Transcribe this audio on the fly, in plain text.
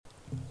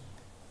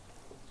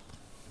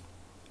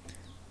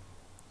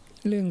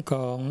เรื่องข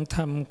องธ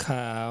รรมข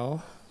าว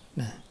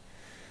นะ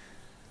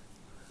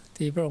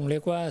ที่พระองค์เรี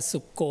ยกว่าสุ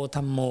โก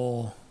ธัมโม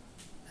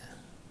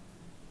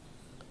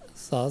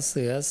สอเ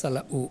สือสร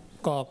ะอุ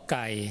กอไ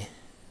ก่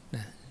น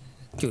ะ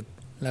จุด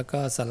แล้วก็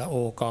สระโอ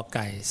กอไ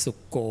ก่สุ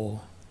โก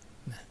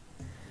นะ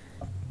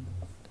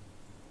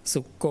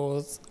สุโก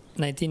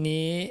ในที่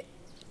นี้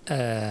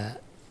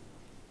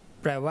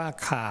แปลว่า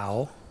ขาว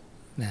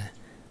นะ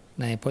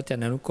ในพจ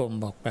นานุกรม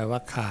บอกแปลว่า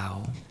ขาว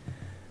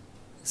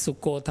สุ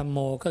โกธัมโม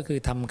ก็คือ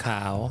ธรรมข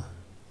าว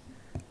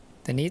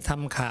แต่นี้ธรร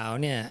มขาว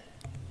เนี่ย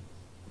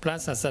พระ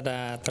ศาสด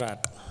าตรัส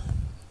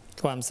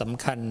ความส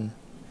ำคัญ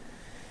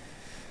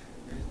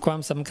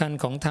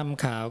ของธรรม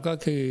ขาวก็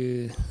คือ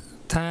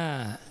ถ้า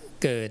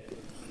เกิด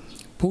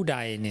ผู้ใด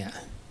เนี่ย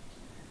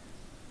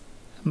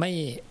ไ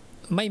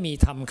ม่มี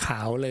ธรรมขา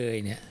วเลย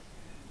เนี่ย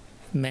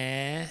แม้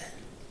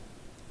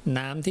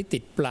น้ำที่ติ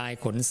ดปลาย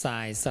ขนทรา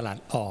ยสลัด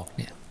ออก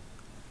เนี่ย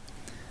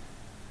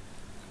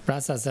พระ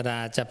ศาสดา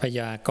จะพ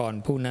ยากร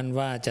ณ์ผู้นั้น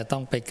ว่าจะต้อ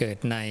งไปเกิด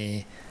ใน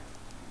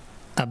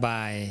อบ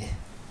าย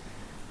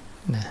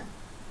นะ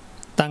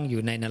ตั้งอ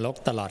ยู่ในนรก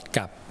ตลอดก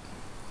าล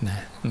นะ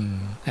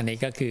อันนี้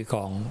ก็คือข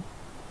อง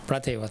พระ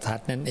เทวทัต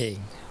นั่นเอง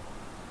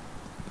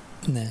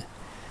นะ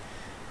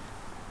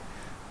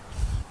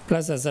พร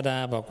ะศาสดา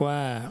บอกว่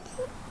า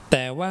แ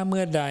ต่ว่าเ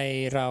มื่อใด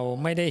เรา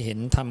ไม่ได้เห็น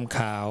ธรรมข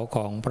าวข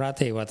องพระ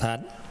เทวทัต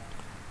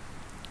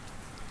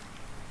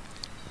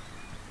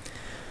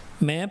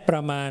แม้ปร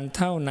ะมาณเ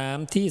ท่าน้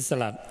ำที่ส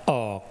ลัดอ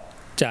อก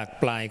จาก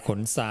ปลายข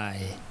นทราย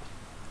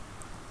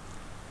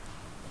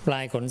ปลา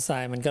ยขนทรา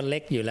ยมันก็เล็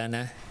กอยู่แล้วน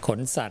ะขน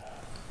สัตว์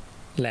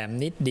แหลม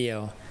นิดเดียว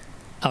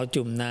เอา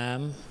จุ่มน้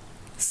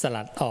ำส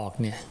ลัดออก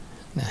เนี่ย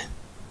นะ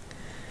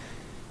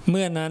เ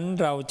มื่อนั้น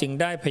เราจึง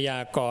ได้พยา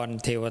กรณ์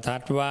เทวทั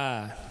ตว่า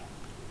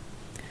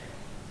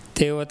เ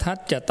ทวทัต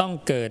จะต้อง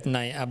เกิดใน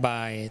อบ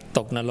ายต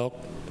กนรก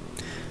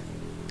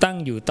ตั้ง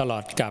อยู่ตลอ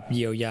ดกาลเ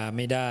ยียวยาไ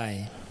ม่ได้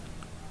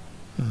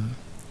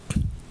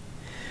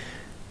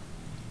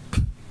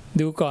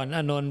ดูก่อนอ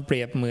านนท์เป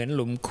รียบเหมือนห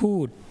ลุมคู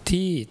ด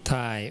ที่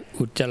ถ่าย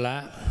อุจจาระ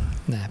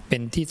นะเป็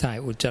นที่ถ่าย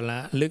อุจจาระ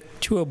ลึก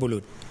ชั่วบุรุ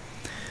ษ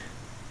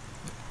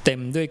เต็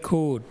มด้วย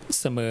คูด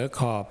เสมอข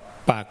อบ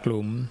ปากห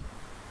ลุม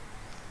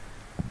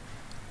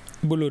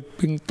บุรุษ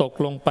พึงตก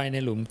ลงไปใน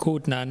หลุมคู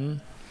ดนั้น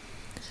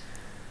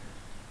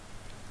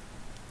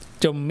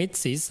จมมิด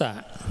ศีรษะ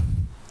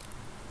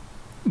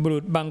บุรุ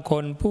ษบางค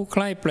นผู้ใค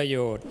ร่ประโย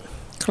ชน์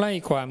ใคร่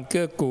ความเ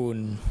กื้อกูล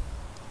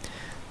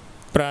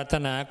ปรารถ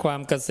นาควา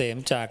มเกษม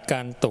จากก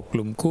ารตกห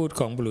ลุมคูด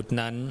ของบุรุษ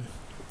นั้น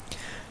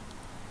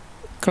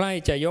ใคร่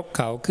จะยกเ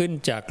ขาขึ้น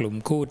จากหลุม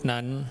คูด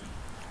นั้น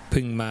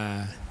พึงมา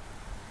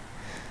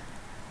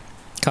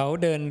เขา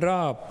เดินร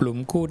อบหลุม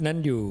คูดนั้น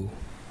อยู่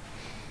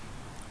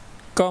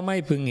ก็ไม่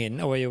พึงเห็น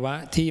อวัยวะ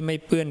ที่ไม่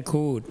เปื้อน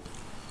คูด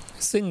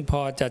ซึ่งพ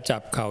อจะจั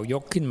บเขาย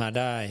กขึ้นมา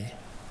ได้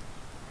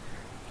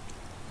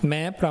แ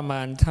ม้ประม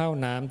าณเท่า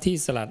น้ำที่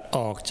สลัดอ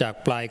อกจาก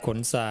ปลายขน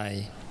ทราย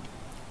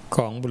ข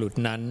องบุรุษ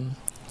นั้น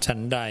ฉัน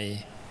ใด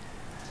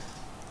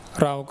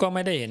เราก็ไ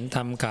ม่ได้เห็นธร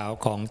รมขาว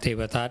ของเท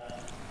วทัต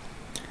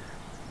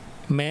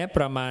แม้ป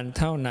ระมาณ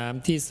เท่าน้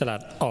ำที่สลั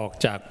ดออก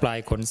จากปลาย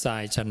ขนทรา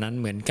ยฉะนั้น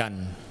เหมือนกัน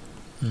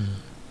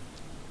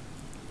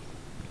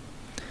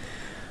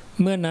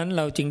เมื่อนั้นเ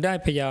ราจึงได้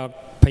พ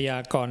ยา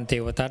กรณ์เท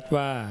วทัต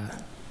ว่า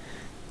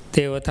เท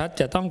วทัต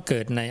จะต้องเกิ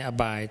ดในอ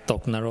บายต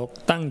กนรก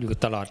ตั้งอยู่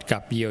ตลอดกา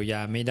ลเยียวย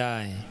าไม่ได้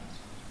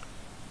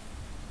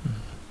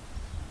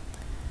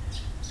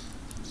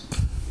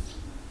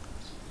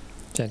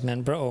จากนั้น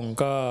พระองค์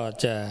ก็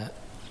จะ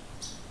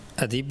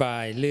อธิบา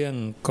ยเรื่อง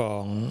ขอ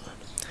ง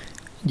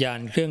ญา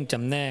ณเครื่องจ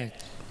ำแนก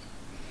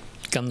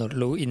กำหนด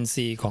รู้อินท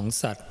รีย์ของ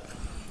สัตว์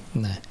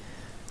นะ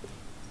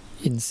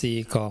อินทรี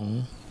ย์ของ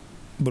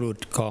บุรุษ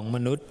ของม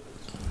นุษย์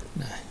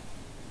นะ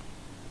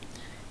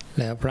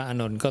แล้วพระอา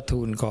นนท์ก็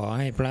ทูลขอ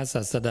ให้พระศ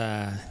าสดา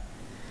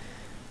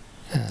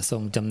ทร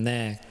งจำแน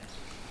ก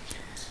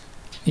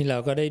นี่เรา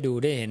ก็ได้ดู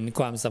ได้เห็น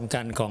ความสำ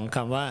คัญของค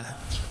ำว่า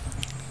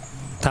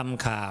ธรรม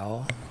ขาว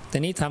แต่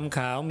นี้ธรรมข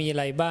าวมีอะ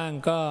ไรบ้าง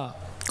ก็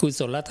กุ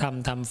ศลธรรม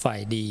ธรรมฝ่า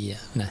ยดี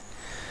นะ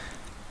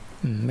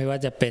ไม่ว่า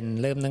จะเป็น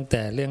เริ่มตั้งแ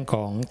ต่เรื่องข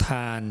องท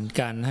าน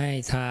การให้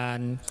ทาน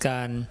ก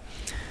าร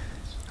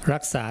รั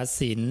กษา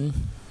ศีล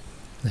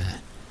นะ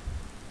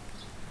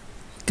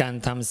การ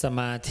ทำส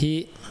มาธิ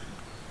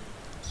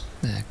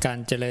นะการ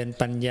เจริญ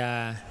ปัญญา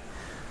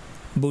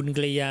บุญ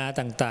กิริยา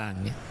ต่าง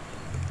ๆเนี่ย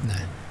น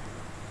ะ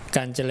ก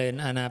ารเจริญ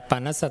อานาปา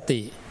นส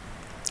ติ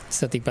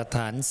สติปัฏฐ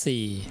าน4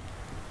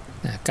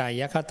นะกา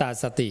ยคตา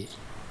สติ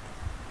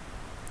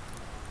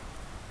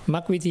มร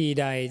รควิธี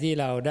ใดที่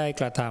เราได้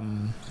กระท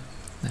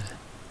ำนะ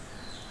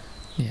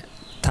เนี่ย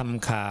ธรรม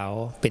ขาว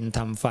เป็นธ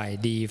รรมฝ่าย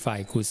ดีฝ่า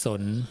ยกุศ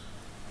ล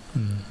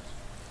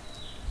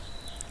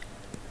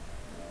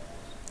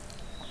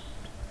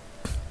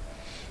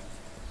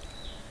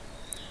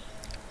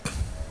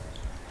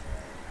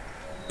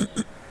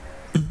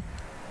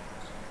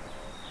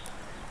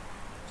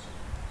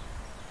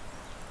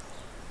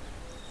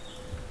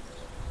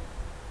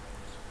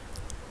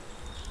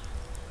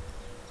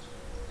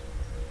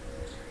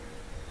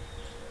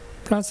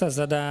พระศา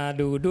สดา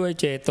ดูด้วย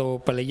เจโต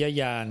ปริย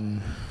ญาณ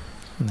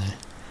นะ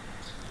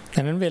ดั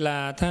งนั้นเวลา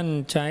ท่าน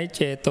ใช้เจ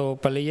โต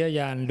ปริย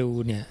ญาณดู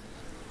เนี่ย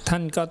ท่า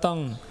นก็ต้อ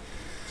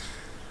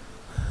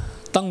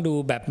งดู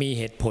แบบมี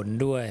เหตุผล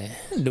ด้วย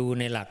ดู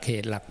ในหลักเห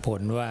ตุหลักผ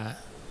ลว่า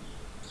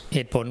เห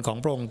ตุผลของ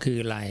พระองค์คือ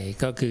อะไร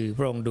ก็คือพ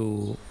ระองค์ดู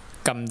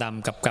กรรมด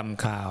ำกับกรรม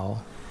ขาว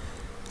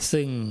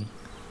ซึ่ง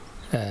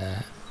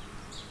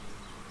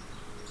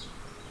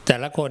แต่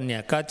ละคนเนี่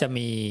ยก็จะ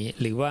มี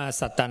หรือว่า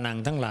สัตตานัง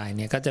ทั้งหลายเ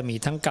นี่ยก็จะมี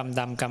ทั้งกรรม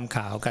ดำกรรมข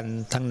าวกัน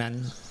ทั้งนั้น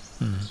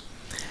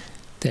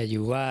แต่อ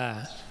ยู่ว่า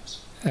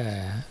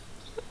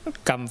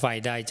กรรมฝ่าย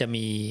ใดจะ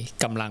มี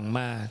กำลัง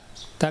มาก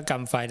ถ้ากรร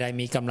มฝ่ายใด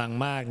มีกำลัง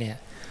มากเนี่ย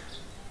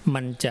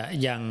มันจะ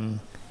ยัง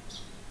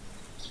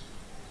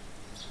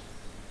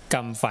กร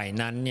รมฝ่าย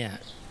นั้นเนี่ย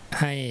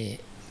ให้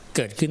เ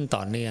กิดขึ้นต่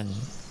อเนื่อง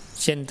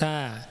เช่นถ้า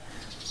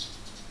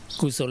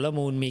กุศล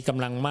มูลมีก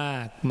ำลังมา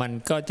กมัน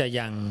ก็จะ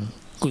ยัง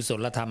กุศ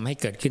ลธรรมให้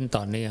เกิดขึ้น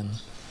ต่อเนื่อง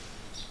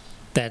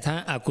แต่ถ้า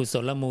อกุศ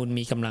ลมูล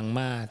มีกำลัง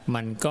มาก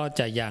มันก็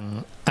จะยัง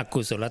อ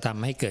กุศลธรรม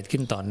ให้เกิด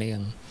ขึ้นต่อเนื่อ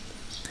ง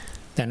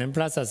ดังนั้นพ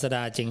ระศาสด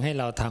าจึงให้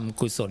เราทำ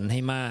กุศลให้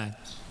มาก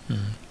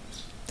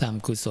ท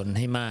ำกุศลใ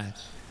ห้มาก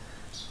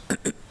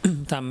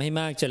ทำให้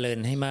มากเจริญ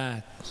ให้มาก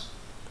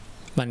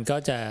มันก็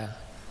จะ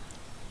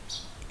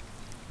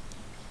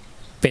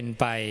เป็น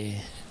ไป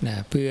นะ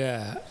เพื่อ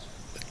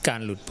กา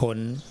รหลุดพ้น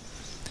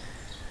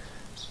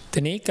ที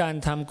นี้การ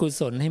ทำกุ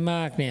ศลให้ม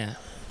ากเนี่ย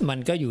มัน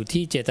ก็อยู่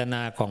ที่เจตน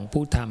าของ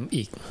ผู้ทำ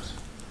อีก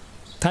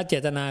ถ้าเจ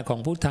ตนาของ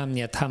ผู้ทำเ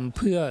นี่ยทำเ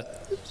พื่อ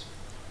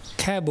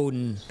แค่บุญ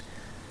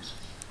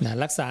นะ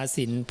รักษา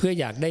ศีลเพื่อ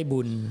อยากได้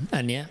บุญ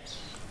อันเนี้ย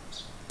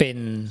เป็น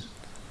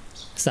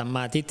สัมม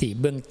าทิฏฐิ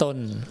เบื้องต้น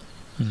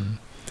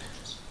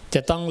จ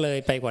ะต้องเลย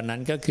ไปกว่านั้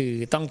นก็คือ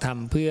ต้องท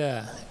ำเพื่อ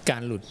กา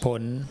รหลุดพ้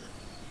น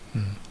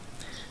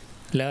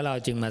แล้วเรา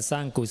จึงมาสร้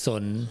างกุศ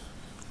ล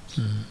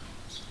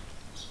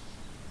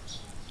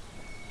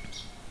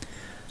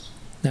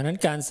ดังนั้น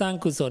การสร้าง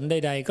กุศลใ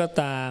ดๆก็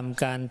ตาม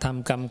การท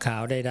ำกรรมขา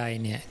วใด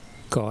ๆเนี่ย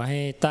ขอใ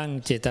ห้ตั้ง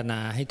เจตนา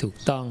ให้ถูก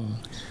ต้อง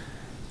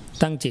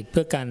ตั้งจิตเ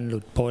พื่อการหลุ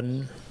ดพ้น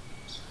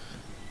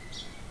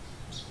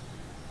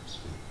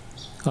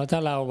เพราะถ้า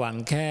เราหวัง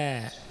แค่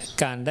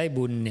การได้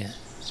บุญเนี่ย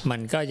มั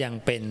นก็ยัง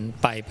เป็น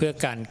ไปเพื่อ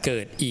การเกิ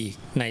ดอีก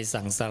ใน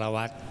สังสาร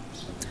วัฏ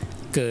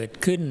เกิด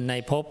ขึ้นใน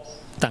ภพ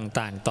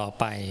ต่างๆต่อ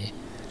ไป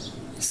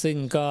ซึ่ง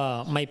ก็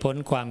ไม่พ้น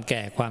ความแ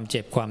ก่ความเ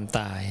จ็บความต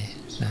าย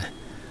นะ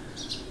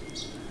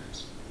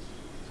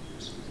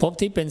ภพ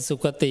ที่เป็นสุ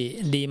คติ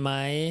ดีไหม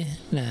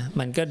นะ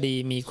มันก็ดี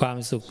มีความ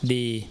สุข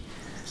ดี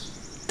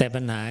แต่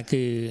ปัญหา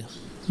คือ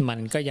มัน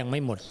ก็ยังไม่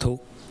หมดทุก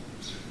ข์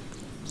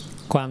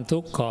ความทุ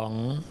กข์ของ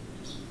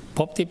ภ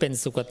พที่เป็น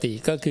สุคติ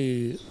ก็คือ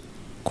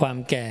ความ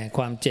แก่ค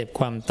วามเจ็บ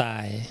ความตา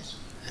ย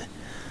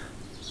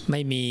ไ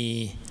ม่มี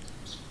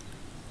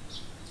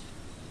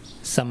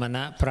สมณ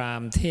ะพราห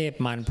มณ์เทพ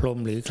มารพรหม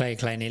หรือใ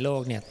ครๆในโล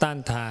กเนี่ยต้าน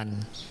ทาน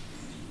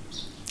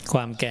คว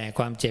ามแก่ค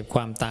วามเจ็บค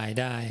วามตาย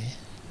ได้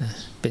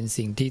เป็น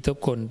สิ่งที่ทุก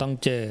คนต้อง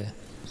เจอ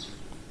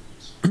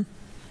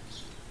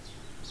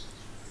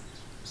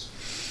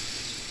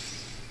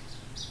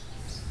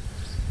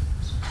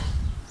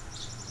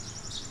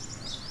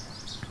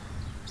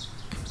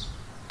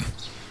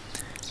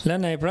และ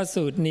ในพระ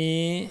สูตรนี้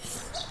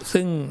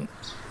ซึ่ง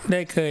ไ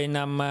ด้เคยน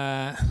ำมา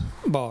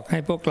บอกให้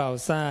พวกเรา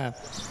ทราบ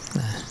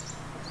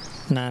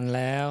นานแ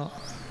ล้ว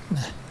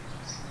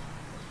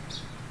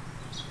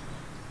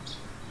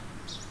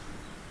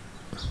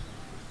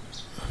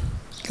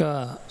ก็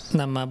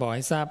นำมาบอกใ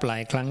ห้ทราบหลา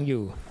ยครั้งอ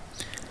ยู่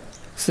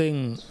ซึ่ง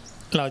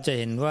เราจะ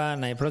เห็นว่า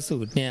ในพระสู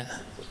ตรเนี่ย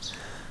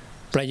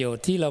ประโยช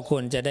น์ที่เราคว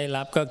รจะได้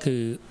รับก็คื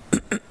อ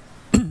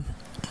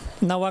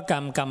นวกร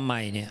รมกรรมให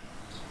ม่เนี่ย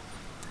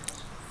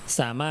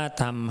สามารถ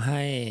ทำใ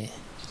ห้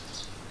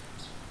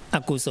อ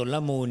กุศล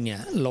มูลเนี่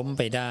ยล้มไ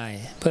ปได้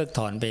เพิกถ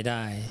อนไปไ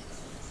ด้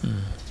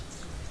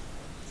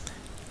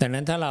ดัง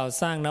นั้นถ้าเรา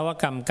สร้างนว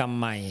กรรมกรรม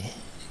ใหม่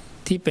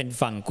ที่เป็น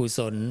ฝั่งกุศ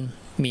ล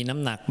มีน้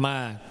ำหนักม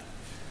าก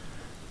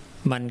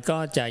มันก็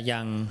จะ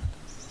ยัง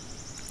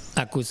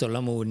อกุศล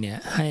มูลเนี่ย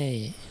ให้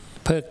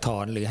เพิกถอ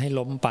นหรือให้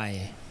ล้มไป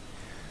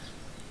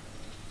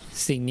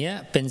สิ่งนี้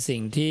เป็นสิ่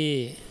งที่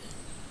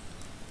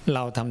เร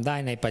าทำได้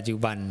ในปัจจุ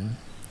บัน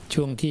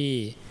ช่วงที่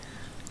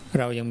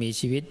เรายังมี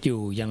ชีวิตอ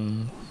ยู่ยัง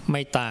ไ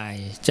ม่ตาย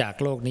จาก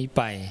โลกนี้ไ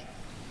ป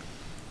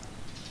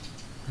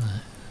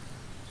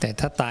แต่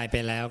ถ้าตายไป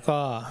แล้ว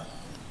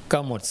ก็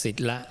หมดสิท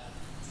ธิ์ละ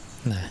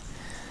นะ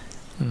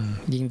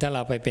ยิ่งถ้าเร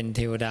าไปเป็นเ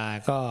ทวดา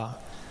ก็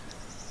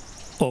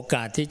โอก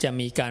าสที่จะ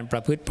มีการปร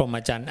ะพฤติพรหม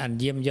จรรย์อัน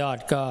เยี่ยมยอด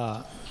ก็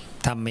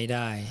ทำไม่ไ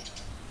ด้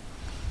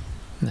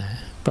นะ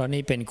เพราะ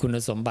นี่เป็นคุณ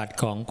สมบัติ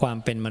ของความ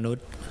เป็นมนุษ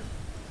ย์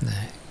นะ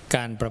ก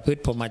ารประพฤ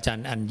ติพรหมจรร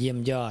ย์อันเยี่ยม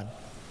ยอด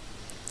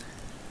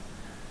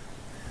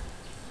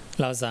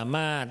เราสาม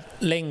ารถ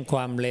เร่งคว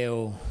ามเร็ว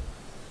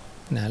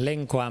นะเร่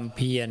งความเ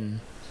พียร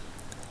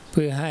เ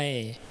พื่อให้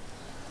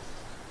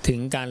ถึง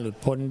การหลุด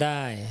พ้นไ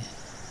ด้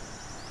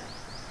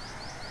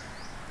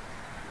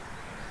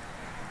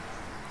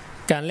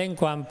การเร่ง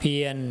ความเพี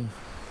ยร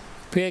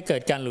เพื่อให้เกิ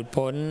ดการหลุด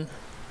พ้น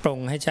ปรง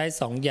ให้ใช้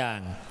สองอย่า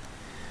ง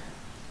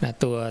นะ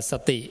ตัวส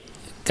ติ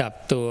กับ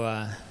ตัว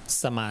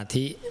สมา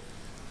ธิ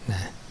น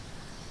ะ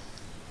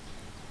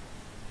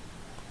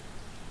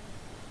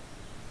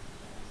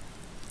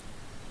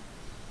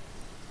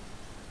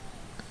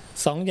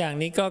สองอย่าง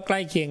นี้ก็ใกล้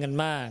เคียงกัน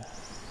มาก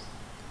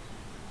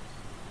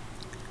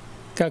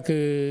ก็คื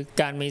อ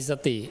การมีส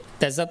ติ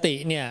แต่สติ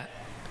เนี่ย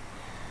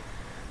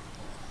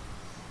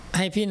ใ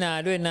ห้พิจารณา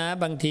ด้วยนะ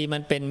บางทีมั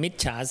นเป็นมิจ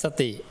ฉาส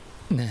ติ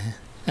นะ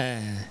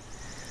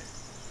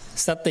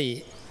สติ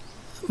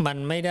มัน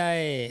ไม่ได้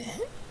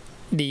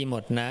ดีหม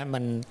ดนะมั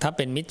นถ้าเ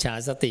ป็นมิจฉา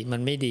สติมั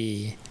นไม่ดี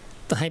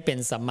ต้องให้เป็น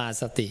สัมมา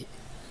สติ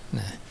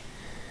นะ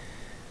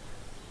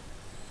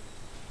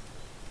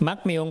มรรค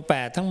มีองค์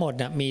8ทั้งหมด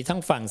นะมีทั้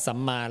งฝั่งสัม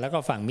มาแล้วก็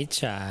ฝั่งมิจ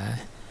ฉา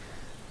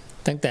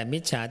ตั้งแต่มิ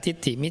จฉาทิฏ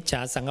ฐิมิจฉา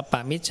สังกัปป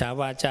ะมิจฉา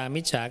วาจา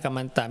มิจฉากัม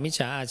มันตะมิจฉ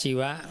าอาชี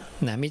วะ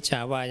นะมิจฉา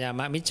วายา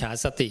มะมิจฉา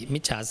สติมิ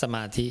จฉาสม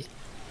าธิ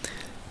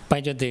ไป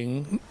จนถึง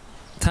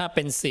ถ้าเ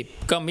ป็น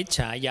10ก็มิจฉ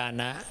าญา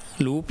ณะ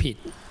รู้ผิด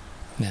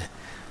นะ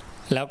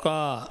แล้วก็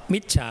มิ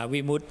จฉา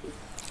วิมุตติ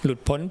หลุด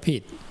พ้นผิ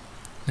ด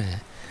นะ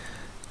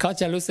เขา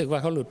จะรู้สึกว่า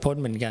เขาหลุดพ้น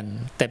เหมือนกัน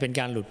แต่เป็น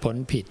การหลุดพ้น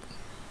ผิด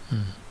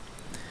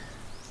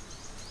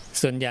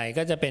ส่วนใหญ่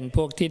ก็จะเป็นพ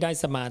วกที่ได้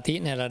สมาธิ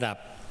ในระดับ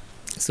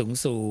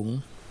สูง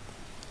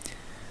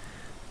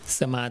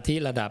สมาธิ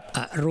ระดับอ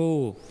รู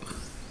ป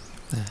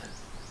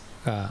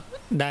ก็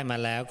ได้มา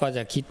แล้วก็จ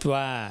ะคิด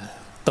ว่า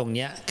ตรง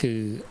นี้คือ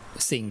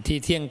สิ่งที่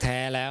เที่ยงแท้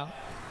แล้ว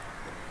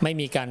ไม่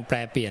มีการแปร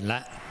เปลี่ยนล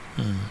ะ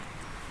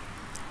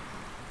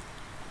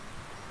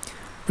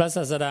พระศ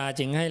าสดา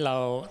จึงให้เรา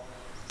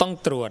ต้อง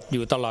ตรวจอ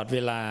ยู่ตลอดเว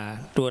ลา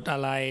ตรวจอะ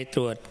ไรต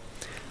รวจ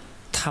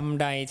ธรรม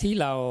ใดที่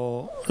เร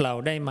า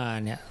ได้มา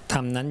เนี่ยธร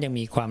รมนั้นยัง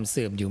มีความเ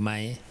สื่อมอยู่ไหม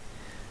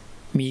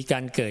มีกา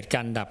รเกิดก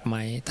ารดับไหม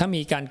ถ้า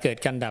มีการเกิด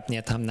การดับเนี่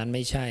ยธรรมนั้นไ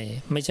ม่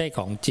ใช่ข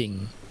องจริง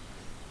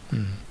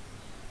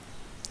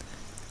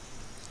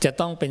จะ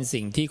ต้องเป็น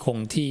สิ่งที่คง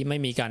ที่ไม่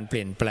มีการเป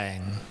ลี่ยนแปลง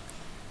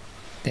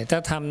แต่ถ้า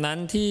ธรรมนั้น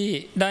ที่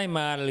ได้ม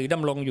าหรือด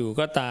ำรงอยู่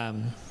ก็ตาม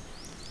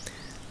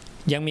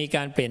ยังมีก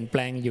ารเปลี่ยนแปล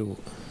งอยู่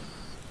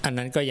อัน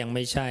นั้นก็ยังไ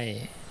ม่ใช่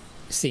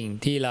สิ่ง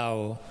ที่เรา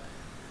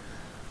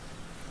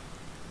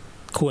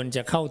ควรจ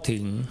ะเข้าถึ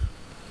ง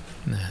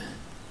นะ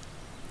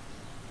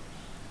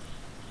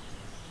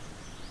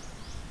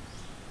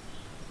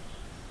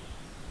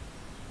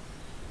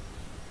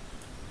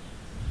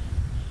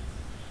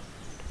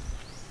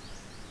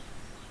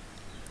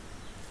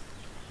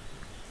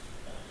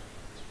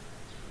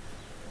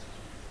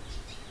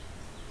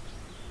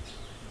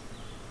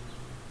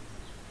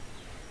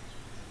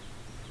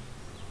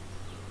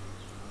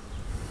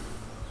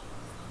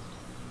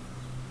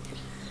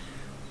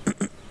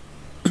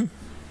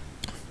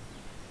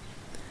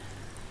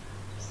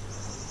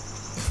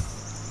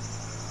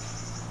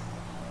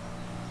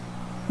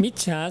มิจ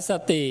ฉาส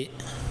ติ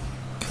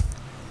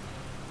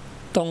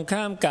ตรง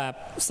ข้ามกับ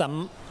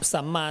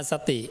สัมมาส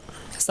ติ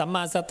สัมม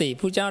าสติ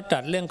ผู้เจ้าตรั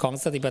สเรื่องของ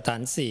สติปัฏฐา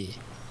น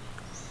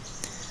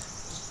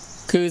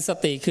4คือส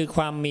ติคือค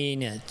วามมี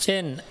เนี่ยเช่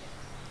น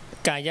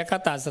กายค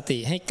ตาสติ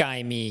ให้กาย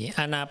มี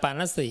อานาปา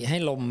นสติให้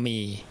ลมมี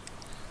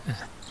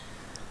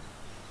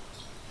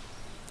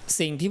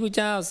สิ่งที่พระ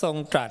เจ้าทรง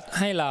ตรัส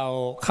ให้เรา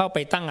เข้าไป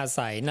ตั้งอา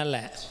ศัยนั่นแหล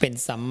ะเป็น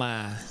สัมมา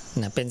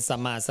เป็นสัม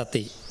มาส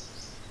ติ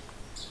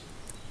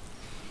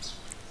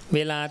เ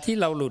วลาที่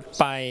เราหลุด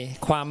ไป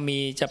ความมี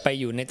จะไป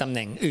อยู่ในตำแห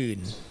น่งอื่น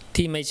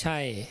ที่ไม่ใช่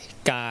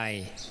กาย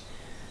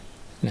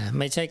นะ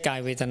ไม่ใช่กาย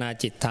เวทนา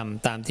จิตธรรม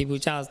ตามที่พระ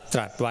เจ้าต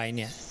รัสไว้เ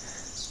นี่ย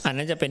อัน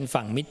นั้นจะเป็น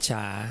ฝั่งมิจฉ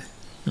า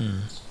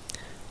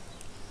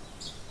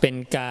เป็น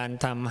การ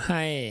ทำใ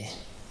ห้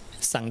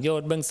สังโย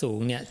ชน์เบื้องสูง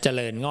เนี่ยเจ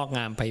ริญงอกง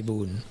ามไพ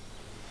บูรณ์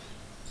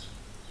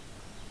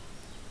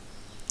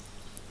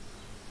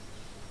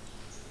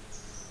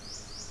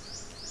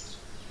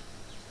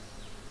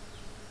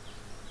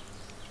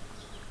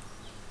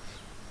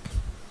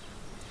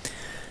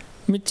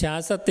มิจฉา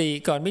สติ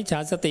ก่อนมิจฉา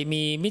สติ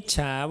มีมิจฉ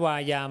าวา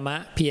ยามะ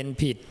เพียร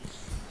ผิด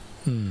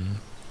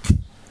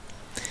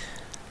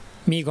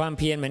มีความเ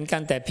พียรเหมือนกั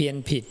นแต่เพียร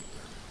ผิด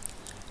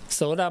โส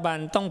ดาบัน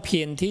ต้องเพี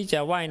ยรที่จะ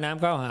ว่ายน้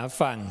ำเข้าหา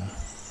ฝั่ง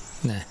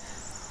นะ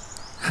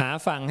หา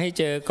ฝั่งให้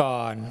เจอก่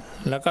อน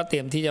แล้วก็เตรี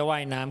ยมที่จะว่า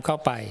ยน้ำเข้า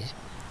ไป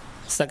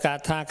สก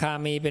ทาคา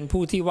มีเป็น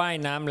ผู้ที่ว่าย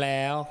น้ำแ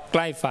ล้วใก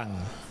ล้ฝั่ง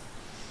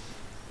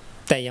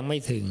แต่ยังไม่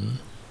ถึง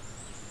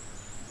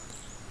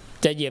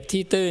จะเหยียบ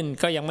ที่ตื้น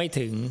ก็ยังไม่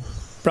ถึง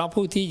เพราะ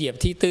ผู้ที่เหยียบ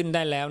ที่ตื้นไ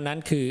ด้แล้วนั้น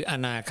คืออ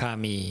นาคา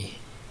มี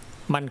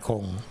มั่นค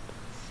ง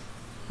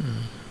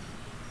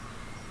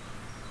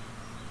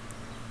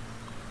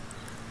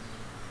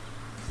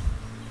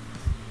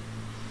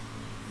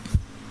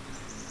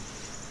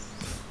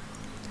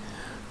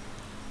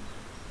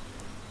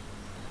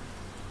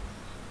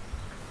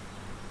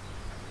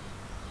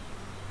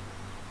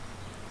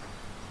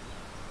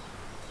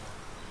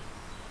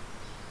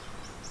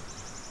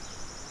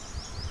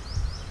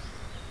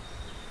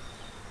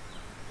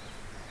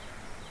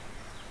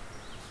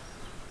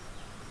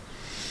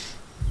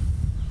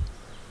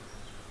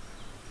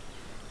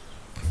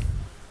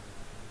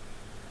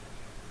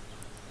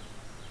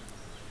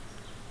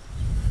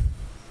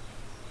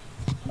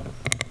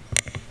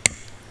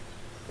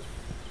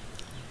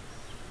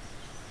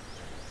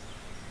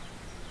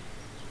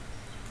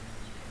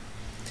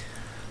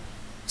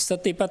ส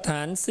ติปัฏฐ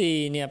าน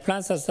4เนี่ยพระ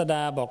ศาสด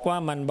าบอกว่า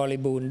มันบริ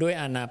บูรณ์ด้วย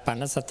อานาปา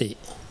นสติ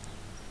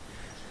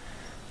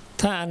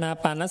ถ้าอานา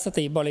ปานส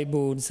ติบริ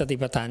บูรณ์สติ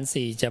ปัฏฐาน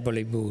สี่จะบ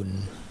ริบูรณ์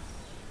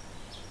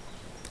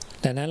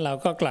ดังนั้นเรา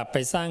ก็กลับไป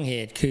สร้างเห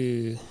ตุคือ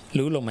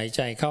รู้ลมหายใ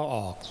จเข้าอ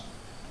อก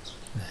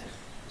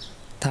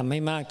ทำให้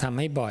มากทำ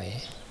ให้บ่อย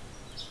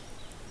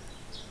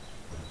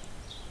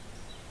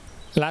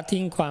ละ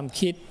ทิ้งความ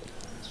คิด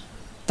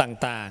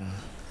ต่าง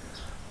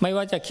ๆไม่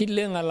ว่าจะคิดเ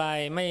รื่องอะไร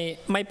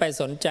ไม่ไป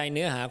สนใจเ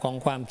นื้อหาของ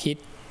ความคิด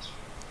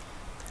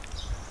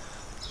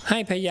ให้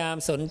พยายาม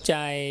สนใจ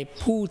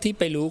ผู้ที่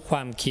ไปรู้คว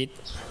ามคิด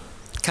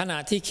ขณะ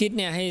ที่คิด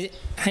เนี่ย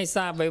ให้ท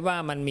ราบไว้ว่า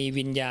มันมี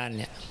วิญญาณเ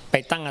นี่ยไป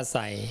ตั้งอา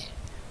ศัย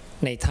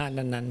ในธาตุ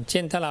นั้นๆเ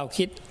ช่นถ้าเรา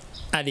คิด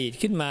อดีต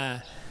ขึ้นมา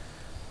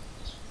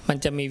มัน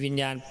จะมีวิญ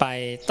ญาณไป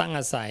ตั้ง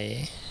อาศัย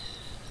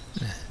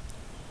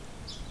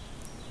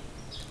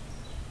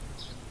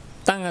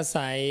ตั้งอา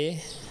ศัย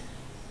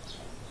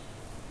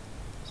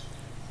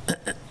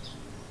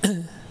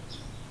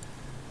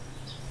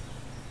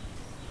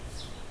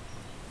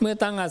เมื่อ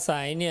ตั้งอา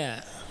ศัยเนี่ย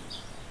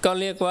ก็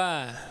เรียกว่า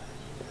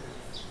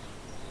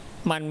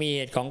มันมีเห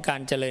ตุของกา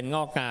รเจริญง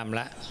อกงาม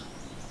ละ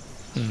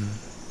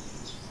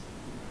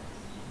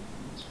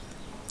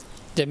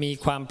จะมี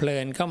ความเพลิ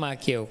นเข้ามา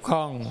เกี่ยว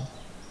ข้อง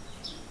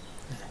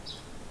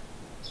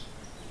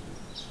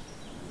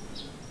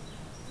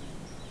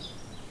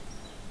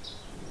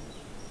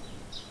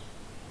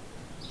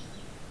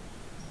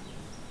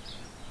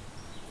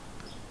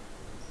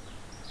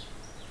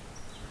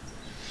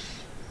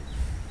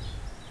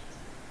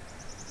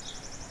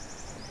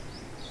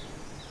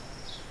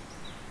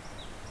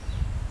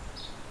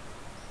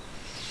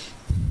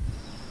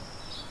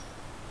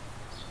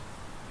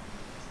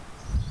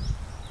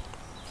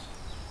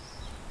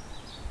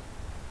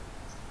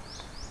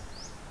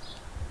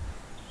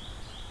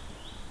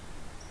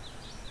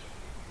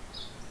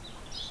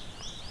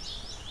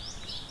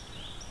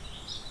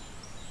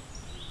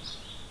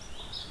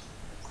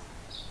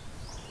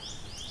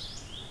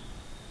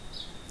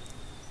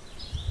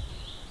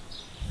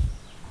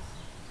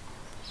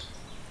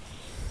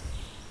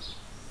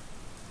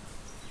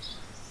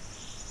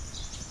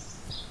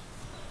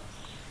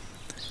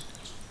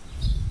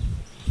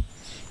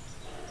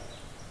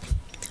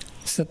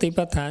สติ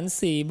ปัฏฐาน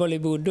สี่บริ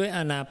บูรณ์ด้วยอ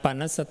านาปา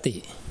นสติ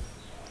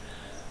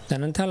ดัง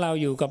นั้นถ้าเรา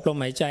อยู่กับลม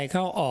หายใจเ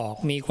ข้าออก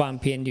มีความ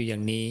เพียรอยู่อย่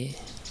างนี้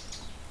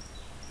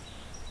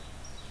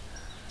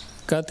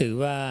ก็ถือ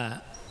ว่า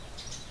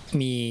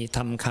มีท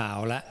ำข่าว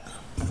ละ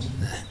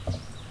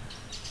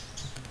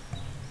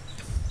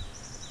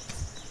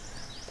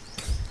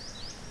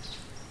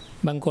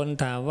บางคน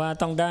ถามว่า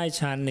ต้องได้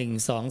ฌาน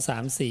1 2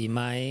 3 4ไห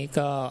ม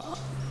ก็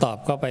ตอบ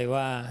เข้าไป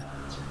ว่า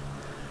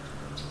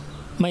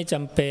ไม่จ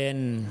ำเป็น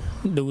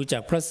ดูจา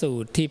กพระสู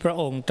ตรที่พระ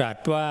องค์ตรัส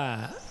ว่า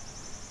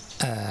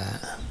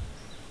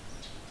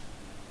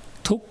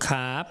ทุกข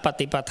าป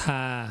ฏิปท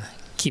า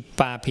ขิป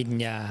ปาพิญ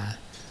ญา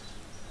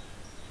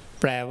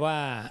แปลว่า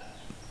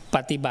ป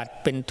ฏิบัติ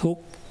เป็นทุก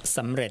ข์ส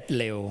ำเร็จ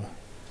เร็ว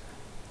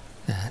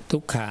ทุ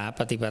กขาป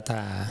ฏิปท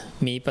า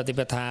มีปฏิ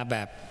ปทาแบ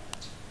บ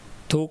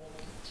ทุกข์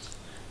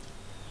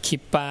ขิ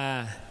ปปา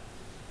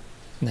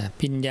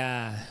พิญญา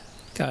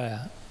ก็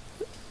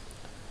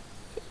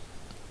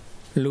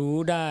รู้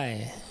ได้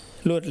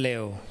รวดเร็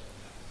ว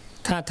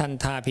ถ้าทัน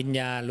ทาพิญญ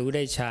ารู้ไ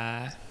ด้ช้า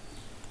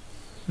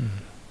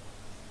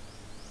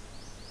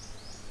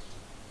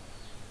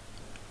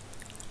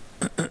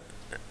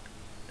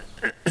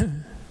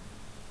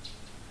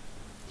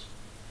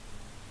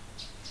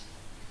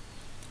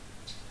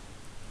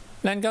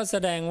นั่นก็แส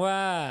ดงว่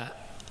า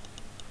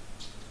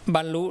บ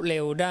รรลุเ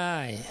ร็วได้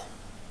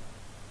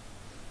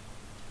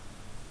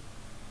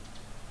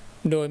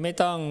โดยไม่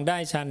ต้องได้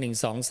ฌาน1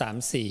 2 3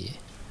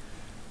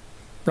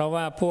 4เพราะ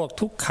ว่าพวก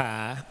ทุกขา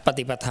ป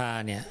ฏิปทา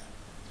เนี่ย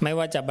ไม่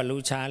ว่าจะบรรลุ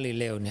ช้าหรือ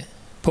เร็วเนี่ย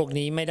พวก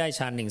นี้ไม่ได้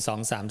ฌาน1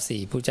 2 3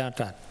 4ผู้เจ้าต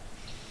รัส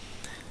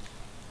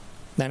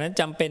ดังนั้น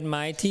จำเป็นไหม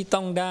ที่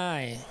ต้องได้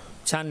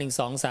ฌาน1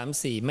 2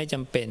 3 4ไม่จ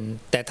ำเป็น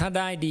แต่ถ้าไ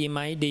ด้ดีไหม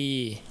ดี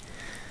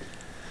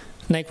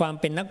ในความ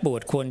เป็นนักบว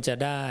ชควรจะ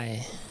ได้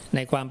ใน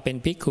ความเป็น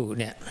ภิกขุ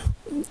เนี่ย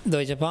โด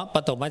ยเฉพาะป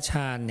ฐมฌ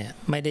านเนี่ย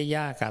ไม่ได้ย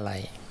ากอะไร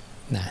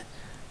นะ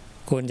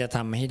ควรจะท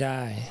ำให้ไ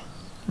ด้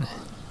นะ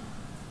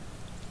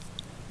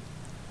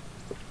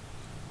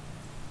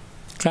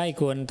ใคร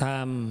ควรท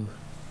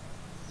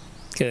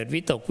ำเกิด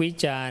วิตกวิ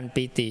จาร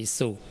ปิติ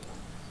สุข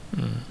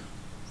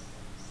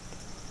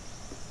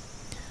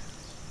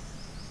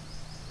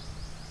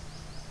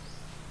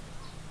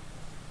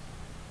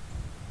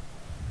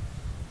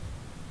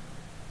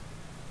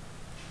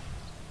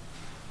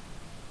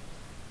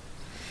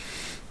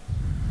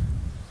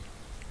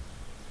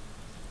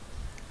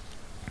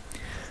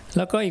แ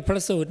ล้วก็อีกพร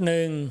ะสูตรห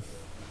นึ่ง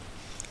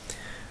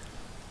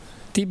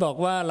ที่บอก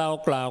ว่าเรา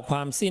กล่าวคว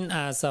ามสิ้นอ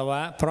าสว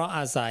ะเพราะอ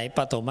าศัยป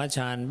ฐมฌ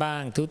านบ้า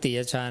งทุติย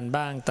ฌาน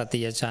บ้างตติ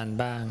ยฌาน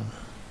บ้าง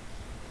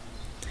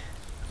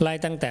ไล่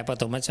ตั้งแต่ป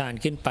ฐมฌาน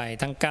ขึ้นไป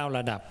ทั้ง9ร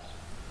ะดับ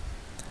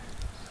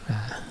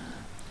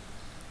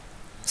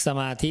ส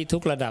มาธิทุ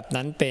กระดับ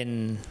นั้นเป็น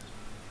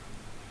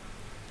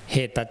เห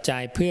ตุปัจจั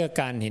ยเพื่อ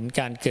การเห็น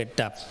การเกิด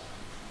ดับ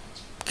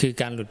คือ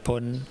การหลุด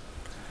พ้น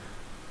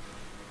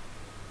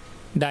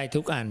ได้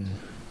ทุกอัน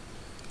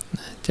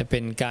จะเป็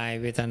นกาย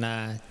เวทนา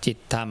จิต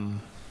ธรรม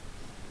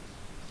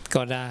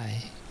ก็ได้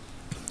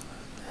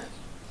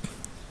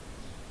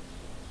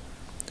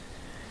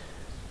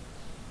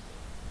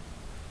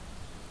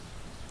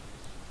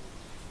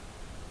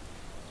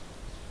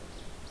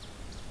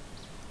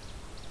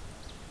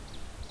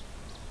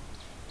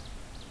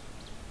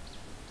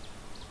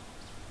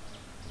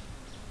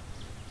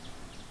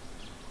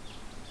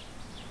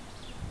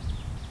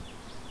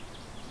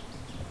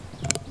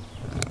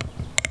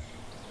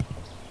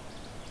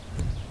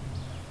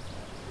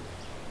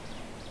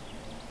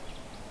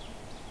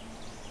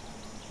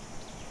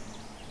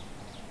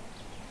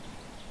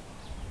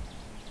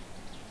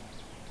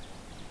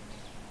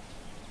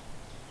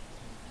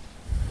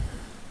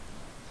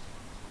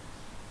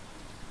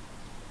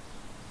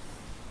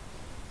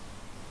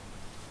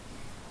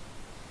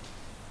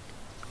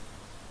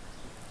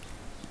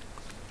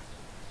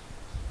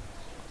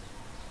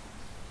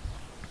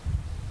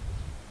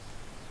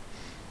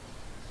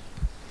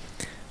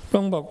พร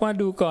ะองค์บอกว่า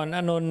ดูก่อนอ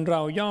านนท์เร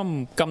าย่อม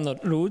กำหนด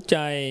รู้ใจ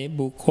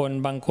บุคคล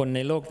บางคนใน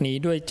โลกนี้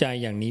ด้วยใจ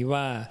อย่างนี้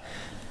ว่า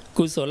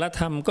กุศล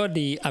ธรรมก็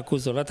ดีอกุ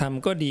ศลธรรม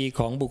ก็ดีข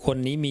องบุคคล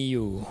นี้มีอ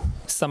ยู่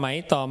สมัย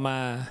ต่อมา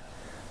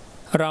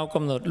เราก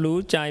ำหนดรู้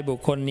ใจบุค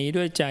คลนี้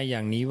ด้วยใจอย่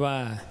างนี้ว่า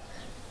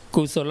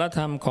กุศลธ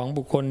รรมของ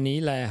บุคคลนี้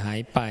แลหา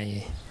ยไป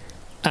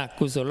อ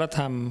กุศลธ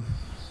รรม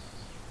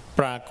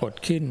ปรากฏ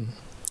ขึ้น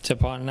เฉ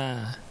พาะหน้า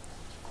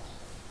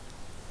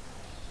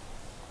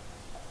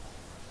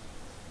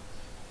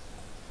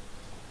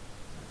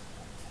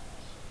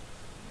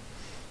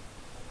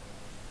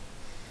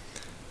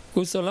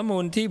กุศลมู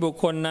ลที่บุค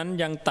คลนั้น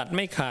ยังตัดไ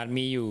ม่ขาด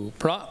มีอยู่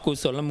เพราะกุ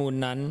ศลมูล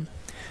นั้น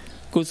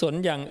กุศล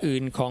อย่างอื่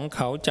นของเข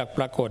าจักป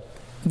รากฏ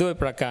ด้วย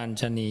ประการ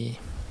ฉะนี้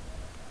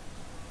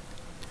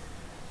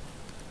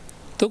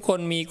ทุกคน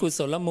มีกุศ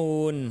ลมู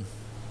ล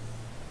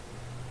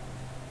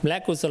และ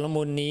กุศล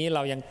มูลนี้เร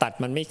ายังตัด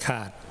มันไม่ข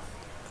าด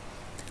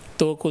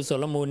ตัวกุศ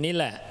ลมูลนี้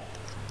แหละ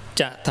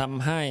จะท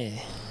ำให้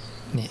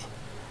นี่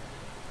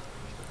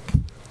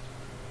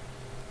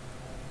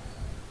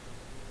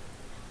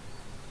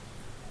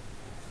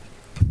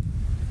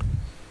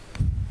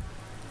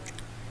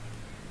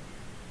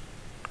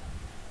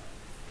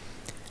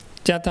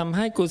จะทำใ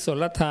ห้กุศ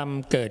ลธรรม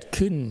เกิด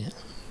ขึ้น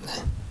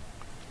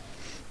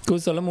กุ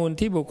ศลมูล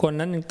ที่บุคคล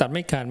นั้นยังตัดไ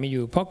ม่ขาดมีอ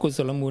ยู่เพราะกุศ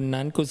ลมูล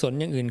นั้นกุศล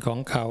อย่างอื่นของ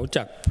เขา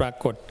จักปรา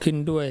กฏขึ้น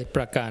ด้วยป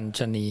ระการฉ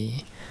ะนี้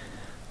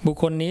บุค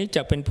คลนี้จ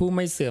ะเป็นผู้ไ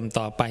ม่เสื่อม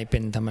ต่อไปเป็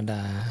นธรรมด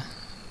า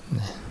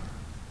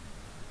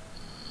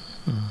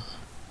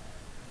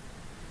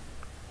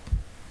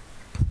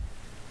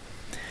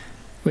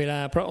เวลา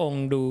พระอง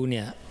ค์ดูเ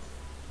นี่ย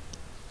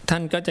ท่า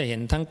นก็จะเห็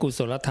นทั้งกุศ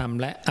ลธรรม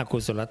และอกุ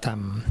ศลธรร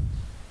ม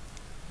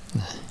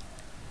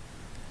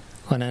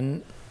เพราะนั้น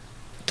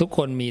ทุกค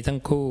นมีทั้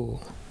งคู่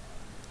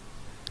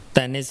แ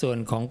ต่ในส่วน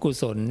ของกุ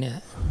ศลเนี่ย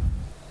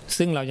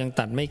ซึ่งเรายัง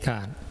ตัดไม่ข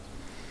าด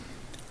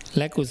แ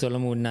ละกุศล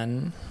มูลนั้น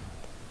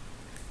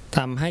ท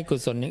ำให้กุ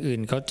ศลอย่างอื่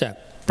นเขาจะ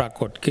ปรา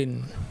กฏขึ้น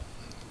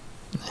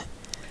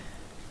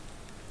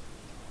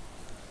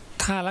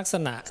ถ้าลักษ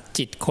ณะ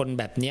จิตคน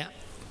แบบเนี้ย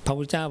พระ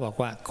พุทธเจ้าบอก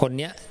ว่าคน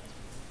เนี้ย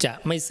จะ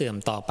ไม่เสื่อม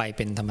ต่อไปเ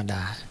ป็นธรรมด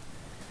า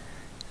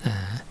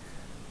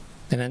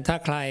ดังนั้นถ้า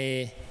ใคร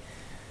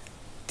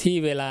ที่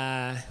เวลา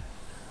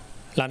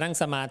เรานั่ง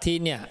สมาธิ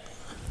เนี่ย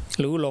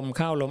รู้ลมเ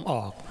ข้าลมอ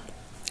อก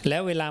แล้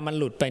วเวลามัน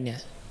หลุดไปเนี่ย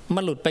มั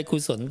นหลุดไปกุ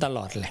ศลตล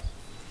อดเลย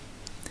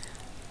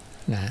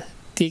นะ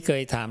ที่เค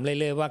ยถามเ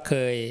รื่อยๆว่าเ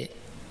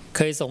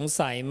คยสง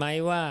สัยไหม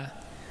ว่า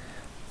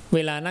เว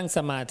ลานั่งส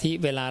มาธิ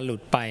เวลาหลุ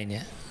ดไปเ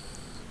นี่ย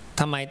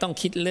ทำไมต้อง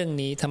คิดเรื่อง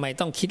นี้ทำไม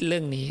ต้องคิดเรื่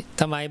องนี้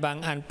ทำไมบาง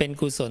อันเป็น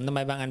กุศลทำไม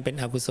บางอันเป็น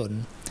อกุศล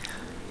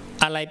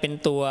อะไรเป็น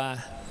ตัว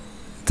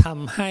ท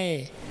ำให้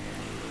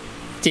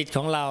จิตข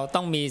องเราต้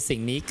องมีสิ่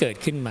งนี้เกิด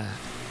ขึ้นมา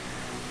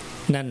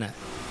นั่นน่ะ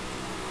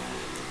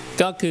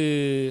ก็คือ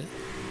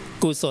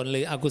กุศลห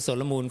รืออกุศ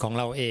ลมูลของ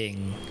เราเอง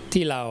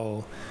ที่เรา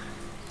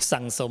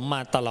สั่งสมม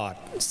าตลอด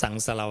สัง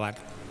สารวัฏ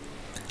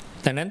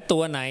ดังนั้นตั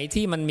วไหน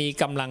ที่มันมี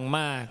กำลังม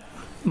าก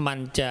มัน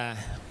จะ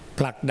ผ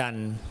ลักดัน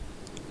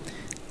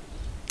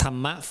ธร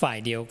รมะฝ่าย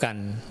เดียวกัน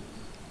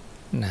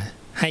นะ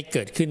ให้เ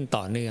กิดขึ้น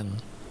ต่อเนื่อง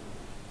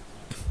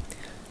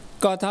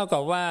ก็เท่ากั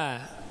บว่า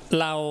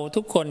เรา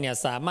ทุกคนเนี่ย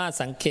สามารถ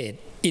สังเกต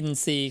อิน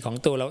ทรีย์ของ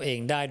ตัวเราเอง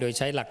ได้โดยใ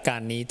ช้หลักกา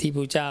รนี้ที่พ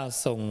ระเจ้า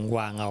ทรงว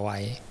างเอาไว้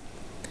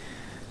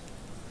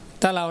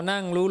ถ้าเรา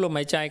นั่งรู้ลมห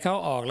ายใจเข้า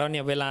ออกแล้วเ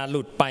นี่ยเวลาห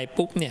ลุดไป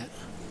ปุ๊บเนี่ย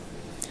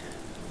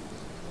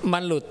มั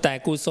นหลุดแต่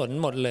กุศล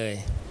หมดเลย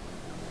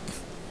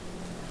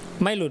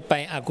ไม่หลุดไป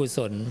อกุศ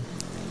ล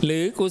หรื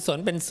อกุศล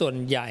เป็นส่วน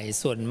ใหญ่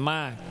ส่วนม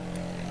าก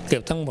เกื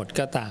อบทั้งหมด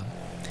ก็ตาม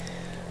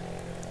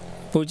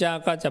พระเจ้า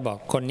ก็จะบอก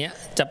คนนี้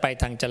จะไป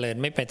ทางเจริญ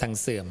ไม่ไปทาง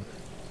เสื่อม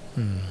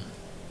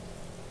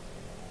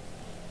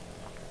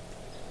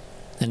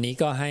อันนี้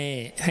ก็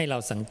ให้เรา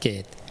สังเก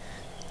ต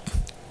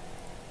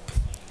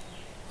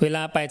เวล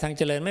าไปทางเ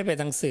จริญไม่ไป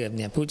ทางเสื่อมเ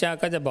นี่ยพระเจ้า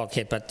ก็จะบอกเห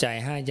ตุปัจจัย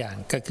5อย่าง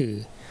ก็คือ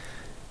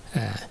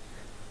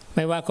ไ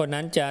ม่ว่าคน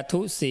นั้นจะทุ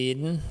ศีล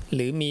ห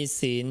รือมี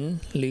ศีล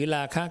หรือร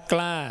าคะก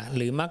ล้าห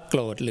รือมักโก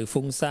รธหรือ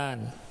ฟุ้งซ่าน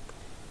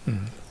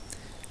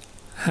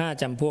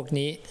5จำพวก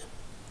นี้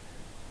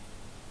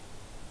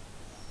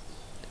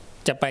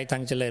จะไปทา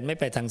งเจริญไม่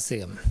ไปทางเ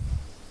สื่อม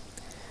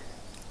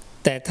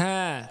แต่ถ้า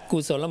กุ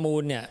ศลมู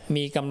ลเนี่ย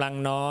มีกำลัง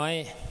น้อย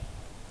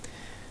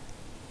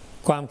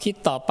ความคิด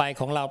ต่อไป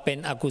ของเราเป็น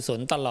อกุศล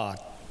ตลอด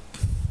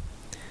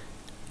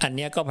อัน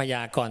นี้ก็พย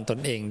ากรณ์ตน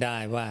เองได้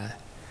ว่า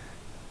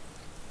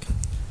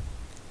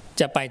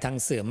จะไปทาง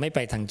เสื่อมไม่ไป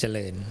ทางเจ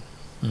ริญ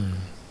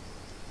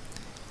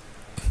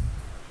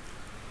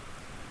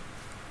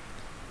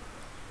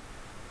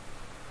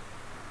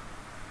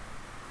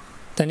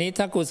ทีนี้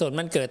ถ้ากุศล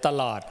มันเกิดต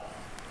ลอด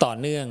ต่อ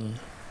เนื่อง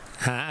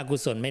หาอกุ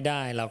ศลไม่ไ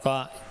ด้เราก็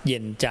เย็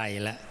นใจ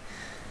แล้ว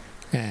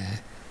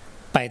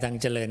ไปทาง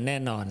เจริญแน่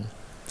นอน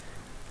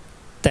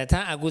แต่ถ้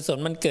าอกุศล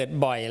มันเกิด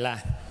บ่อยล่ะ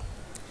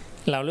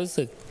เรารู้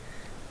สึก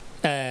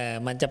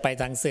มันจะไป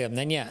ทางเสื่อมน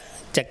ะเนี่ย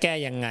จะแก้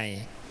ยังไง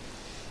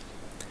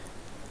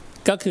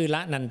ก็คือล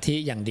ะนันทิ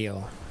อย่างเดียว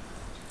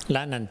ล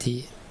ะนันทิ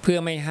เพื่อ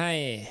ไม่ให้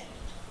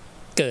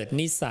เกิด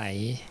นิสัย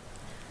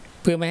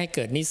เพื่อไม่ให้เ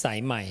กิดนิสัย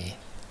ใหม่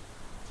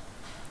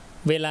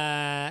เวลา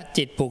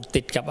จิตผูก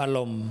ติดกับอาร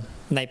มณ์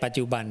ในปัจ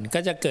จุบันก็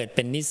จะเกิดเ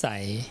ป็นนิสั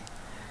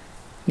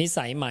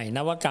ยใหม่น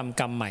วกรรม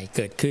กรรมใหม่เ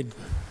กิดขึ้น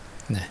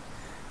นะ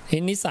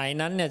นิสัย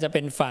นั้นเนี่ยจะเ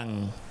ป็นฝั่ง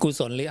กุ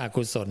ศลหรืออ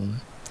กุศล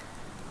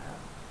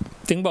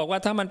ถึงบอกว่า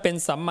ถ้ามันเป็น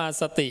สัมมา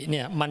สติเ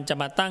นี่ยมันจะ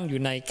มาตั้งอยู่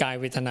ในกาย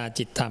เวทนา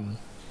จิตธรรม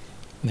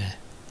นะ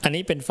อัน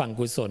นี้เป็นฝั่ง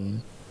กุศล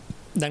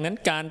ดังนั้น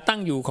การตั้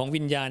งอยู่ของ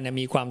วิญญาณเนี่ย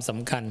มีความส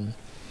ำคัญ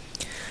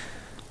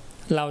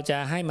เราจะ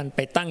ให้มันไป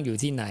ตั้งอยู่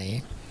ที่ไหน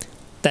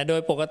แต่โด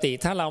ยปกติ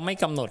ถ้าเราไม่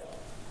กำหนด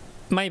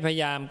ไม่พย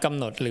ายามกำ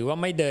หนดหรือว่า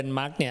ไม่เดิน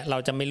มรรคเนี่ยเรา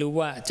จะไม่รู้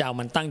ว่าจะเอา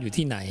มันตั้งอยู่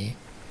ที่ไหน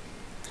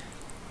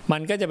มั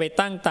นก็จะไป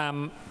ตั้ง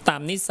ตา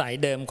มนิสัย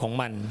เดิมของ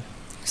มัน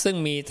ซึ่ง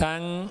มีทั้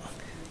ง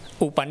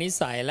อุปนิ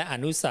สัยและอ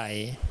นุสัย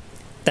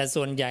แต่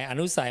ส่วนใหญ่อ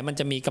นุสัยมัน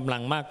จะมีกำลั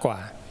งมากกว่า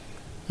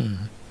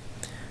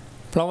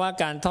เพราะว่า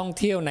การท่อง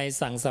เที่ยวใน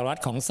สังสารวัฏ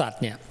ของสัต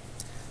ว์เนี่ย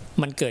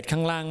มันเกิดข้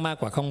างล่างมาก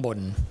กว่าข้างบน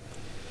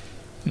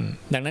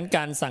ดังนั้นก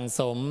ารสั่ง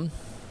สม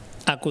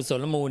อกุศ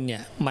ลมูลเนี่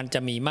ยมันจะ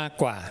มีมาก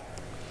กว่า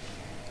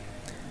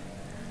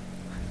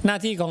หน้า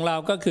ที่ของเรา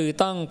ก็คือ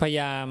ต้องพยา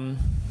ยาม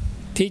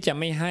ที่จะ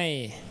ไม่ให้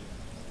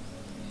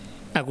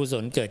อกุศ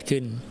ลเกิด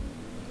ขึ้น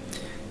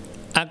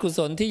อกุศ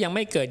ลที่ยังไ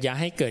ม่เกิดอย่า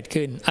ให้เกิด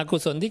ขึ้นอกุ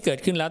ศลที่เกิด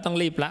ขึ้นแล้วต้อง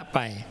รีบละไป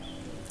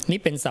นี่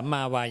เป็นสัมม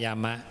าวายา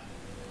มะ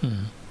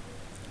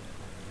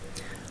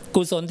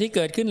กุศลที่เ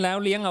กิดขึ้นแล้ว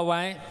เลี้ยงเอาไ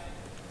ว้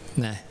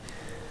นะ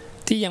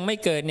ที่ยังไม่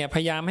เกิดเนี่ยพ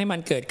ยายามให้มั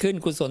นเกิดขึ้น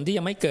กุศลที่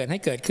ยังไม่เกิดให้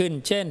เกิดขึ้น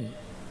เช่น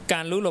กา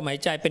รรู้ลมหาย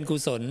ใจเป็นกุ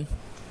ศล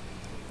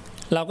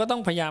เราก็ต้อ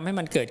งพยายามให้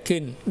มันเกิดขึ้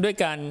นด้วย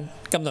การ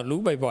กำหนดรู้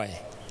บ่อย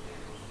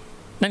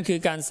ๆนั่นคือ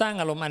การสร้าง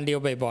อารมณ์อันเดียว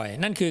บ่อย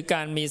ๆนั่นคือก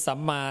ารมีสัม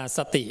มาส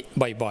ติ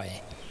บ่อย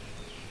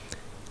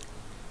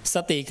ๆส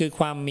ติคือ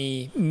ความ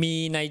มี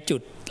ในจุ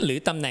ดหรือ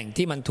ตำแหน่ง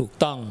ที่มันถูก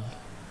ต้อง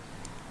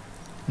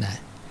นะ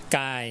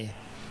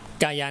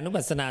กายานุ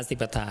ปัสสนาสิ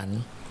ปฐาน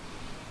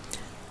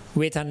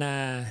เวทนา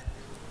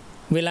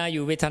เวลาอ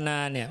ยู่เวทนา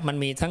เนี่ยมัน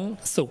มีทั้ง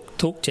สุข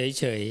ทุกข์เ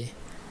ฉย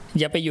ๆ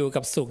อย่าไปอยู่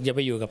กับสุขอย่าไ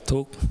ปอยู่กับ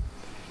ทุกข์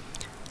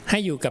ให้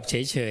อยู่กับเ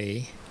ฉย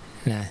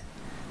ๆนะ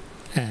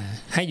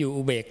ให้อยู่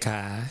อุเบกข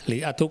าหรือ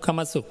อทุกข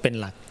มสุขเป็น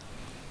หลัก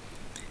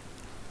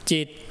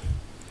จิต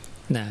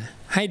นะ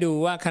ให้ดู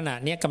ว่าขณะ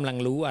นี้กำลัง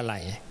รู้อะไร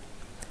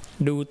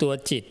ดูตัว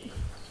จิต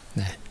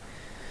นะ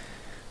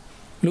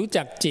รู้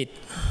จักจิต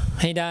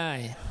ให้ได้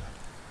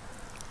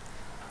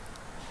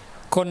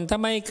คนถ้า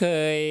ไม่เค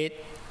ย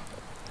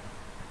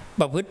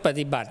ประพฤติป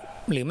ฏิบัติ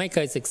หรือไม่เค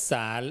ยศึกษ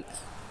า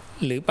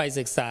หรือไป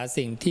ศึกษา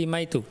สิ่งที่ไ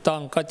ม่ถูกต้อ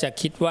งก็จะ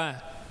คิดว่า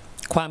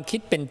ความคิ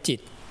ดเป็นจิต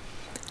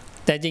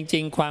แต่จริ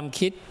งๆความ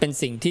คิดเป็น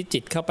สิ่งที่จิ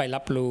ตเข้าไป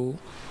รับรู้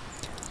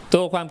ตั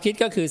วความคิด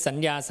ก็คือสัญ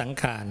ญาสัง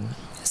ขาร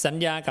สัญ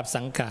ญากับ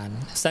สังขาร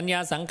สัญญา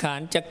สังขาร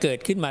จะเกิด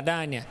ขึ้นมาได้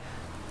เนี่ย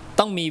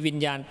ต้องมีวิญ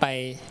ญาณไป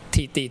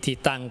ที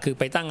ตังคือ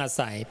ไปตั้งอา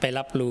ศัยไป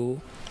รับรู้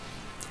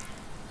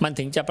มัน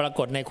ถึงจะปราก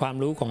ฏในความ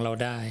รู้ของเรา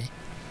ได้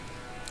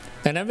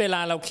ดังนั้นเวล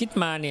าเราคิด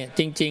มาเนี่ย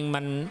จริงๆ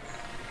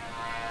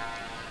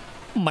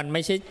มันไ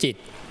ม่ใช่จิต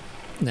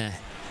นะ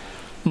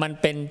มัน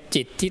เป็น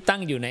จิตที่ตั้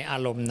งอยู่ในอา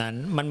รมณ์นั้น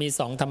มันมี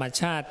สองธรรม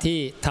ชาติที่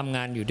ทำง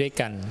านอยู่ด้วย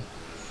กัน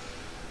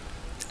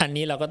อัน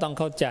นี้เราก็ต้อง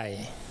เข้าใจ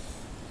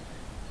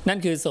นั่น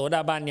คือโสด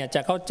าบันเนี่ยจ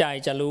ะเข้าใจ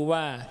จะรู้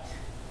ว่า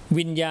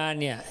วิญญาณ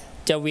เนี่ย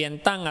จะเวียน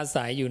ตั้งอา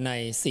ศัยอยู่ใน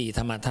สี่ธ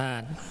รรมธา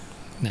ตุ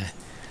นะ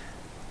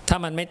ถ้า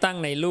มันไม่ตั้ง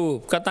ในรูป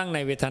ก็ตั้งใน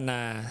เวทน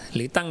าห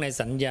รือตั้งใน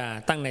สัญญา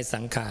ตั้งใน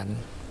สังขาร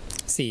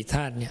สี่ธ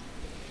าตุเนี่ย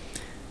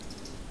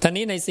ที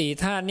นี้ในสี่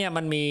ธาตุเนี่ย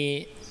มัน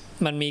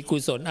มีกุ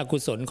ศลอกุ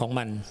ศลของ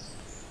มัน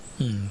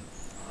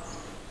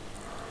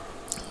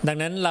ดัง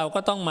นั้นเราก็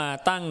ต้องมา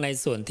ตั้งใน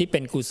ส่วนที่เป็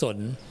นกุศล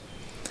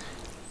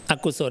อ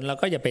กุศลเรา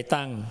ก็อย่าไป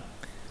ตั้ง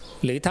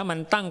หรือถ้ามัน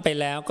ตั้งไป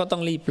แล้วก็ต้อ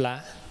งรีบละ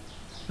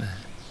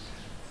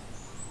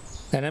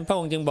ดังนั้นพระอ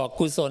งค์จึงบอก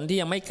กุศลที่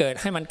ยังไม่เกิด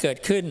ให้มันเกิด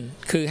ขึ้น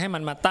คือให้มั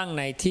นมาตั้ง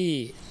ในที่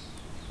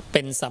เ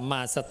ป็นสัมม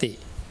าสติ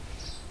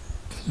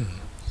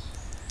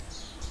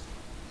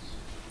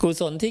กุ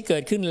ศลที่เกิ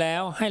ดขึ้นแล้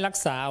วให้รัก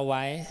ษาเอาไ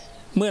ว้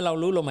เมื่อเรา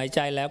รู้ลมหายใจ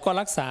แล้วก็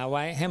รักษาไ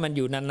ว้ให้มันอ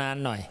ยู่นาน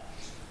ๆหน่อย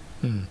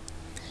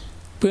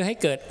เพื่อให้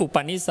เกิดอุป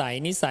นิสัย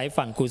นิสัย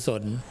ฝั่งกุศ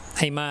ล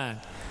ให้มาก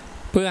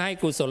เพื่อให้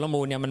กุศล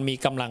มูลเนี่ยมันมี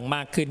กำลังม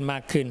ากขึ้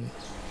น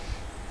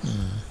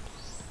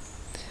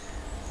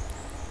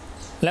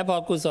และพอ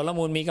กุศล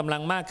มูลมีกำลั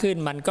งมากขึ้น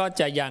มันก็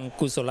จะยัง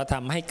กุศลธร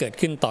รมให้เกิด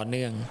ขึ้นต่อเ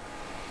นื่อง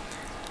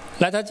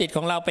และถ้าจิตข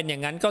องเราเป็นอย่า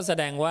งนั้นก็แส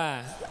ดงว่า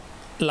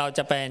เราจ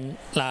ะ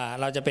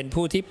เป็น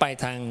ผู้ที่ไป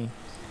ทาง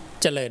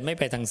เจริญไม่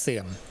ไปทางเสื่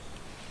อม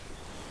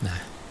นะ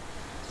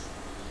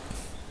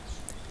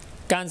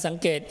การสัง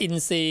เกตอิน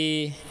ทรี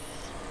ย์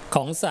ข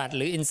องสัตว์ห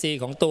รืออินทรีย์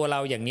ของตัวเรา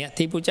อย่างเนี้ย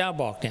ที่พระเจ้า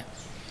บอกเนี่ย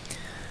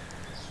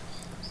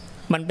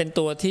มันเป็น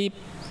ตัว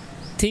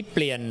ที่เป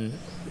ลี่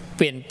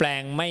ยนแปล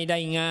งไม่ได้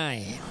ง่าย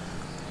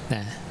น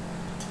ะ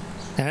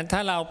ดังนั้นถ้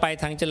าเราไป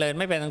ทางเจริญ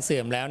ไม่ไปทางเสื่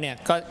อมแล้วเนี่ย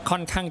ก็ค่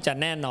อนข้างจะ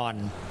แน่นอน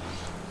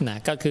นะ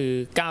ก็คือ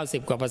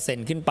90%กว่า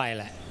ขึ้นไปแ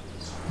หละ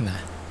นะ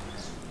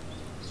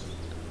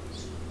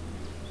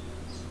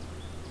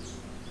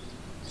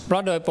เพรา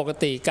ะโดยปก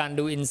ติการ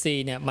ดูอินทรี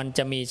ย์เนี่ยมันจ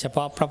ะมีเฉพ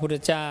าะพระพุทธ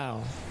เจ้า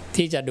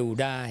ที่จะดู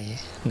ได้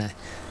นะ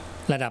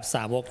ระดับส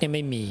าวกนี่ไ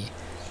ม่มี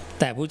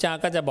แต่พระเจ้า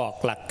ก็จะบอก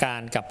หลักกา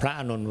รกับพระ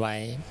อานนท์ไว้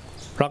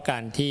เพราะกา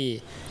รที่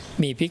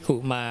มีภิกขุ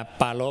มา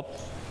ปรารภ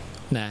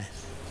นะ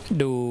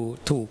ดู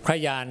ถูกพระ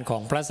ญาณขอ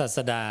งพระศาส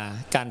ดา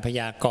การพ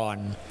ยากร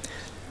ณ์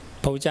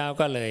พระเจ้า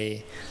ก็เลย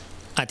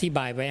อธิบ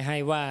ายไว้ให้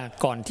ว่า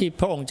ก่อนที่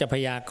พระองค์จะพ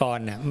ยากร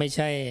ณ์น่ะไม่ใ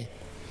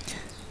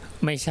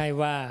ช่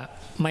ว่า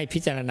ไม่พิ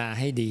จารณา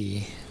ให้ดี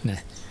น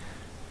ะ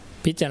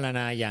พิจารณ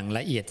าอย่างล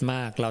ะเอียดม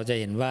ากเราจะ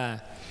เห็นว่า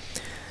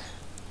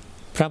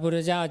พระพุทธ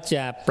เจ้าจ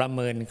ะประเ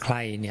มินใคร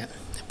เนี่ย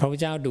พระพุทธ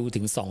เจ้าดู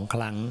ถึง2 ค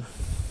รั้ง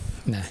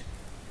นะ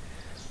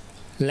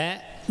และ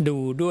ดู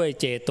ด้วย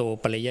เจโต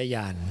ปริยญ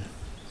าณ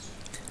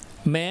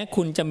แม้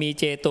คุณจะมี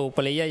เจโตป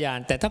ริยญาณ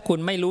แต่ถ้าคุณ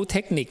ไม่รู้เท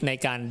คนิคใน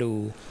การดู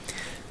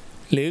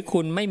หรือ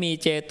คุณไม่มี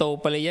เจโต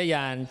ปริยญ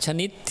าณช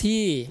นิด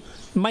ที่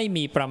ไม่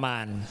มีประมา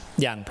ณ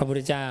อย่างพระพุท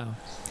ธเจ้า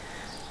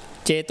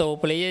เจโต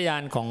ปริยญา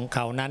ณของเข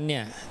านั้นเ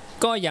นี่ย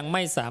ก็ยังไ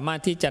ม่สามาร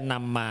ถที่จะน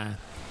ำมา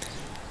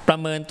ประ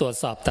เมินตรวจ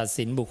สอบตัด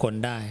สินบุคคล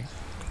ได้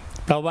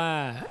เพราะว่า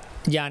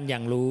ญาณอย่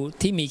างรู้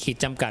ที่มีขีด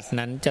จำกัด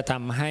นั้นจะท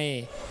ำให้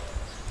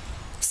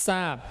ทร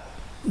าบ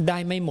ได้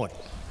ไม่หมด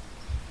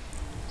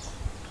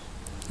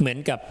เหมือน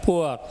กับ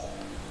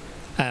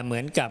เหมื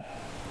อนกับ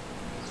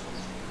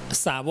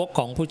สาวก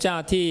ของพระเจ้า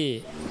ที่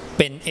เ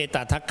ป็นเอต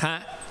ทัคคะ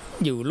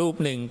อยู่รูป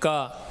หนึ่งก็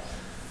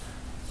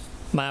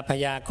มาพ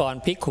ยากรณ์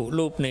ภิกขุ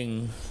รูปหนึ่ง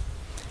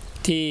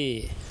ที่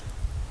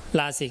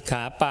ลาสิกข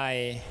าไป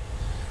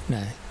น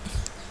ะ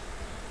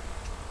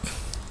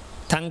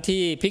ทั้ง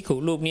ที่ภิกขุ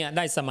รูปนี้ไ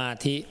ด้สม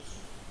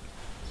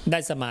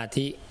า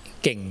ธิ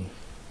เก่ง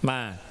ม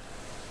าก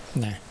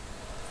นะ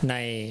ใน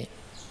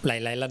หล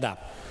ายๆระดับ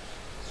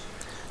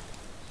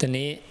ที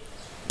นี้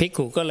ภิก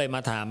ขุก็เลยม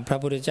าถามพระ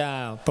พุทธเจ้า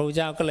พระพุทธ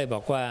เจ้าก็เลยบ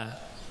อกว่า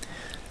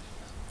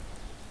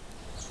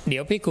เดี๋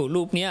ยวภิกขุ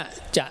รูปนี้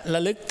จะร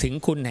ะลึกถึง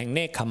คุณแห่งเน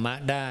กขัมมะ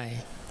ได้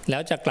แล้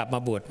วจะกลับมา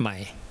บวชใหม่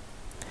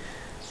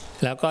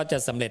แล้วก็จะ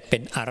สำเร็จเป็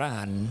นอร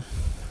หันต์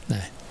น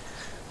ะ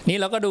นี่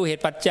เราก็ดูเห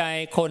ตุปัจจัย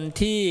คน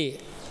ที่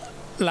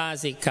ลา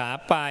สิกขา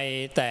ไป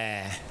แต่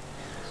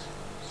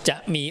จะ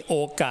มีโอ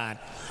กาส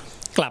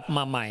กลับม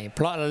าใหม่เพ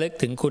ราะระลึก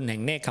ถึงคุณแห่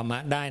งเนกขัมมะ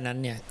ได้นั้น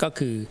เนี่ยก็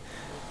คือ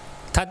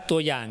ถ้าตั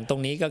วอย่างตร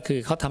งนี้ก็คือ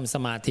เขาทำส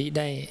มาธิ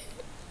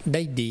ไ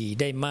ด้ดี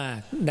ได้มาก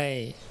ได้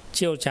เ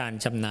ชี่ยวชาญ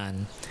ชำนาญ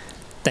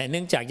แต่เ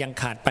นื่องจากยัง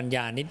ขาดปัญญ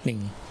านิดหนึ่ง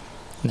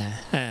นะ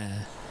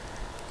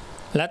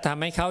และท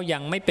ำให้เขายั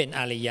งไม่เป็น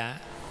อริยะ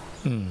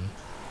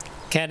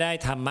แค่ได้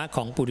ธรรมะข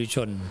องปุถุช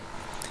น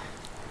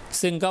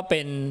ซึ่งก็เ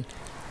ป็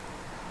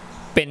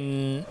น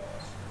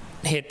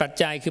เหตุปัจ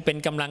จัยคือเป็น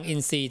กำลังอิ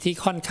นทรีย์ที่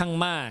ค่อนข้าง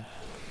มาก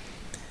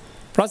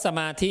เพราะส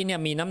มาธิเนี่ย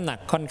มีน้ำหนัก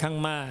ค่อนข้าง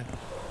มาก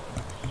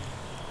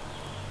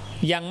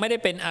ยังไม่ได้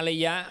เป็นอริ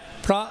ยะ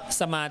เพราะ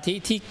สมาธิ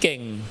ที่เก่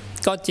ง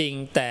ก็จริง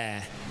แต่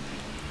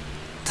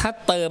ถ้า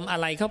เติมอะ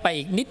ไรเข้าไป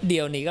อีกนิดเดี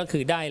ยวนี่ก็คื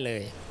อได้เล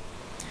ย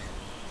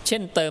เช่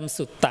นเติม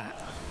สุต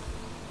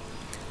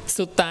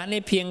ตะ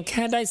นี่เพียงแ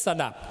ค่ได้ส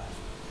ดับ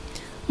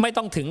ไม่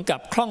ต้องถึงกั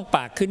บคล่องป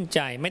ากขึ้นใจ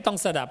ไม่ต้อง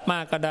สดับมา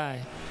กก็ได้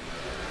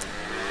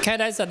แค่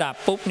ได้สดับ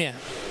ปุ๊บเนี่ย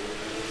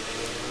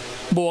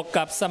บวก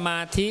กับสมา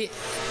ธิ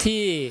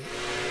ที่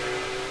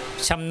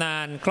ชำนา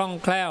ญคล่อง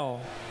แคล่ว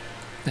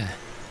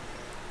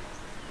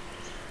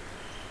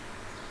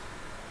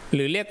ห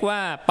รือเรียกว่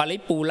าปริ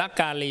ปูล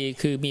กาลี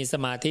คือมีส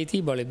มาธิ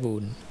ที่บริบู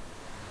รณ์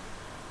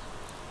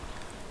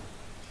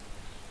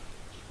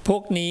พว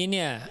กนี้เ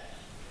นี่ย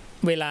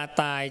เวลา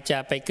ตายจะ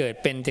ไปเกิด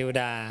เป็นเทว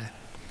ดา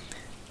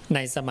ใน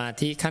สมา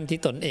ธิขั้นที่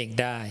ตนเอง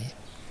ได้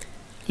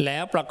แล้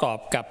วประกอบ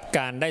กับก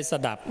ารได้ส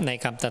ดับใน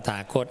คำตถา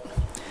คต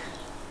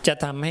จะ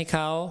ทำให้เข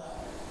า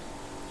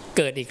เ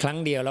กิดอีกครั้ง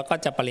เดียวแล้วก็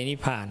จะปรินิพ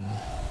พาน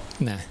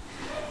นะ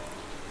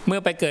เมื่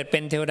อไปเกิดเป็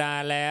นเทวดา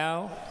แล้ว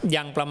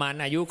ยังประมาณ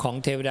อายุของ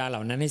เทวดาเหล่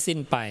านั้นให้สิ้น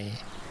ไป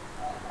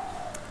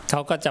เข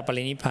าก็จะป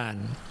รินิพพาน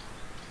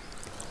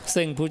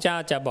ซึ่งพระเจ้า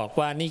จะบอก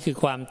ว่านี่คือ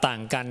ความต่า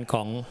งกันข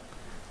อง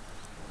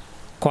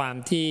ความ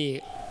ที่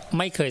ไ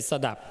ม่เคยส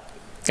ดับ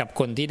กับ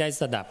คนที่ได้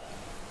สดับ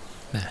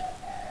นะ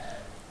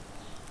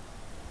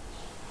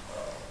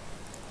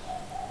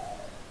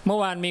เมื่อ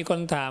วานมีค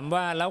นถาม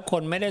ว่าแล้วค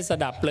นไม่ได้ส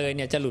ดับเลยเ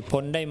นี่ยจะหลุด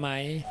พ้นได้ไหม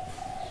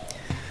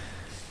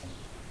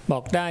บอ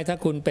กได้ถ้า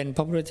คุณเป็นพ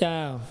ระพุทธเจ้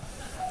า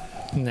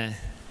นะ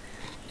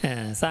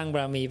สร้างบา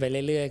รมีไป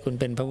เรื่อยๆคุณ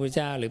เป็นพระพุทธเ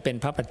จ้าหรือเป็น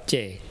พระปัจเจ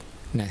ก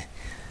นะ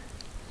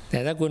แต่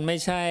ถ้าคุณไม่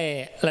ใช่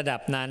ระดั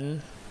บนั้น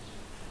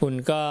คุณ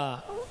ก็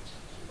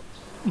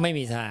ไม่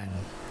มีทาง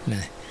น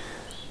ะ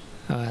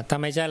ถ้า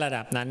ไม่ใช่ระ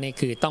ดับนั้นนี่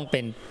คือต้องเ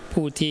ป็น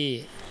ผู้ที่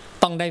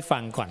ต้องได้ฟั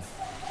งก่อน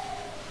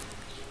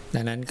ดั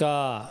งนั้นก็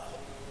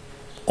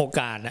โอ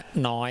กาส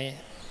น้อย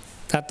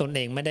ถ้าตนเอ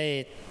งไม่ได้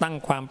ตั้ง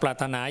ความปรา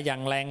รถนาอย่า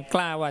งแรงก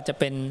ล้าว่าจะ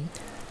เป็น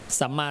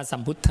สัมมาสั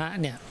มพุทธะ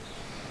เนี่ย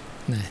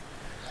นะ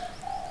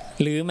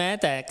หรือแม้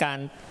แต่การ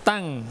ตั้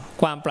ง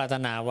ความปรารถ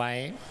นาไว้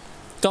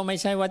ก็ไม่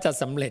ใช่ว่าจะ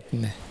สำเร็จ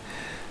นะ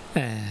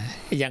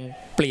ยัง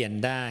เปลี่ยน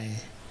ได้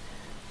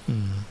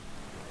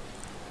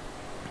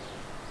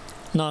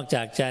นอกจ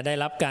ากจะได้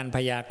รับการพ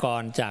ยาก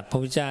รณ์จากพระ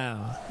พุทธเจ้า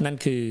นั่น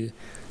คือ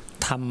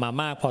ทำมา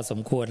มากพอส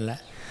มควรแล้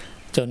ว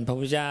จนพระ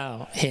พุทธเจ้า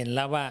เห็นแ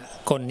ล้วว่า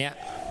คนเนี้ย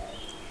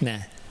นะ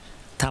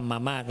ทำมา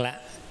มากแล้ว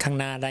ข้าง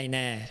หน้าได้แ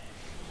น่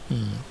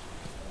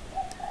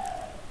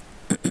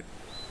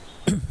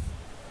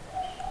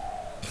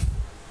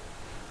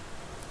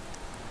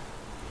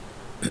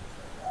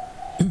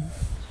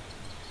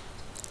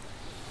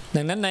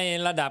ดังนั้นใน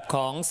ระดับข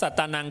องสัตต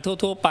านัง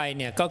ทั่วๆไป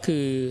เนี่ยก็คื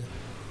อ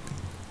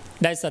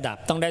ได้สดับ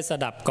ต้องได้ส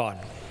ดับก่อน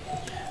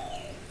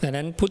ดัง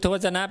นั้นพุทธว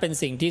จนะเป็น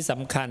สิ่งที่ส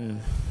ำคัญ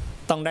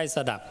ต้องได้ส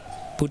ดับ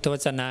พุทธว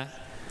จนะ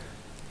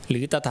หรื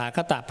อตถาค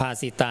ตภา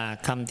สิตา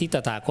คำที่ต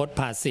ถาคต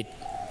ภาสิทธิ์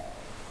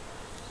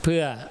เพื่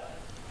อ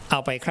เอา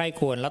ไปใคร่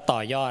ครวญและต่อ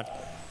ยอด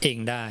เอง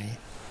ได้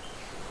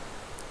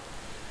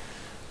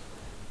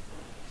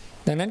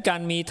ดังนั้นกา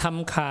รมีธรรม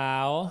ขา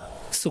ว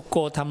สุโก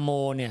ธรรมโม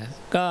เนี่ย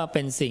ก็เ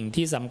ป็นสิ่ง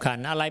ที่สำคัญ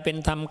อะไรเป็น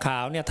ธรรมขา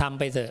วเนี่ยทำ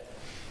ไปเถอะ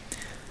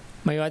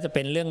ไม่ว่าจะเ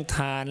ป็นเรื่องท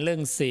านเรื่อ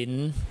งศีล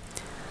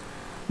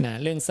นะ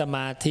เรื่องสม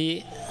าธิ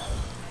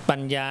ปั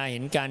ญญาเห็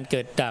นการเ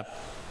กิดดับ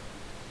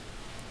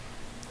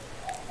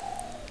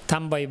ท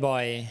ำบ่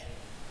อย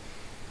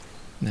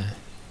ๆนะ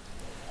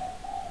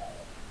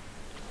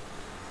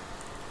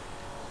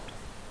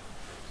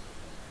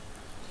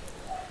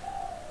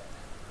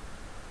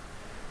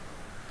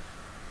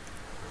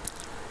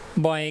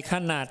บ่อยข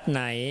นาดไห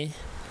น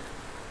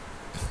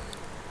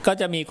ก็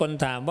จะมีคน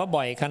ถามว่า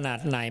บ่อยขนาด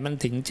ไหนมัน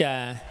ถึงจะ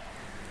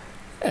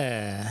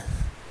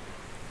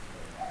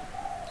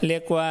เรี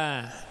ยกว่า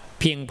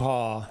เพียงพอ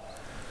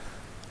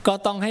ก็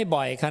ต้องให้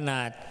บ่อยขน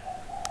าด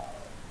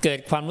เกิด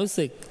ความรู้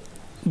สึก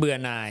เบื่อ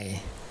หน่าย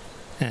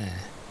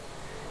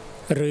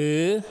หรือ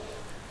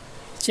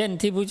เช่น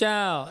ที่พระเจ้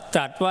าต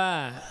รัสว่า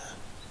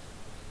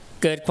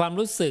เกิดความ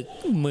รู้สึก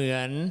เหมือ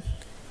น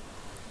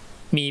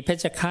มีเพช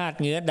ฌฆาต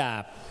เงื้อดา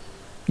บ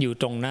อยู่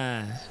ตรงหน้า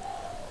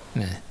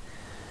นะ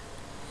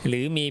หรื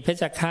อมีเพช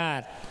ฌฆา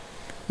ต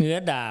เงื้อ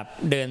ดาบ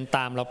เดินต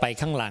ามเราไป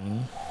ข้างหลัง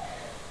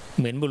เ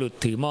หมือนบุรุษ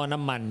ถือหม้อน้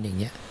ำมันอย่าง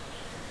เงี้ย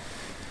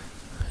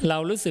เรา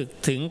รู้สึก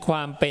ถึงคว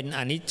ามเป็นอ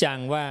นิจจัง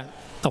ว่า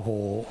โอ้โห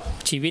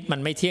ชีวิตมั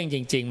นไม่เที่ยงจ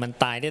ริงๆมัน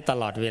ตายได้ต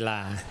ลอดเวลา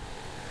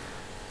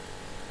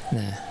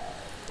นะ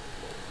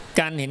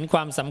การเห็นคว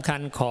ามสำคั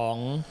ญของ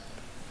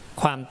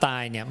ความตา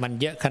ยเนี่ยมัน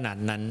เยอะขนาด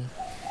นั้น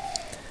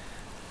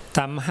ท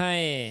ำให้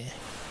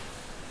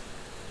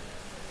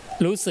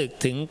รู้สึก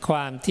ถึงคว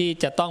ามที่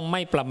จะต้องไ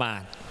ม่ประมา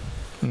ท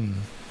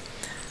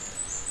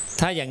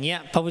ถ้าอย่างเงี้ย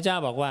พระพุทธเจ้า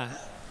บอกว่า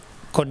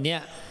คนเนี้ย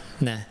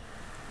นะ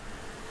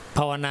ภ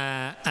าวนา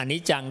อนิ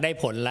จจังได้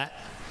ผลละ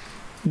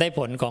ได้ผ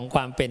ลของคว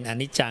ามเป็นอ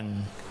นิจจัง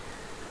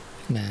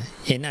นะ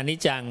เห็นอนิจ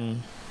จัง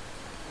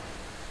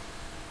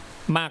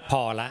มากพ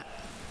อละ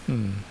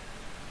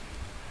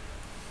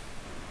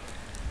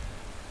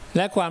แ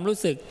ละความรู้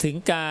สึกถึง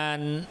การ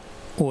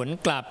หวน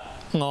กลับ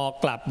งอ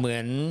กลับเหมื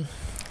อน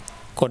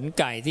ขน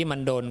ไก่ที่มัน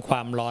โดนคว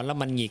ามร้อนแล้ว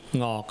มันหงิก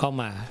งอเข้า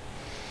มา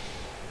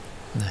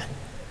นะ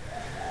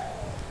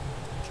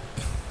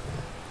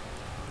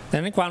ดั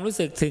งนั้นความรู้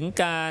สึกถึง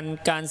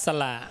การส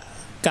ละ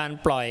การ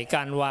ปล่อยก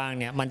ารวาง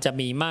เนี่ยมันจะ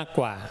มีมากก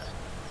ว่า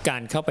กา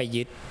รเข้าไป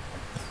ยึด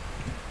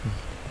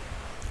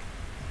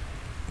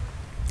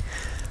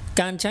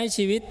การใช้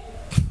ชีวิต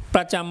ป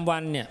ระจำวั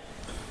นเนี่ย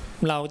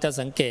เราจะ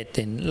สังเกตเ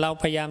ห็นเรา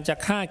พยายามจะ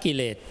ฆ่ากิเ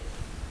ลส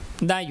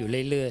ได้อยู่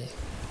เรื่อยๆ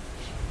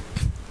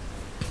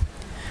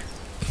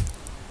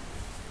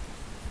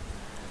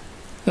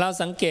เรา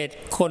สังเกต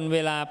คนเว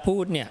ลาพู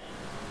ดเนี่ย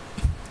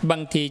บา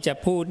งทีจะ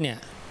พูดเนี่ย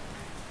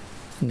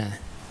นะ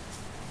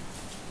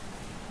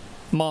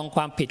มองค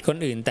วามผิดคน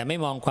อื่นแต่ไม่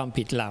มองความ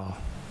ผิดเรา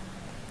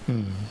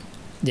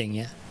อย่างเ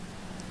งี้ย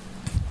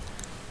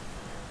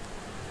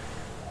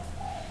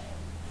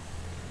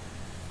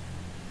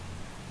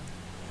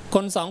ค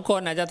นสองค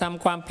นอาจจะท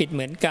ำความผิดเ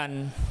หมือนกัน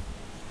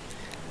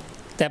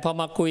แต่พอ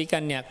มาคุยกั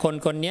นเนี่ย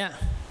คนเนี้ย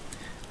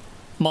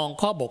มอง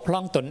ข้อบกพร่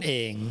องตนเอ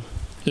ง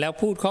แล้ว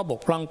พูดข้อบก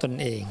พร่องตน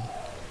เอง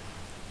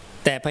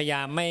แต่พยาย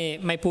าม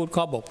ไม่พูด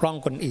ข้อบกพร่อง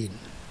คนอื่น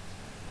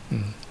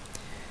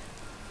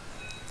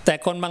แต่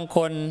คนบางค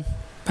น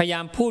พยายา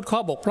มพูดข้อ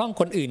บกพร่อง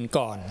คนอื่น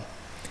ก่อน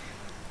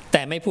แ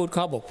ต่ไม่พูด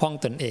ข้อบกพร่อง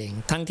ตนเอง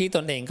ทั้งที่ต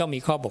นเองก็มี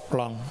ข้อบกพ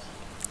ร่อง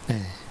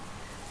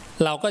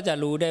เราก็จะ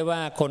รู้ได้ว่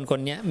าคน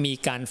นี้มี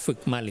การฝึก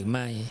มาหรือไ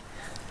ม่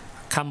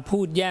คำพู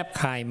ดแยบ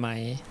คายไหม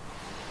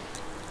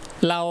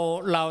เ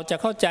ราจะ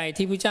เข้าใจ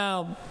ที่พระเจ้า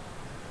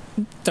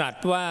ตรัส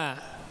ว่า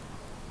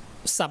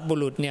สัพบุ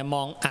รุษเนี่ยม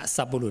องอ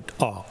สัพบุรุษ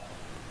ออก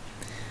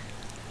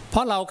เพร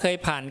าะเราเคย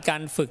ผ่านกา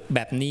รฝึกแบ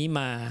บนี้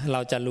มาเร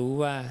าจะรู้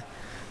ว่า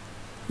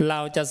เรา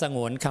จะสง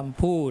วนค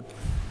ำพูด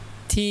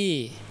ที่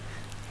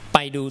ไป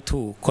ดู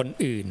ถูกคน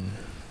อื่น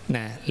น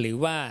ะหรือ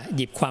ว่าห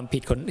ยิบความผิ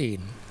ดคนอื่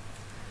น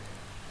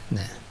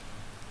นะ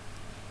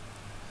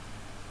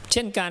เ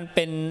ช่นการเ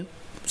ป็น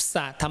ส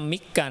าธรรมิ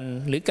กกัน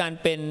หรือการ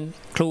เป็น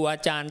ครูอา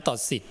จารย์ต่อ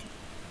ศิษย์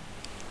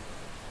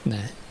น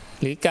ะ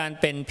หรือการ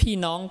เป็นพี่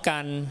น้องกั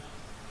น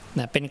น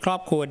ะเป็นครอ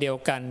บครัวเดียว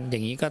กันอย่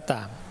างนี้ก็ต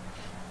าม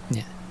เ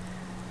นี่ย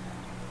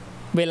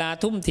เวลา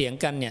ทุ่มเถียง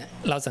กันเนี่ย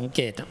เราสังเก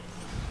ต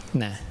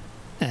นะ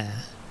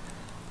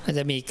อาจจ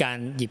ะมีการ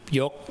หยิบ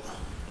ยก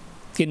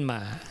ขึ้นมา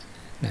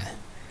นะ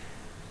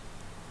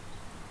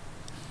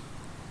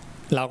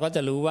เราก็จ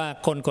ะรู้ว่า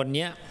คนคน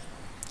นี้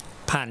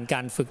ผ่านกา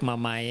รฝึกมา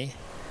ไหม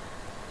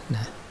น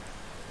ะ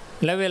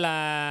และเวลา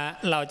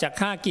เราจะ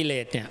ฆ่ากิเล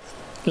สเนี่ย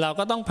เรา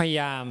ก็ต้องพยา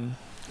ยาม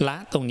ละ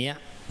ตรงนี้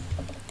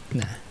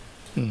นะ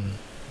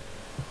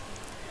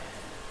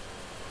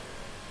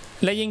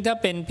และยิ่งถ้า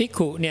เป็นภิก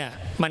ขุเนี่ย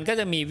มันก็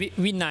จะมี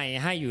วินัย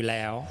ให้อยู่แ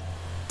ล้ว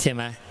ใช่ไ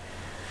หม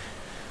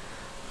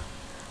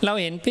เรา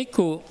เห็นภิก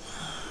ขุ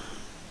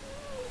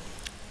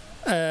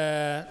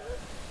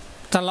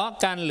ทะเลาะ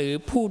กันหรือ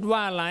พูดว่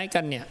าร้ายกั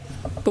นเนี่ย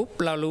ปุ๊บ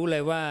เรารู้เล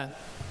ยว่า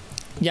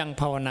ยัง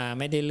ภาวนา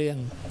ไม่ได้เรื่อง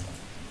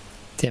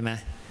ใช่ไหม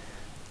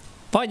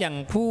เพราะอย่าง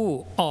ผู้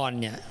อ่อน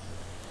เนี่ย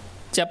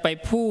จะไป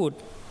พูด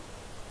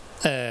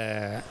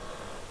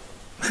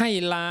ให้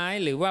ร้าย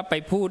หรือว่าไป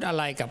พูดอะ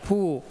ไรกับ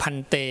ผู้พัน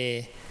เต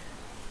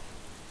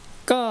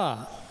ก็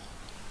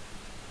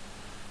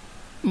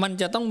มัน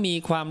จะต้องมี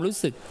ความรู้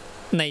สึก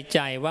ในใจ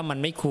ว่ามัน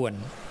ไม่ควร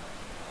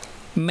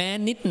แม้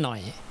นิดหน่อ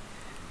ย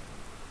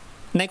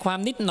ในความ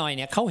นิดหน่อยเ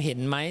นี่ยเขาเห็น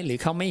ไหมหรือ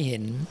เขาไม่เห็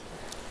น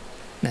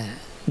นะ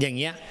อย่าง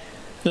เงี้ย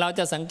เราจ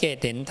ะสังเกต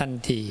เห็นทัน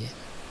ที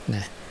น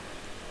ะ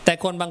แต่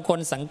คนบางคน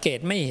สังเกต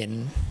ไม่เห็น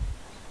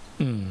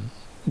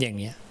อย่าง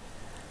เงี้ย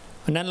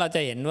เพราะนั้นเราจ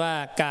ะเห็นว่า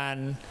ก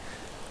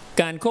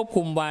ารควบ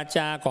คุมวาจ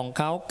าของเ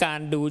ขาการ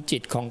ดูจิ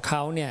ตของเข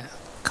าเนี่ย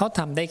เขาท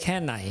ำได้แค่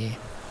ไหน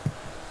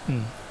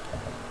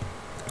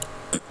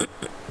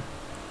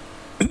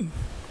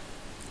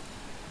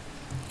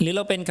หรือเร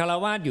าเป็นฆรา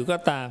วาสอยู่ก็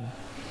ตาม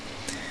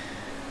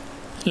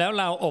แล้ว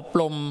เราอบ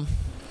รม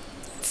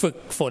ฝึก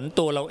ฝน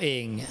ตัวเราเอ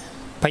ง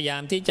พยายา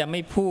มที่จะไ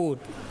ม่พูด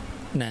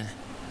นะ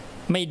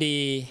ไม่ดี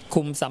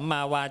คุมสัมม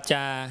าวาจ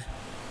า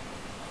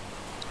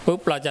ปุ๊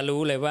บเราจะ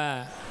รู้เลยว่า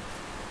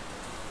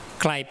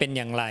ใครเป็นอ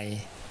ย่างไร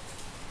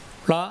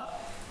เพราะ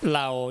เ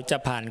ราจะ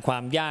ผ่านควา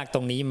มยากต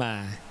รงนี้มา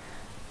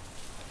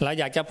เรา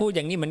อยากจะพูดอ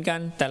ย่างนี้เหมือนกัน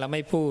แต่เราไ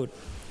ม่พูด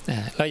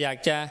เราอยาก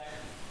จะ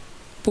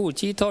พูด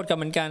ชี้โทษกันเ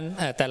หมือนกัน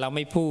แต่เราไ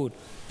ม่พูด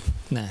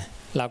นะ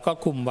เราก็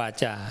คุมวา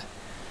จา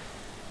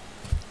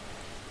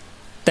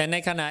แต่ใน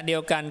ขณะเดีย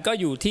วกันก็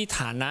อยู่ที่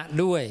ฐานะ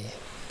ด้วย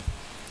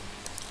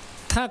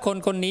ถ้าคน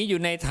คนนี้อ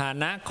ยู่ในฐา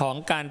นะของ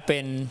การเป็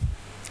น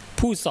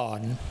ผู้สอ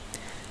น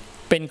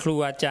เป็นครู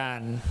อาจาร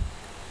ย์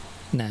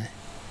นะ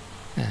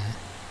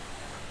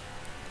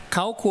เข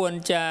าควร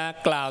จะ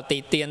กล่าวติ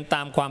เตียนต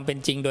ามความเป็น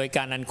จริงโดยก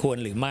ารอันควร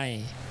หรือไม่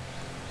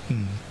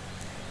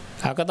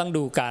เขาก็ต้อง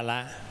ดูกาลล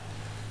ะ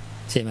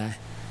ใช่ไหม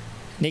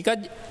นี่ก็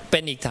เป็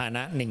นอีกฐาน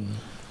ะหนึ่ง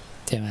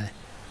ใช่ไหม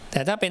แ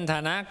ต่ถ้าเป็นฐ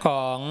านะข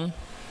อง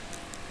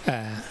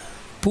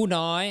ผู้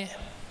น้อย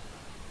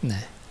น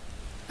ะ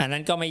อันนั้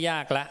นก็ไม่ยา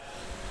กละ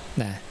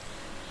นะ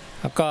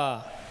แล้วก็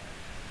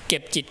เก็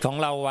บจิตของ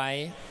เราไว้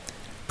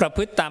ประพ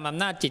ฤติตามอ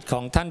ำนาจจิตข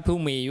องท่านผู้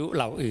มีอายุเ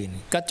หล่าอื่น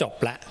ก็จบ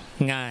ละ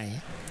ง่าย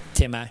ใ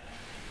ช่ไหม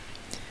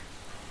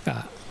ก็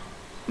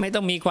ไม่ต้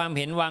องมีความเ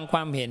ห็นวางคว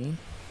ามเห็น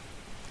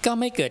ก็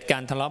ไม่เกิดกา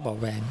รทะเลาะเบาะ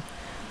แวง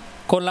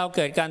คนเราเ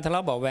กิดการทะเลา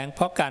ะเบาะแวงเพ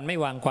ราะการไม่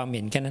วางความเ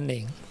ห็นแค่นั้นเอ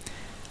ง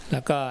แล้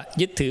วก็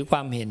ยึดถือคว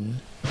ามเห็น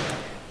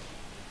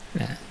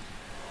นะ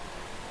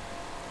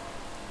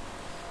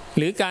ห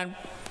รือ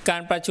กา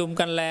รประชุม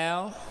กันแล้ว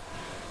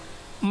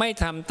ไม่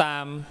ทำตา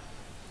ม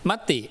ม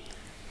ติ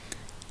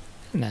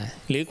นะ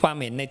หรือความ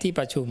เห็นในที่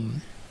ประชุม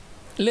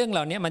เรื่องเห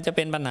ล่านี้มันจะเ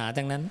ป็นปัญหา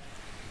ทั้งนั้น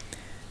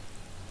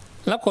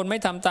แล้วคนไม่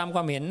ทำตามคว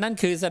ามเห็นนั่น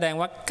คือแสดง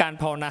ว่าการ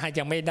ภาวนา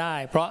ยังไม่ได้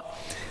เพราะ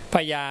พ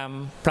ยายาม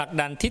ผลัก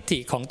ดันทิฏฐิ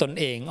ของตน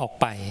เองออก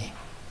ไป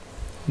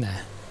นะ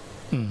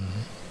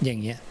อย่า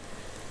งเงี้ย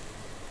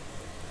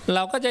เร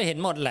าก็จะเห็น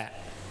หมดแหละ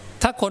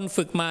ถ้าคน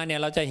ฝึกมาเนี่ย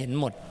เราจะเห็น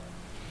หมด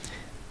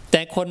แ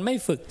ต่คนไม่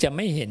ฝึกจะไ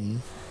ม่เห็น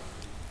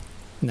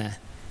นะ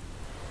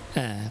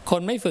ค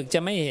นไม่ฝึกจ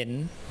ะไม่เห็น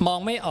มอง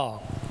ไม่ออก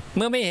เ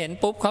มื่อไม่เห็น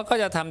ปุ๊บเขาก็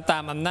จะทำตา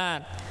มอำนาจ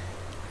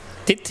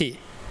ทิฏฐิ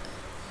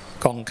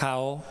ของเขา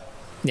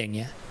อย่างเ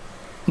งี้ย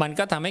มัน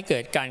ก็ทำให้เกิ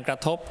ดการกระ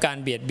ทบการ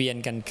เบียดเบียน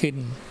กันขึ้น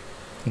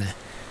นะ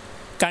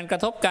การกร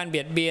ะทบการเบี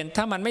ยดเบียน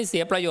ถ้ามันไม่เสี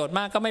ยประโยชน์ม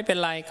ากก็ไม่เป็น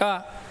ไรก็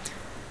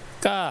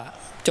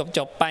จ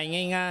บไป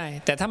ง่าย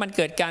ๆแต่ถ้ามันเ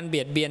กิดการเ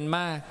บียดเบียนม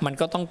ากมัน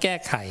ก็ต้องแก้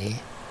ไข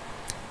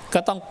ก็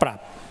ต้องปรับ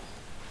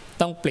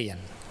ต้องเปลี่ยน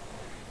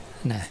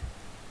นะ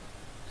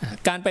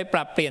การไปป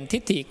รับเปลี่ยนทิ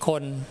ฏฐิค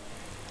น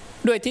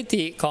ด้วยทิฏ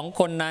ฐิของ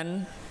คนนั้น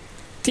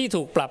ที่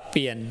ถูกปรับเป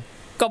ลี่ยน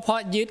ก็เพราะ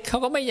ยึดเขา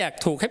ก็ไม่อยาก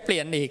ถูกให้เปลี่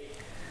ยนอีก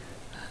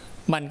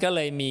มันก็เล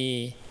ยมี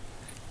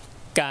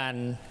การ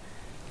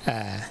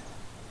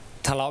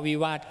ทะเลาะวิ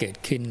วาทเกิด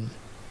ขึ้น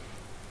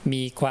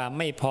มีความ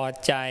ไม่พอ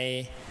ใจ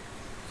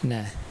น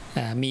ะ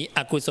มีอ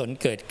กุศล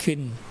เกิดขึ้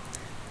น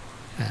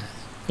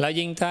แล้ว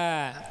ยิ่งถ้า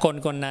คน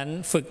คนนั้น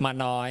ฝึกมา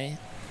น้อย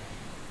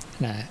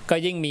นะก็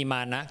ยิ่งมีม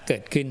านะเกิ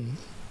ดขึ้น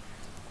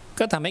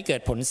ก็ทำให้เกิ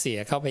ดผลเสีย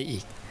เข้าไปอี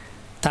ก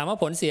ถามว่า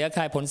ผลเสียใค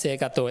รผลเสีย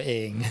กับตัวเอ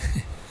ง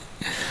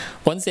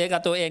ผลเสียกั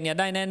บตัวเองเนี่ย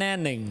ได้แน่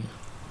ๆหนึ่ง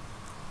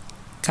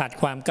ขาด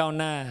ความก้าว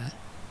หน้า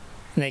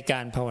ในกา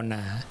รภาวน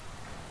า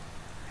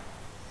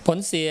ผล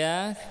เสีย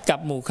กับ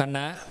หมู่คณ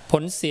ะผ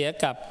ลเสีย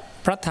กับ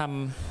พระธรรม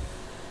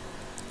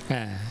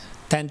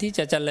แทนที่จ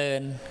ะเจริ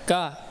ญ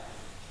ก็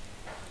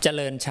เจ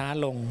ริญช้า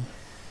ลง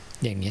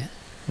อย่างนี้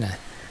นะ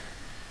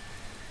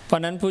เพรา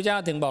ะนั้นพระเจ้า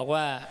ถึงบอก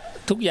ว่า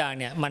ทุกอย่าง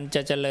เนี่ยมันจ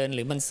ะเจริญห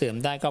รือมันเสื่อม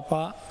ได้ก็เพร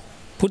าะ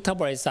พุทธ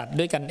บริษัท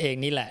ด้วยกันเอง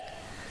นี่แหละ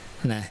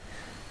นะ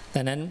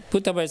ดังนั้นพุ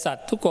ทธบริษัท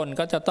ทุกคน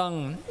ก็จะต้อง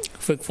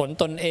ฝึกฝน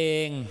ตนเอ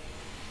ง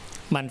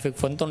มันฝึก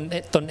ฝน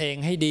ตนเอง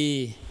ให้ดี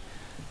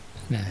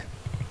นะ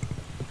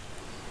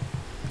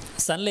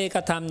สันเลข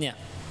ธรรมเนี่ย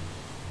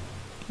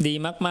ดี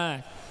มาก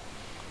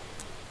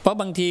ๆเพราะ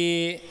บางที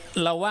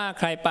เราว่า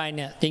ใครไปเ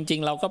นี่ยจริง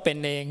ๆเราก็เป็น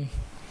เอง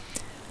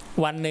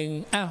วันหนึ่ง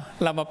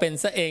เรามาเป็น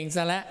ซะเองซ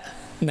ะแล้ว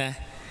นะ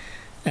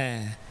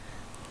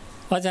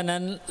เพราะฉะนั้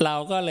นเรา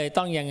ก็เลย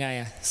ต้องยังไง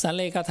สันเ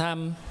ลขธรรม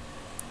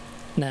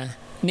นะ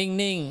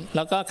นิ่งๆแ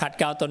ล้วก็ขัด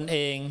เกลาตนเอ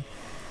ง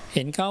เ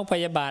ห็นเขาพ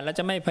ยาบาทเรา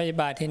จะไม่พยา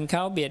บาทเห็นเข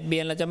าเบียดเบี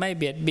ยนเราจะไม่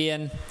เบียดเบียน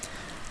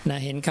นะ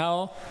เห็นเขา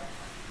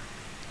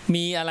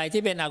มีอะไร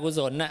ที่เป็นอกุศ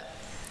ล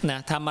นะ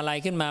ทำอะไร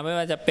ขึ้นมาไม่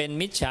ว่าจะเป็น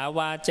มิจฉาว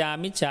าจา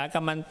มิจฉา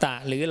กัมมันตะ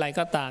หรืออะไร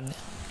ก็ตาม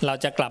เรา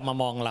จะกลับมา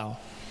มองเรา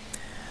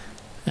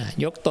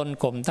ยกตน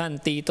ข่มท่าน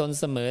ตีตน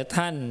เสมอ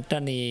ท่านต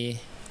นี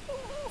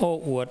โอ้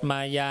อวดมา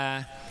ยา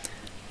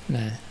น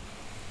ะ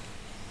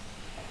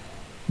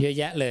เยอะ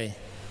แยะเลย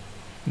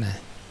นะ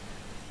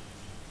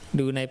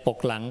ดูในปก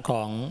หลังข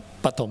อง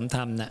ปฐมธร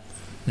รมนะ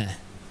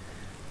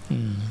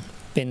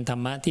เป็นธร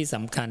รมะที่ส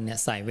ำคัญเนี่ย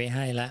ใส่ไว้ใ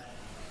ห้แล้ว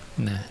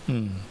นะ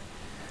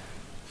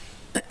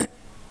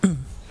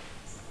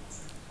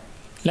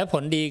และผ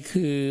ลดี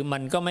คือมั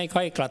นก็ไม่ค่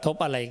อยกระทบ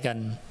อะไรกัน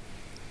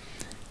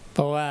เพ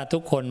ราะว่าทุ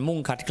กคนมุ่ง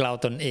ขัดเกลา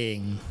ตนเอง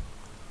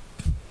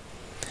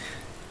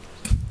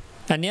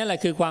อันนี้แหละ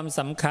คือความ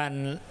สำคัญ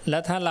และ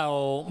ถ้าเรา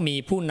มี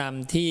ผู้น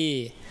ำที่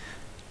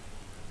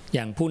อ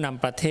ย่างผู้น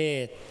ำประเท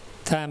ศ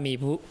ถ้ามี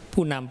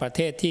ผู้นำประเ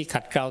ทศที่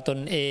ขัดเกลาตน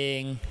เอง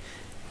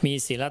มี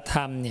ศีลธร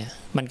รมเนี่ย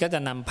มันก็จะ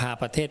นำพา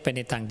ประเทศไปใน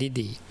ทางที่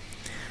ดี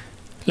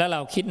แล้วเร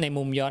าคิดใน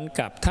มุมย้อนก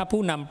ลับถ้า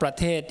ผู้นำประ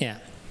เทศเนี่ย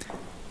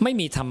ไม่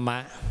มีธรรมะ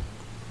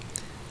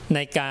ใน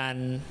การ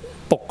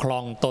ปกครอ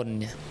งตน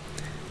เนี่ย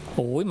โ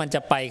อ้ยมันจ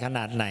ะไปขน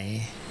าดไหน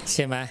ใ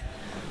ช่ไหม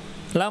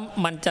แล้ว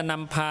มันจะน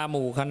ำพาห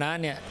มู่คณะ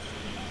เนี่ย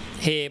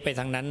เฮไป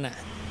ทางนั้นน่ะ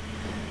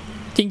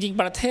จริง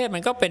ๆประเทศมั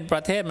นก็เป็นปร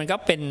ะเทศมันก็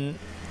เป็น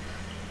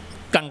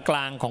กล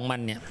างๆของมัน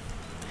เนี่ย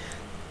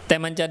แต่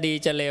มันจะดี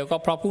จะเลวก็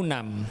เพราะผู้น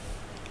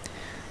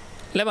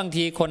ำและบาง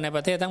ทีคนในป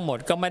ระเทศทั้งหมด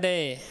ก็ไม่ไ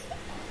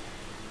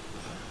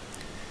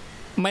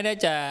ด้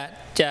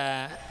จะ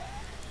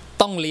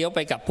ต้องเลี้ยวไป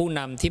กับผู้น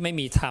ำที่ไม่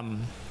มีธรรม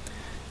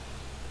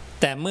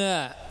แต่เมื่อ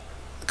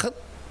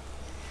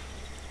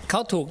เข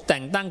าถูกแต่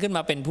งตั้งขึ้นม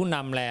าเป็นผู้น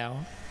ำแล้ว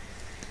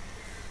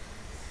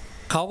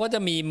เขาก็จะ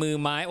มีมือ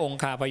ไม้อง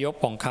คาพยพ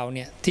ของเขาเ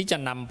นี่ยที่จะ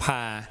นำพ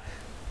า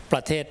ปร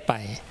ะเทศไป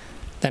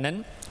แต่นั้น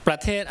ประ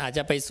เทศอาจจ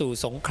ะไปสู่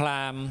สงคร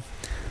าม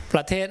ป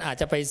ระเทศอาจ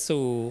จะไป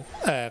สู่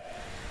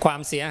ความ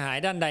เสียหาย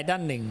ด้านใดด้า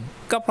นหนึ่ง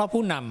ก็เพราะ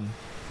ผู้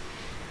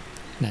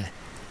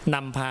น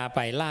ำพาไป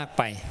ลาก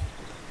ไป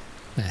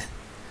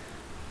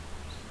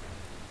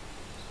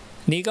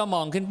นี้ก็ม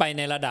องขึ้นไปใ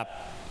นระดับ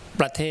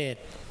ประเทศ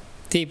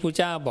ที่พระ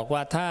เจ้าบอกว่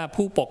าถ้า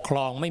ผู้ปกคร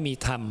องไม่มี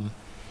ธรรม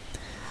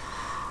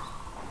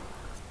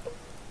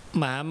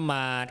มหาอม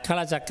าตย์ข้า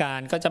ราชการ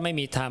ก็จะไม่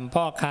มีธรรม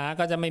พ่อค้า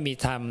ก็จะไม่มี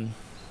ธรรม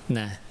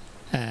นะ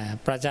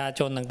ประชาช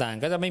นต่าง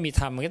ๆก็จะไม่มี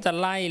ธรรมก็จะ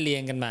ไล่เรีย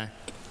งกันมา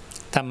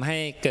ทำให้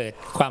เกิด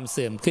ความเ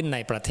สื่อมขึ้นใน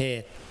ประเท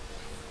ศ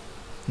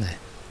นะ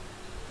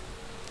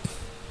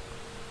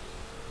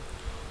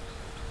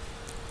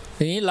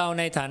ทีนี้เรา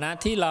ในฐานะ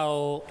ที่เร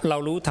า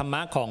รู้ธรรม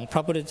ะของพร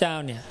ะพุทธเจ้า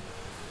เนี่ย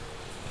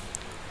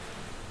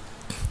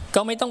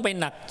ก็ไม่ต้องไป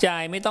หนักใจ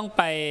ไม่ต้อง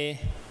ไป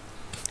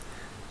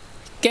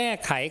แก้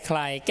ไขใคร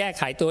แก้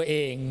ไขตัวเอ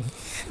ง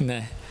น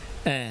ะ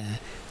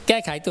แก้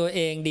ไขตัวเ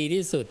องดี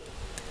ที่สุด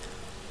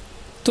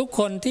ทุกค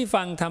นที่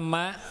ฟังธรรม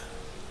ะ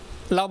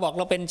เราบอกเ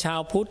ราเป็นชาว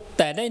พุทธ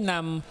แต่ได้น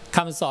ำค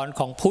ำสอน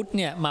ของพุทธ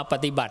เนี่ยมาป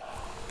ฏิบัติ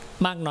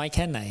มากน้อยแ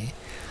ค่ไหน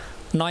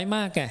น้อยม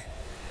ากไง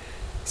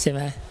ใช่ไห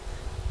ม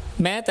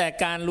แม้แต่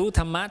การรู้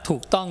ธรรมะถู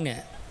กต้องเนี่ย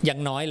ยัง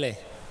น้อยเลย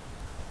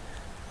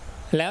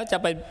แล้วจะ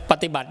ไปป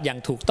ฏิบัติอย่าง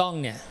ถูกต้อง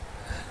เนี่ย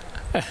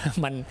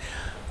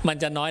มัน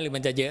จะน้อยหรือมั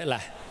นจะเยอะล่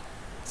ะ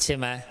ใช่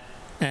ไหม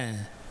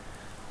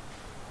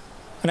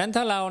เพราะนั้น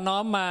ถ้าเราน้อ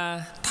มมา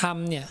ท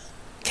ำเนี่ย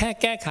แค่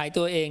แก้ไข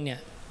ตัวเองเนี่ย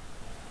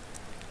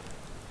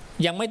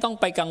ยังไม่ต้อง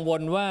ไปกังว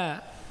ลว่า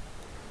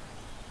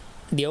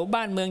เดี๋ยว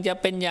บ้านเมืองจะ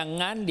เป็นอย่าง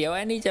นั้นเดี๋ยว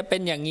อันนี้จะเป็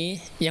นอย่างนี้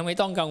ยังไม่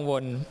ต้องกัง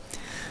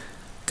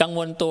ว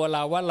ลตัวเร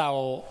าว่า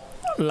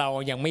เรา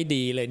ยังไม่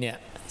ดีเลยเนี่ย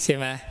ใช่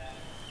ไหม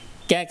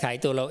แก้ไข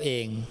ตัวเราเอ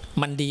ง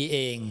มันดีเอ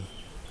ง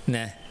น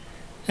ะ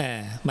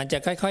มันจะ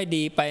ค่อยๆ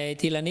ดีไป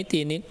ทีละนิด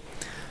ทีนิด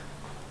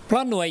เพรา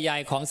ะหน่วยใหญ่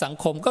ของสัง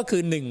คมก็คื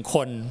อ1 ค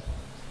น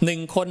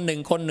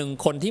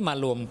ที่มา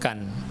รวมกัน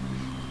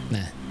น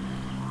ะ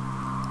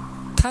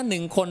ถ้า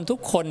1 คนทุก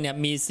คนเนี่ย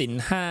มีศีล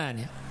 5เ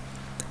นี่ย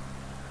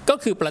ก็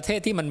คือประเทศ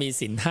ที่มันมี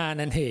ศีล 5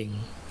นั่นเอง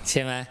ใ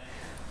ช่ไหม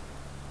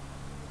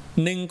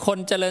1 คน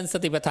เจริญส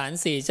ติปัฏฐาน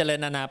 4เจริญ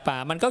อานาปา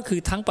นมันก็คือ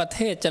ทั้งประเท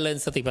ศเจริญ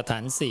สติปัฏฐา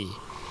น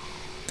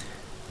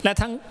 4และ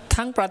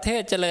ทั้งประเท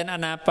ศเจริญอา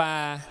นาปา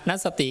น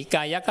สติก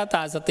ายคต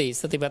าสติ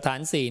สติปัฏฐาน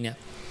 4เนี่ย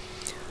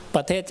ป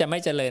ระเทศจะไม่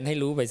เจริญให้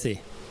รู้ไปสิ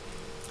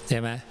ใช่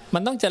ไหมมั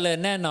นต้องเจริญ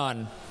แน่นอน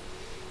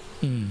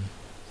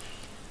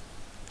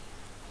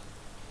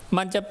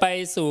มันจะไป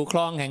สู่คล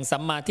องแห่งสั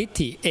มมาทิฏ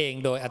ฐิเอง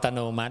โดยอัตโน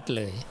มัติเ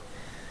ลย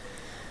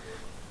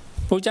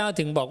พระเจ้า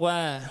ถึงบอกว่า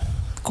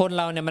คน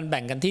เราเนี่ยมันแ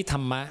บ่งกันที่ธร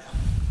รมะ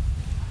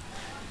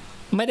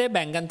ไม่ได้แ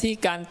บ่งกันที่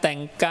การแต่ง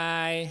กา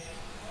ย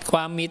คว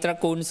ามมีตระ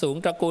กูลสูง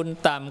ตระกูล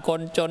ต่ำค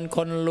นจนค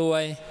นรว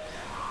ย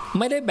ไ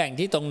ม่ได้แบ่ง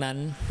ที่ตรงนั้น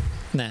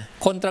นะ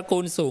คนตระกู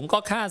ลสูงก็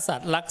ฆ่าสั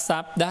ตว์ลักทรั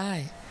พย์ได้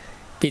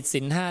ผิดศี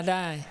ล 5ไ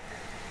ด้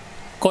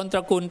คนต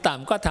ระกูลต่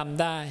ำก็ท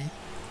ำได้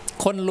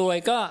คนรวย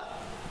ก็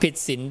ผิด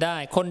ศีลได้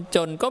คนจ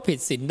นก็ผิด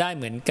ศีลได้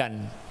เหมือนกัน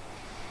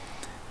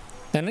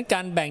ดังนั้นก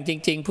ารแบ่งจ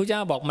ริงๆพระเจ้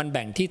าบอกมันแ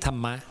บ่งที่ธร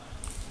รมะ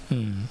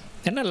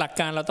ดังนั้นหลัก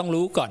การเราต้อง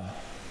รู้ก่อน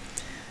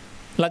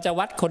เราจะ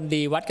วัดคน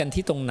ดีวัดกัน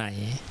ที่ตรงไหน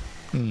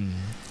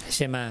ใ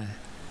ช่ไหม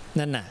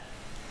นั่นน่ะ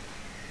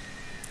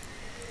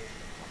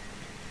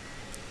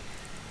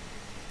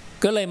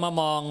ก็เลยมา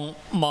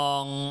มอ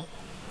ง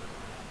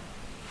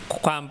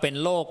ความเป็น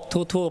โลก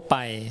ทั่วๆไป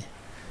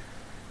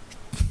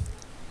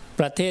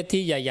ประเทศ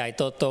ที่ใหญ่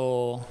ๆโต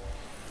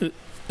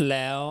ๆแ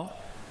ล้ว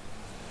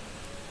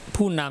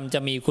ผู้นำจะ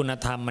มีคุณ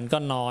ธรรมมันก็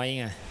น้อย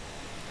ไง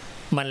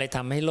มันเลยท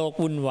ำให้โลก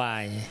วุ่นวา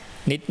ย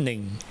นิดหนึ่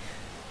ง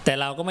แต่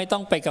เราก็ไม่ต้อ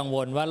งไปกังว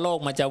ลว่าโลก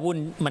มันจะวุ่น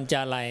มันจะ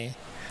อะไร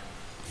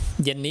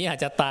เย็นนี้อาจ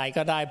จะตาย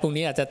ก็ได้พรุ่ง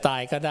นี้อาจจะตา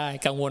ยก็ได้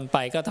กังวลไป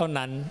ก็เท่า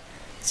นั้น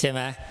ใช่ไห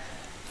ม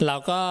เรา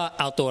ก็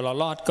เอาตัวเรา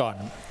รอดก่อน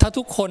ถ้า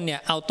ทุกคนเนี่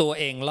ยเอาตัว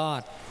เองรอ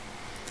ด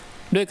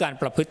ด้วยการ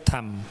ประพฤติธร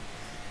รม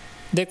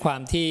ด้วยควา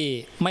มที่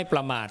ไม่ปร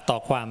ะมาทต่อ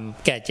ความ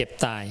แก่เจ็บ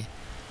ตาย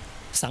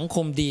สังค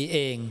มดีเอ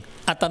ง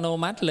อัตโน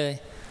มัติเลย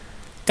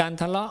การ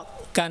ทะเลาะ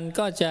กัน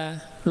ก็จะ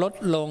ลด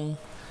ลง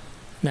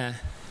นะ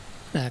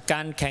ก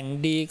ารแข่ง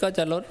ดีก็จ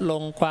ะลดล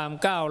งความ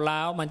ก้าวร้า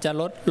วมันจะ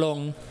ลดลง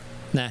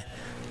นะ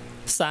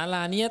ศาล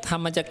านิยธรร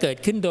มมันจะเกิด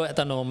ขึ้นโดยอั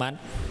ตโนมัติ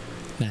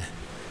นะ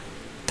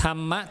ธร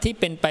รมะที่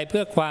เป็นไปเ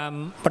พื่อความ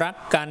รัก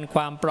กันค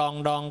วามปรอง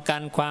ดองกั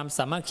นความส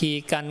ามัคคี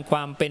กันคว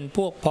ามเป็นพ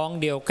วกพ้อง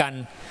เดียวกัน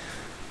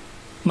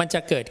มันจ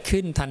ะเกิด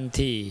ขึ้นทัน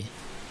ที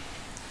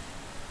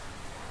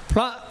เพ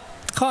ราะ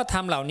ข้อธร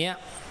รมเหล่านี้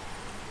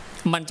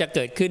มันจะเ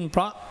กิดขึ้นเพ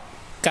ราะ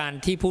การ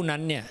ที่ผู้นั้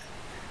นเนี่ย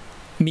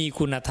มี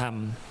คุณธรรม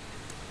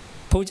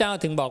พระเจ้า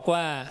ถึงบอก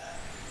ว่า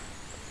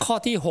ข้อ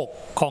ที่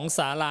6ของศ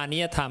าลานิ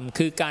ยธรรม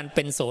คือการเ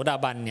ป็นโสดา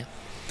บันเนี่ย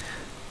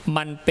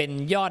มันเป็น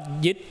ยอด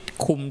ยึด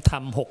คุมธรร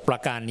ม6ประ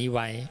การนี้ไ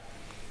ว้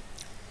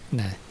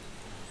นะ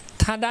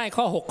ถ้าได้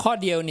ข้อ6ข้อ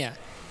เดียวเนี่ย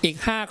อีก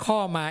5ข้อ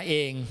มาเอ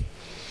ง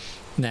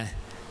นะ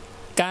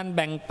การแ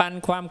บ่งปัน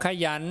ความข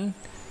ยัน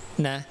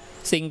นะ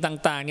สิ่ง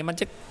ต่างๆเนี่ยมัน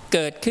จะเ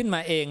กิดขึ้นม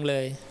าเองเล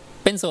ย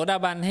เป็นโสดา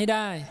บันให้ไ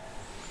ด้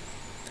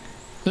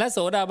และโส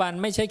ดาบัน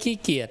ไม่ใช่ขี้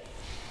เกียจ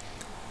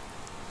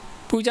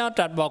พระเจ้าต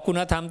รัสบอกคุ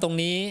ณธรรมตรง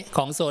นี้ข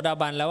องโสดา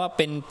บันแล้วว่าเ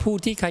ป็นผู้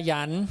ที่ข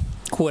ยัน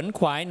ขวนข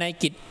วายใน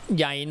กิจ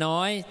ใหญ่น้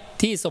อย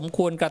ที่สมค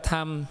วรกระท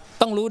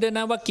ำต้องรู้ด้วยน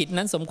ะว่ากิจ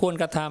นั้นสมควร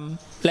กระท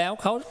ำแล้ว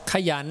เขาข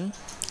ยัน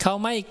เขา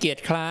ไม่เกียจ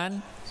คร้าน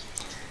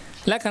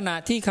และขณะ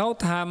ที่เขา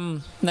ท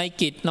ำใน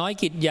กิจน้อย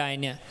กิจใหญ่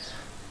เนี่ย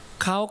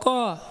เขาก็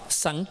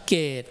สังเก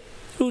ต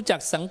รู้จั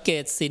กสังเก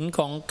ตศีลข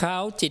องเขา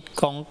จิต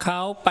ของเขา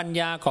ปัญ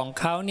ญาของ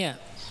เขาเนี่ย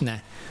นะ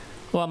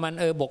ว่ามัน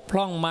บกพ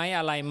ร่องไหม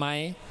อะไรไหม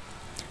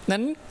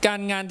นั้นกา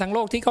รงานทางโล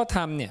กที่เขาท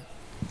ำเนี่ย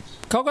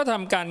เขาก็ท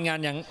ำการงาน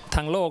อย่างท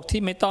างโลก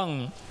ที่ไม่ต้อง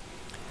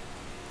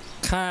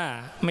ฆ่า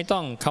ไม่ต้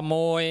องขโม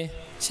ย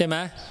ใช่ไหม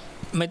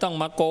ไม่ต้อง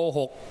มาโกห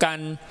กกัน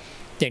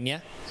อย่างเนี้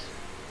ย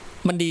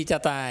มันดีจะ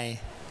ตาย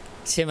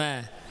ใช่ไหม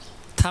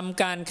ท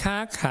ำการค้า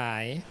ขา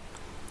ย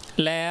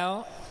แล้ว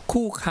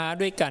คู่ค้า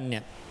ด้วยกันเนี่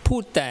ยพู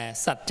ดแต่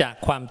สัจจะ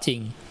ความจริง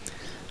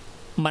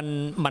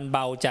มันเบ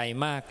าใจ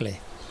มากเลย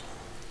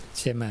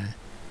ใช่ไหม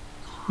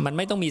มันไ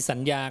ม่ต้องมีสัญ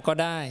ญาก็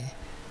ได้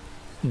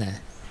นะ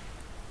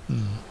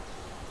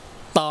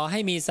ต่อให้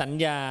มีสัญ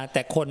ญาแ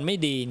ต่คนไม่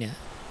ดีเนี่ย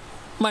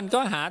มันก็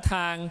หาท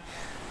าง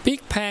พลิก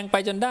แพงไป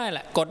จนได้แหล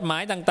ะกฎหมา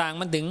ยต่าง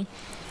ๆมันถึง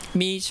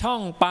มีช่อ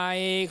งไป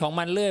ของ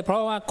มันเรื่อยเพรา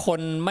ะว่าค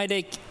นไม่ได้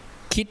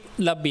คิด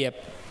ระเบียบ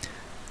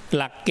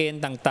หลักเกณ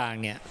ฑ์ต่าง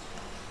ๆเนี่ย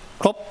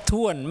ครบ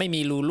ถ้วนไม่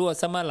มีรูรั่ว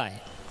ซะเมื่อไหร่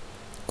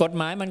กฎ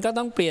หมายมันก็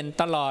ต้องเปลี่ยน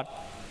ตลอด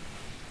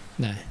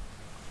นะ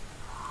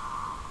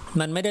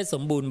มันไม่ได้ส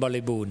มบูรณ์บ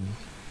ริบูรณ์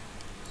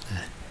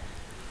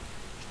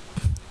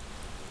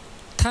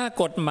ถ้า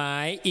กฎหมา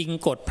ยอิง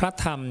กฎพระ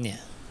ธรรมเนี่ย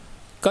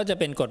ก็จะ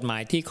เป็นกฎหมา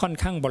ยที่ค่อน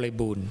ข้างบริ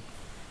บูรณ์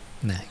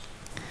นะ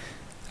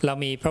เรา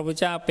มีพระพุทธ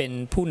เจ้าเป็น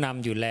ผู้น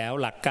ำอยู่แล้ว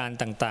หลักการ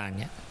ต่างๆ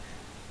เนี่ย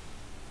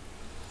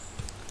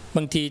บ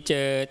างที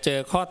เจอ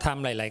ข้อธรรม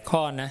หลายๆข้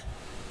อนะ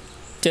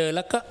เจอแ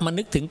ล้วก็มา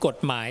นึกถึงกฎ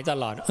หมายต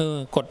ลอด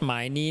กฎหมา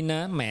ยนี้น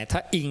ะแหมถ้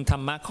าอิงธร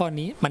รมะข้อ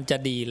นี้มันจะ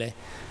ดีเลย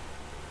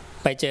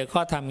ไปเจอข้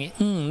อธรรมนี้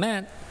น่า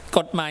ก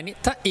ฎหมายนี้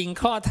ถ้าอิง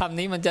ข้อธรรม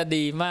นี้มันจะ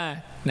ดีมาก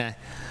นะ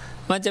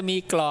มันจะมี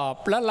กรอบ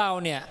แล้วเ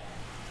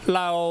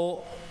รา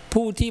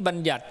ผู้ที่บัญ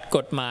ญัติก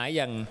ฎหมายอ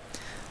ย่าง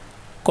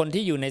คน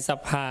ที่อยู่ในส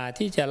ภา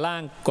ที่จะร่า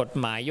งกฎ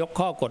หมายยก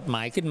ข้อกฎหม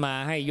ายขึ้นมา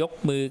ให้ยก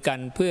มือกัน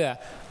เพื่อ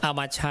เอา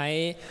มาใช้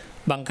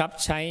บังคับ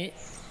ใช้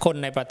คน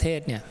ในประเทศ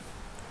เนี่ย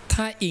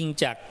ถ้าอิง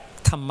จาก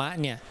ธรรมะ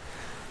เนี่ย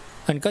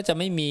มันก็จะ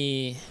ไม่มี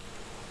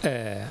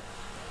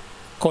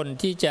คน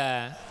ที่จะ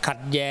ขัด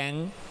แย้ง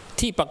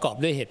ที่ประกอบ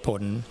ด้วยเหตุผ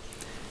ล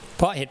เ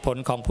พราะเหตุผล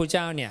ของผู้เ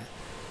จ้าเนี่ย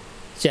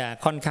จะ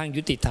ค่อนข้าง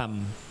ยุติธรรม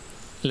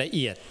ละเ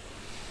อียด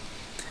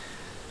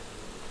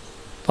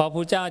เพราะ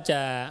ผู้เจ้าจ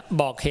ะ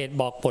บอกเหตุ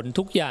บอกผล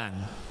ทุกอย่าง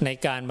ใน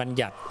การบัญ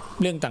ญัติ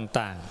เรื่อง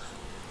ต่าง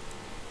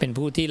ๆเป็น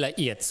ผู้ที่ละ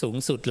เอียดสูง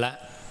สุดละ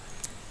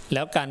แ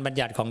ล้วการบัญ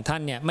ญัติของท่า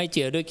นเนี่ยไม่เ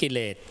จือด้วยกิเล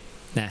ส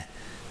นะ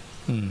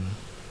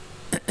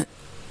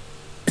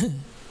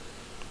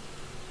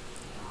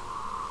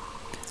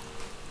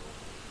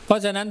เพรา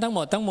ะฉะนั้นทั้งหม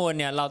ดทั้งมวล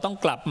เนี่ยเราต้อง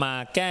กลับมา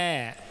แก้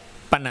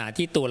ปัญหา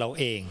ที่ตัวเรา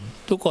เอง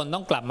ทุกคนต้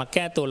องกลับมาแ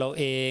ก้ตัวเรา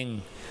เอง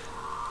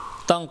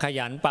ต้องข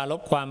ยันปราร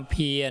ภความเ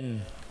พียร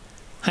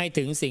ให้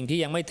ถึงสิ่งที่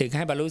ยังไม่ถึงใ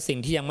ห้บรรลุสิ่ง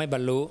ที่ยังไม่บร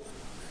รลุ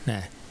น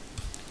ะ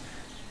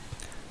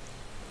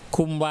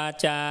คุมวา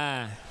จา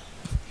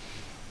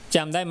จ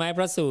ำได้ไหมพ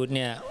ระสูตรเ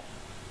นี่ย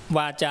ว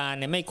าจาเ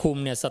นี่ยไม่คุม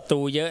เนี่ยศัต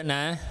รูเยอะน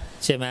ะ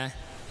ใช่ไหม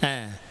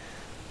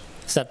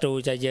ศัตรู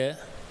จะเยอะ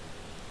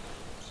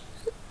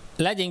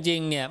และจริง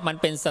ๆเนี่ยมัน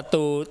เป็นศัต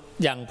รู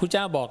อย่างพระเ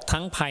จ้าบอก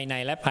ทั้งภายใน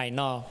และภาย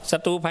นอกศั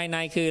ตรูภายใน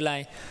คืออะไร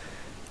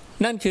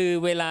นั่นคือ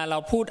เวลาเรา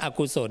พูดอ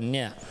กุศลเ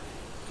นี่ย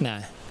นะ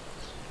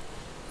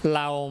เ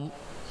รา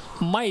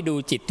ไม่ดู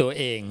จิตตัว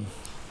เอง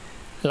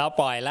เรา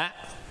ปล่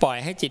อย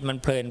ให้จิตมัน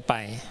เพลิน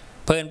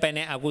ไปใน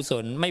อกุศ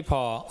ลไม่พ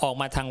อออก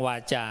มาทางวา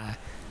จา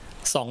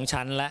2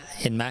 ชั้นละ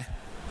เห็นไหม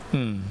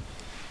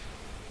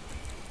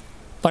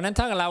เพราะนั้น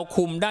ถ้าเรา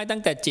คุมได้ตั้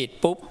งแต่จิต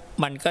ปุ๊บ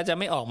มันก็จะ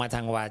ไม่ออกมาท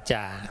างวาจ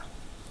า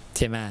ใ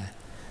ช่ไหม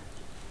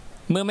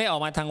เมื่อไม่ออ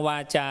กมาทางวา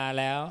จา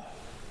แล้ว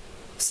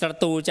ศั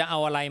ตรูจะเอา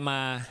อะไรม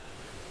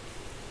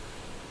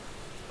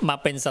า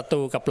เป็นศัต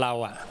รูกับเรา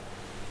อ่ะ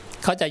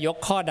เขาจะยก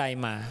ข้อใด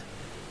มา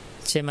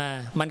ใช่ไหม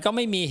มันก็ไ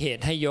ม่มีเห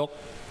ตุให้ยก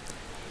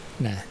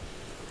นะ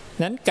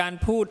นั้นการ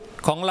พูด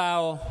ของเรา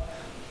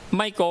ไ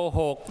ม่โก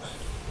หก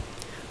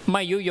ไ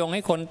ม่ยุยงใ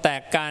ห้คนแต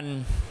กกัน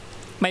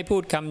ไม่พู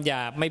ดคำหย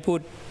าบไม่พูด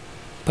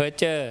เพ้อ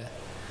เจ้อ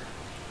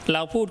เร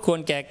าพูดควร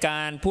แก่ก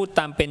ารพูด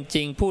ตามเป็นจ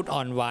ริงพูดอ่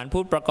อนหวานพู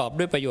ดประกอบ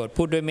ด้วยประโยชน์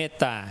พูดด้วยเมต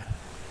ตา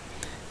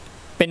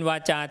เป็นวา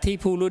จาที่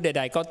ผู้รู้ใ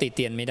ดๆก็ติเ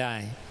ตียนไม่ได้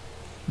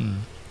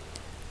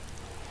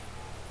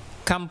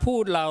คำพู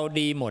ดเรา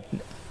ดีหมด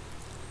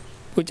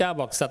พระเจ้า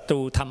บอกศัตรู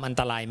ทำอัน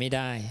ตรายไม่ไ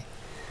ด้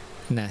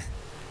นะ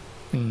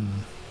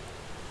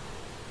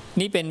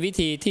นี่เป็นวิ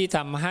ธีที่ท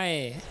ำให้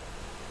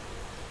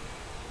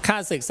ฆ่า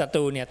ศึกศัต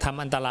รูเนี่ยท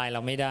ำอันตรายเร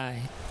าไม่ได้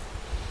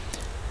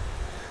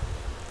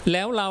แ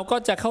ล้วเราก็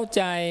จะเข้าใ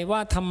จว่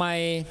าทำไม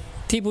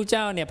ที่พระเ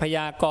จ้าเนี่ยพย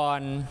ากร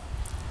ณ์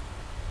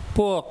พ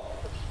วก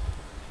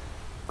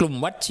กลุ่ม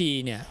วัชชี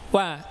เนี่ย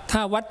ว่าถ้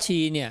าวัชชี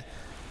เนี่ย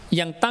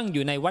ยังตั้งอ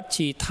ยู่ในวัช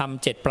ชีธรรม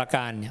7 ประก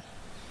ารเนี่ย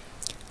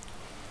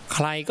ใค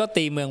รก็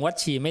ตีเมืองวัช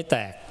ชีไม่แต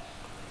ก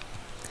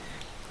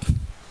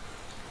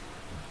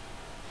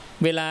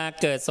เวลา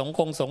เกิดส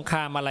งคร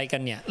ามอะไรกั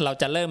นเนี่ยเรา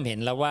จะเริ่มเห็น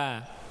แล้วว่า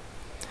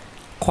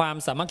ความ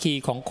สามัคคี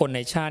ของคนใน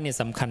ชาติเนี่ย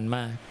สำคัญม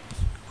าก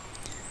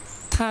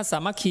ถ้าสา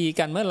มัคคี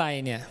กันเมื่อไหร่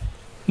เนี่ย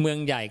เมือง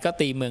ใหญ่ก็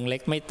ตีเมืองเล็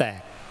กไม่แต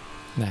ก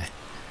นะ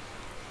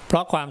เพรา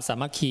ะความสา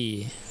มัคคี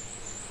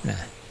นะ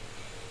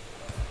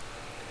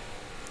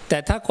แต่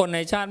ถ้าคนใน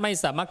ชาติไม่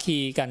สามัคคี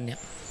กันเนี่ย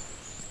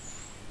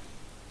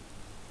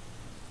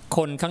ค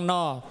นข้างน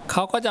อกเข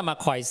าก็จะมา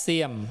คอยเ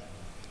สี้ยม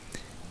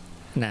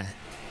นะ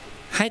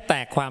ให้แต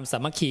กความสา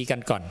มัคคีกั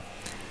นก่อน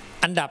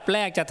อันดับแร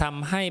กจะท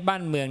ำให้บ้า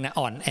นเมืองนะ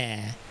อ่อนแอ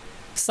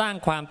สร้าง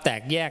ความแต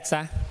กแยกซ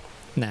ะ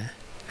นะ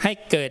ให้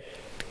เกิด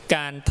ก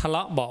ารทะเล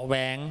าะเบาะแ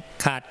ว้ง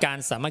ขาดการ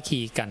สามัค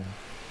คีกัน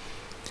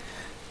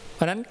เพ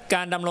ราะฉะนั้นก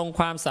ารดำรง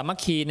ความสามัค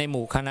คีในห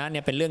มู่คณะเนี่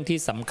ยเป็นเรื่องที่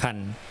สำคัญ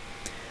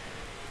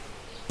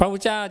พระพุท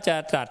ธเจ้าจะ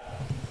ตรัส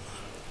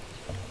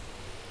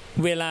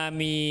เวลา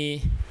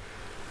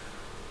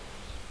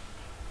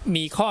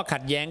มีข้อขั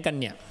ดแย้งกัน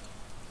เนี่ย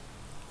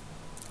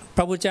พ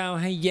ระพุทธเจ้า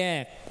ให้แย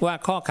กว่า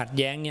ข้อขัด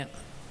แย้งเนี่ย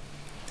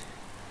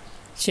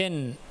เช่น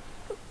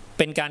เ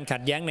ป็นการขั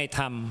ดแย้งในธ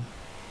รรม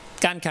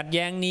การขัดแ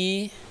ย้งนี้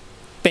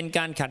เป็นก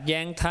ารขัดแย้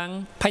งทั้ง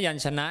พยัญ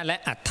ชนะและ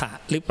อรรถะ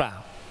หรือเปล่า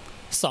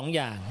2 อ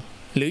ย่าง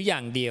หรืออย่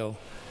างเดียว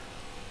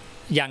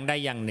อย่างใด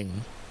อย่างหนึ่ง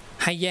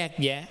ให้แยก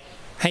แยะ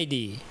ให้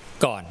ดี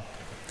ก่อน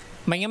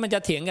ไม่งั้นมันจะ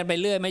เถียงกันไป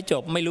เรื่อยไม่จ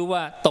บไม่รู้ว่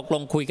าตกล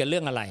งคุยกันเรื่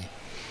องอะไร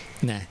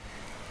นะ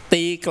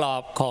ตีกรอ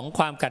บของค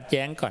วามขัดแ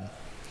ย้งก่อน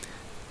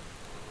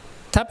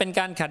ถ้าเป็น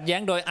การขัดแย้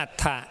งโดยอรร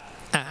ถะ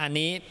อัน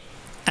นี้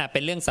เป็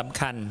นเรื่องสำ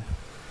คัญ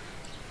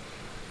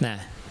นะ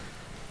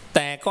แ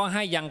ต่ ก็ใ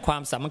ห้ยังควา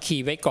มสามัคคี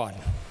ไว้ก่อน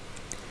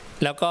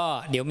แล้วก็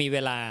เดี๋ยวมีเว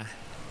ลา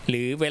ห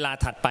รือเวลา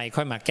ถัดไป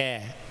ค่อยมาแก้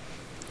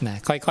นะ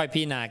ค่อยๆ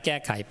พิจารณาแก้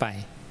ไขไป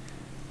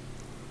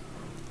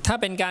ถ้า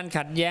เป็นการ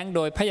ขัดแย้งโ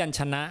ดยพยัญ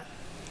ชนะ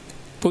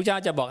พระเจ้า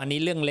จะบอกอันนี้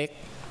เรื่องเล็ก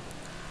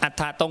อรร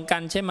ถะตรงกั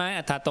นใช่ไหม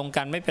อรรถะตรง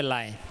กันไม่เป็นไร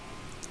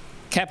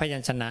แค่พยั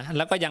ญชนะแ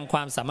ล้วก็ยังคว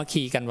ามสามัค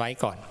คีกันไว้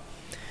ก่อน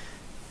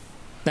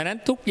ดังนั้น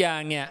ทุกอย่า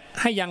งเนี่ย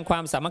ให้ยังควา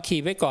มสามัคคี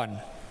ไว้ก่อน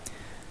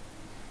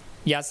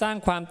อย่าสร้าง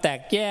ความแต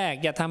กแยก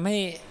อย่าทำใ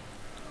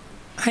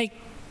ห้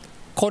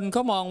คนเข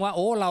ามองว่าโ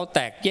อ้เราแต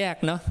กแยก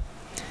เนาะ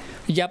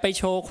อย่าไป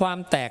โชว์ความ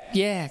แตก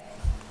แยก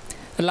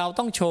เรา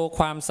ต้องโชว์ค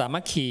วามสา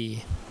มัคคี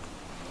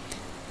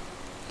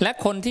และ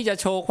คนที่จะ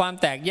โชว์ความ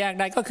แตกแยก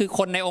ได้ก็คือค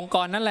นในองค์ก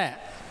รนั่นแหละ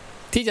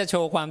ที่จะโช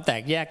ว์ความแต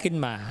กแยกขึ้น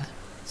มา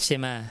ใช่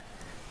ไหม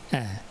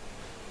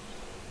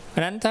เพรา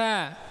ะนั้นถ้า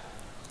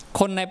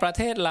คนในประเ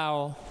ทศเรา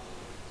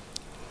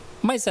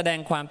ไม่แสดง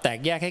ความแตก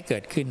แยกให้เกิ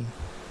ดขึ้น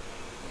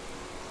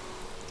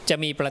จะ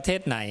มีประเท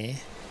ศไหน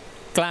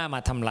กล้ามา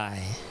ทำลาย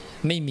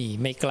ไ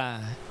ม่กล้า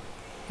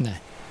นะ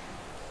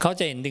เขา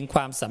จะเห็นถึงค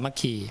วามสามัค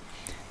คี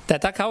แต่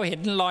ถ้าเขาเห็น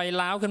รอย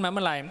ร้าวขึ้นมาเ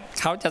มื่อไหร่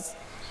เขาจะ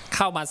เ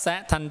ข้ามาแซ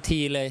ะทันที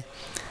เลย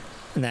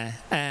นะ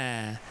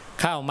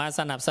เข้ามา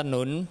สนับส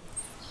นุน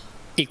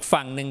อีก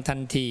ฝั่งหนึ่งทั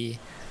นที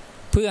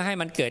เพื่อให้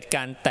มันเกิดก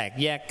ารแตก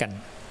แยกกัน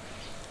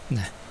น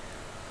ะ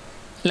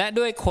และ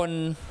ด้วยคน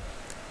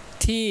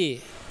ที่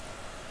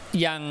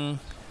ยัง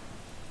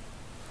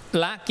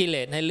ละกิเล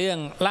สในเรื่อง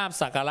ลาภ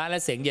สักการะแล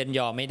ะเสียงเยินย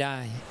อไม่ได้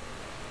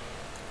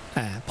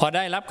พอไ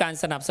ด้รับการ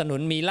สนับสนุน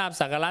มีลาภ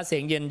สักการะเสี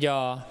ยงเยินยอ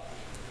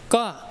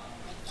ก็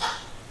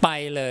ไป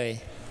เลย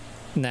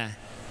นะ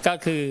ก็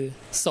คือ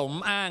สม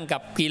อ้างกั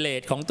บกิเล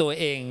สของตัว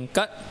เอง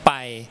ก็ไป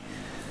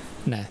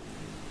นะ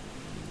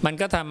มัน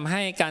ก็ทำใ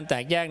ห้การแต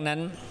กแยกนั้น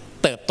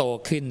เติบโต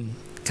ขึ้น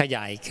ขย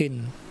ายขึ้น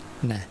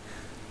นะ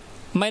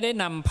ไม่ได้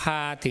นำพา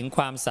ถึงค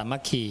วามสามั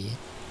คคี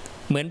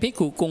เหมือนภิก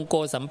ขุกรุงโก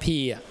สัมพี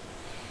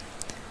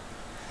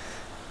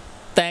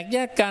แตกแย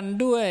กกัน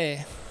ด้วย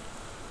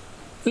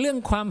เรื่อง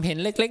ความเห็น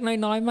เล็ก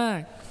ๆน้อยๆมา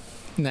ก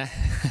นะ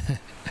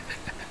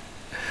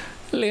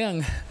เรื่อ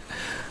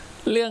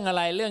งอะไ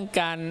รเรื่อง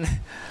การ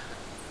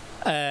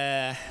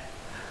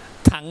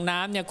ถังน้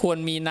ำเนี่ยควร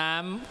มีน้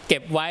ำเก็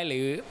บไว้หรื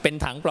อเป็น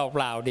ถังเป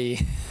ล่าๆดี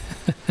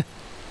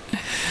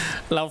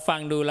เราฟัง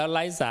ดูแล้วไ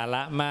ร้สาร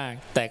ะมาก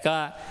แต่ก็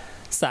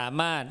สา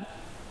มารถ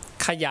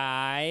ขยา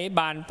ยบ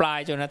านปลาย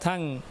จนกระทั่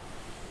ง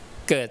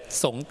เกิด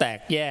สงฆ์แตก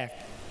แยก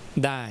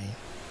ได้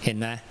เห็น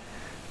ไหม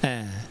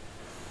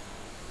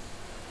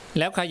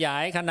แล้วขยา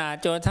ยขนาด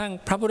จนกระทั่ง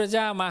พระพุทธเ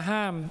จ้ามา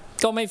ห้าม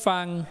ก็ไม่ฟั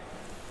ง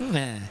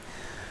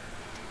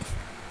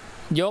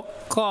ยก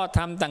ข้อธ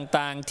รรม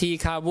ต่างๆที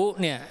ฆาวุ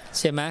เนี่ย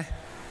ใช่ไหม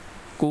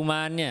กุม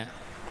ารเนี่ย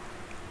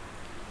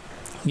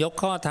ยก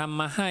ข้อธรรม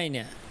มาให้เ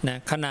นี่ยนะ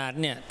ขนาด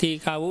เนี่ยที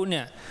ฆาวุเ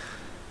นี่ย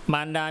ม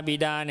ารดาบิ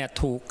ดาเนี่ย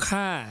ถูก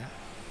ฆ่า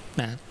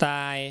นะต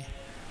าย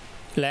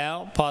แล้ว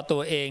พอตั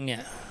วเองเนี่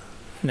ย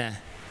นะ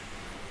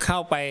เข้า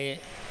ไป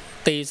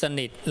ตีส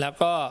นิทแล้ว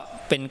ก็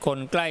เป็นคน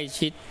ใกล้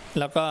ชิด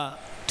แล้วก็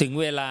ถึง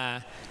เวลา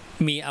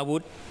มีอาวุ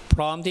ธพ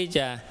ร้อมที่จ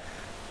ะ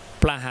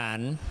ประหาร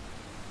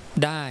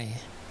ได้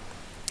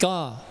ก็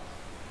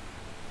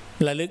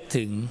ระลึก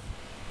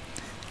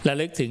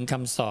ถึงค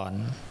ำสอน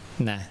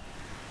นะ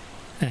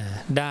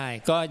ได้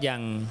ก็ยั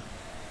ง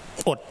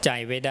อดใจ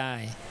ไว้ได้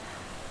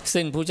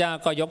ซึ่งพระเจ้า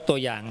ก็ยกตัว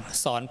อย่าง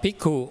สอนภิก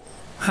ขุ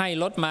ให้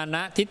ลดมาน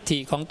ะทิฏฐิ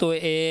ของตัว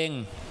เอง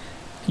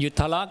หยุด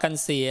ทะเลาะกัน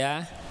เสีย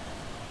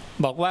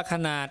บอกว่าข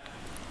นาด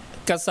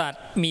กษัตริ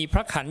ย์มีพ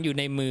ระขันอยู่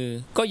ในมือ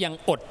ก็ยัง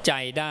อดใจ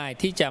ได้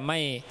ที่จะไม่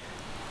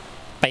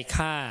ไป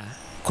ฆ่า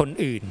คน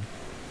อื่น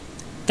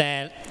แต่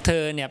เธ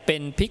อเนี่ยเป็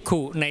นภิก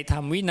ขุในธรร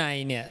มวินัย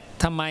เนี่ย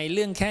ทำไมเ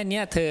รื่องแค่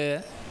นี้เ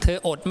ธอ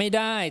อดไม่ไ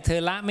ด้เธอ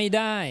ละไม่ไ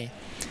ด้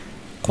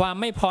ความ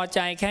ไม่พอใจ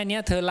แค่นี้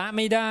เธอละไ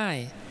ม่ได้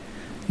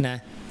นะ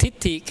ทิฏ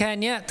ฐิแค่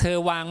นี้เธอ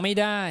วางไม่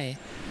ได้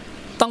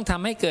ต้องท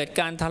ำให้เกิด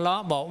การทะเลา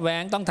ะเบาะแว้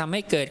งต้องทำใ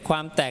ห้เกิดควา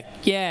มแตก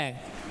แยก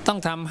ต้อง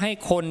ทำให้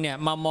คนเนี่ย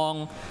มามอ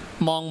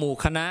งหมู่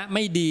คณะไ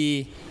ม่ดี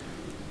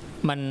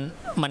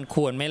มันค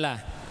วรไหมล่ะ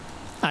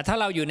ถ้า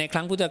เราอยู่ในค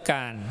รั้งพุทธก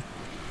าล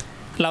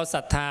เราศ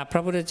รัทธาพร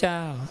ะพุทธเจ้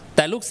าแ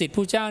ต่ลูกศิษย์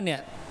ผู้เจ้าเนี่ย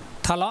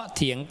ทะเลาะเ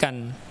ถียงกัน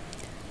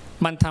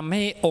มันทำใ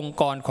ห้องค์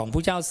กรของ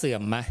ผู้เจ้าเสื่อ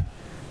มไหม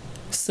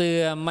เสื่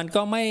อมมัน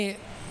ก็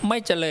ไม่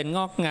เจริญง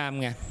อกงาม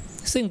ไง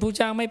ซึ่งผู้เ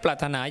จ้าไม่ปรา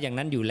รถนาอย่าง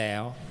นั้นอยู่แล้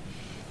ว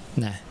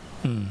นะ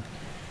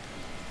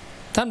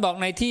ท่านบอก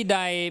ในที่ใด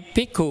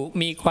ภิกขุ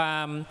มีควา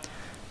ม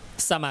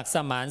สมัครส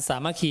มานสา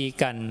มัคคี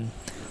กัน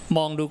ม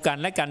องดูกัน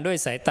และกันด้วย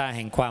สายตาแ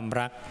ห่งความ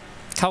รัก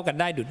เข้ากัน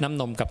ได้ดุจน้ำ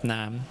นมกับ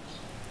น้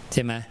ำใ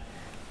ช่ไหม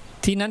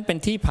ที่นั้นเป็น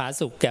ที่ผา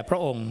สุกแก่พระ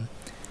องค์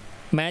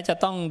แม้จะ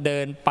ต้องเดิ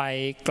นไป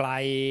ไกล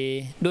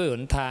ด้วยห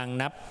นทาง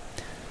นับ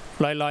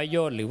ร้อยโย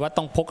ชน์หรือว่า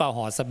ต้องพกเอา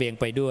ห่อเสบียง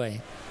ไปด้วย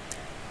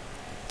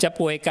จะ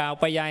ป่วยกาว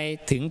ไปยัย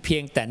ถึงเพีย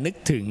งแต่นึก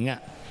ถึง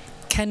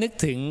แค่นึก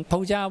ถึงพร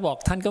ะเจ้าบอก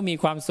ท่านก็มี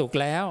ความสุข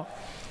แล้ว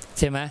ใ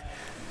ช่ไหม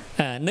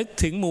นึก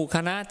ถึงหมู่ค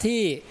ณะ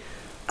ที่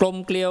กลม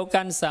เกลียว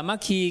กันสามั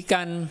คคี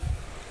กัน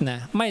นะ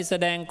ไม่แส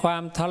ดงควา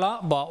มทะเลาะ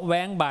เบาะแ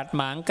ว้งบาดห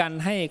มางกัน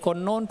ให้คน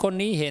โน้นคน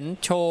นี้เห็น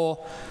โชว์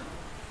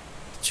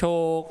โช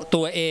ว์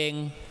ตัวเอง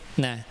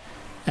นะ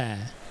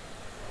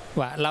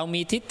ว่าเรา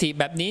มีทิฏฐิ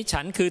แบบนี้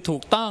ฉันคือถู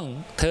กต้อง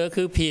เธอ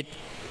คือผิด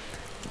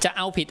จะเ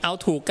อาผิดเอา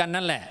ถูกกัน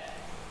นั่นแหละ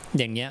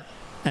อย่างเงี้ย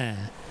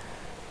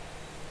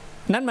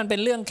นั่นมันเป็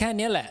นเรื่องแค่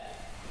นี้แหละ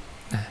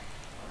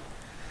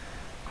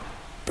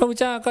พระพุทธ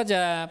เจ้าก็จ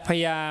ะพย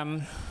ายาม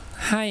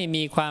ให้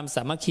มีความส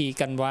ามัคคี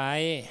กันไว้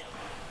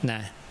น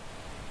ะ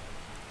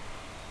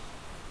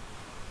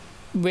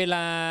เวล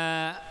า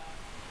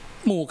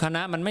หมู่คณ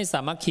ะมันไม่สา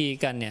มัคคี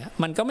กันเนี่ย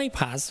มันก็ไม่ผ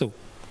าสุก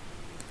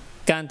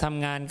การท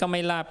ำงานก็ไ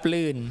ม่ราบ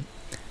รื่น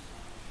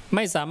ไ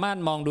ม่สามารถ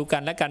มองดูกั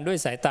นและกันด้วย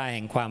สายตาแ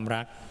ห่งความ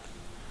รัก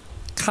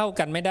เข้า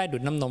กันไม่ได้ดุ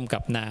จน้ำนมกั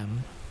บน้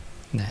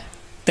ำนะ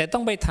แต่ต้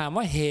องไปถาม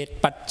ว่าเหตุ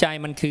ปัจจัย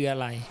มันคืออะ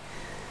ไร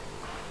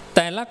แ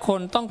ต่ละค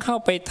นต้องเข้า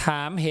ไปถ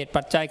ามเหตุ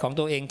ปัจจัยของ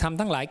ตัวเองทำ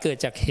ทั้งหลายเกิด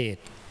จากเห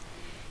ตุ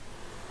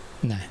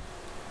นะ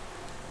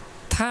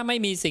ถ้าไม่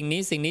มีสิ่ง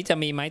นี้สิ่งนี้จะ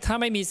มีไหมถ้า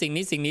ไม่มีสิ่ง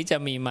นี้สิ่งนี้จะ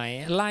มีไหม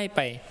ไล่ไป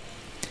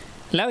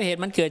แล้วเหตุ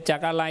มันเกิดจา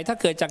กอะไรถ้า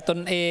เกิดจากตน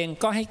เอง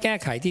ก็ให้แก้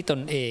ไขที่ต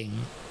นเอง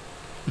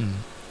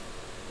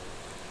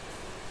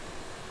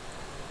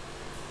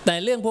แต่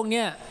เรื่องพวก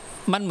นี้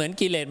มันเหมือน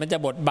กิเลสมันจะ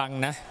บดบัง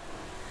นะ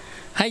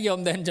ให้โยม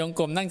เดินจง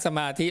กรมนั่งสม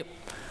าธิ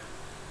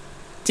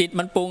จิต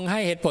มันปรุงให้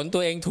เหตุผลตั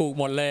วเองถูก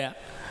หมดเลยอะ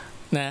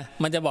นะ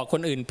มันจะบอกค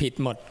นอื่นผิด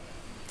หมด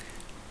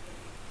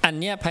อัน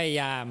เนี้ยพยา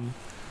ยาม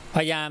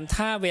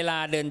ถ้าเวลา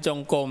เดินจง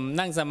กรม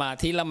นั่งสมา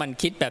ธิแล้วมัน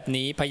คิดแบบ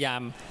นี้พยายา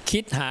มคิ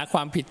ดหาคว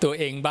ามผิดตัว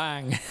เองบ้าง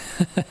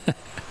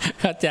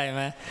เข้าใจไห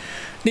ม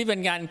นี่เป็น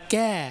การแ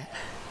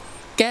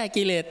ก้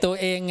กิเลสตัว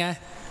เองไง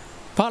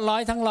เพราะร้อ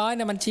ยทั้งร้อยเ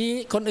นี่ยมันชี้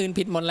คนอื่น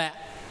ผิดหมดแหละ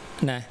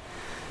นะ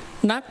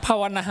นักภา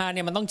วนาเ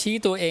นี่ยมันต้องชี้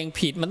ตัวเอง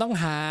ผิดมันต้อง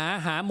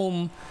หามุม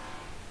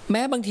แ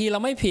ม้บางทีเรา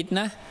ไม่ผิด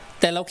นะ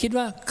แต่เราคิด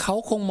ว่าเขา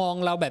คงมอง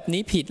เราแบบ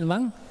นี้ผิด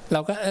มั้งเรา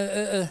ก็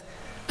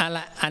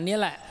อันนี้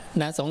แหละ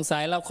นะสงสั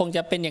ยเราคงจ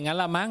ะเป็นอย่างนั้น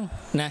ละมั้ง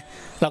นะ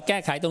เราแก้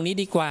ไขตรงนี้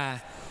ดีกว่า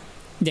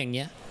อย่างเ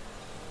งี้ย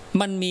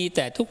มันมีแ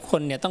ต่ทุกค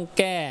นเนี่ยต้อง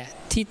แก้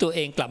ที่ตัวเอ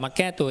งกลับมาแ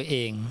ก้ตัวเอ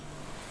ง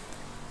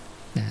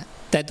นะ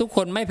แต่ทุกค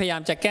นไม่พยายา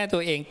มจะแก้ตั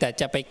วเองแต่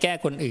จะไปแก้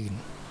คนอื่น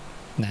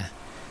นะ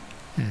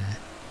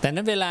แต่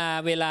นั้นเว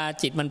ลา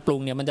จิตมันปรุ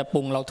งเนี่ยมันจะป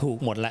รุงเราถูก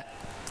หมดละ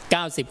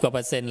90%กว่า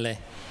เลย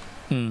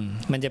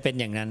มันจะเป็น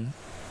อย่างนั้น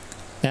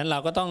นั้นเรา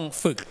ก็ต้อง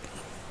ฝึก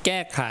แก้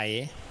ไข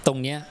ตรง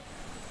เนี้ย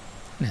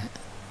นะ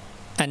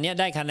อันเนี้ย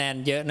ได้คะแนน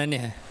เยอะนะเ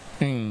นี่ย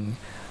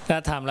ถ้า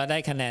ทำแล้วได้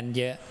คะแนน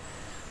เยอะ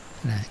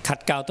นะขัด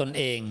เกลาตน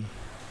เอง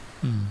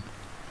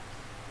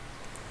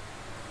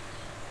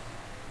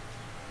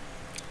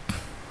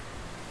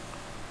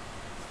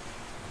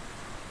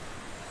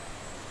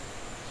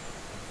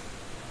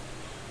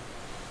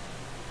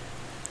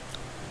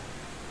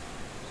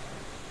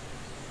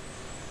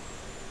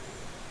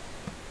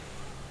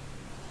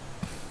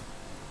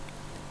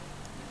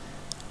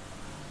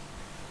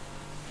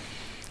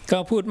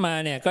ก็พูดมา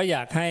เนี่ยก็อย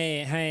ากใ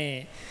ห้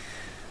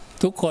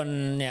ทุกคน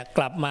เนี่ยก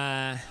ลับมา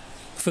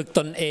ฝึกต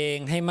นเอง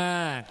ให้ม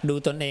ากดู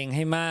ตนเองใ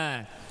ห้มาก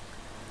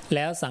แ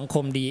ล้วสังค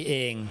มดีเอ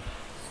ง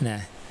นะ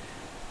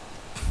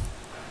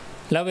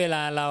แล้วเวล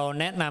าเรา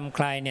แนะนำใค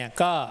รเนี่ย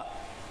ก็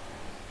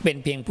เป็น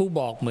เพียงผู้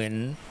บอกเหมือน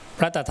พ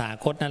ระตถา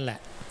คตนั่นแหละ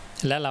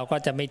แล้วเราก็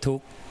จะไม่ทุก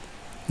ข์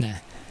นะ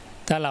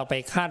ถ้าเราไป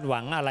คาดหวั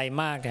งอะไร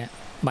มากเนี่ย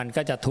มัน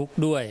ก็จะทุกข์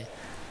ด้วย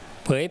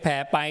เผยแผ่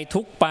ไป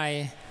ทุกข์ไป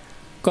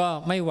ก็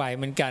ไม่ไหว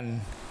เหมือนกัน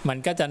มัน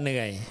ก็จะเห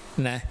นื่อย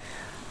นะ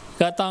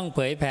ก็ต้องเผ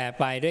ยแผ่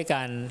ไปด้วยก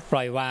ารป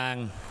ล่อยวาง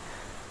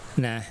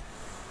นะ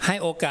ให้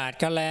โอกาส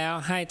เขาแล้ว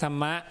ให้ธรร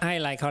มะให้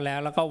อะไรเขาแล้ว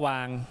ก็ว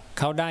าง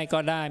เขาได้ก็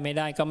ได้ไม่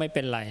ได้ก็ไม่เ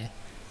ป็นไร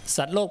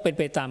สัตว์โลกเป็น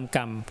ไปตามกร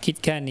รมคิด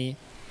แค่นี้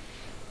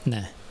น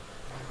ะ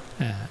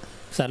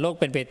สัตว์โลก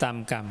เป็นไปตาม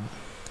กรรม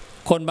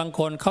คนบาง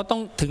คนเขาต้อ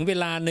งถึงเว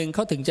ลาหนึ่งเข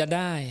าถึงจะไ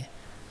ด้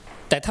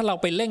แต่ถ้าเรา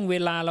ไปเร่งเว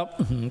ลาแล้ว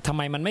ทำไ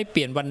มมันไม่เป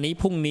ลี่ยนวันนี้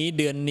พรุ่งนี้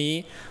เดือนนี้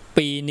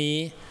ปีนี้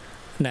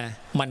นะ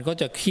มันก็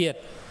จะเครียด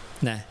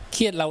นะเค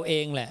รียดเราเอ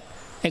งแหละ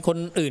ไอ้คน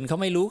อื่นเขา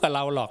ไม่รู้กับเร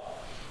าหรอก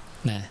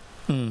นะ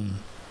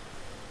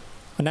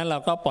เพราะนั้นเรา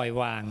ก็ปล่อย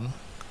วาง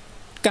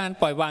การ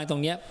ปล่อยวางตร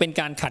งนี้เป็น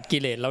การขัดกิ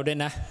เลสเราด้วย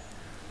นะ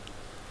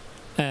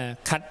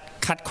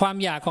ขัดความ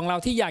อยากของเรา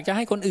ที่อยากจะใ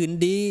ห้คนอื่น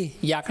ดี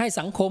อยากให้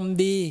สังคม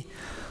ดี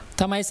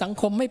ทำไมสัง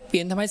คมไม่เป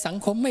ลี่ยนทำไมสัง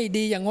คมไม่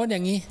ดีอย่างง้นอย่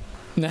างนี้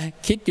นะ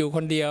คิดอยู่ค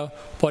นเดียว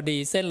พอดี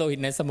เส้นโลหิ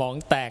ตในสมอง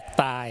แตก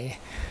ตาย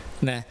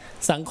นะ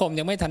สังคม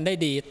ยังไม่ทันได้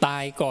ดีตา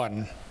ยก่อน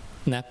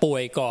นะป่ว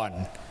ยก่อน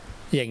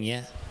อย่างเงี้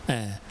ย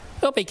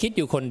ก็ไปคิดอ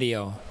ยู่คนเดีย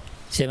ว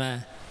ใช่ไหม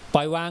ป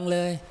ล่อยวางเล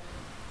ย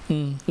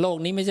โลก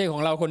นี้ไม่ใช่ขอ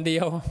งเราคนเดี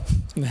ยว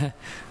นะ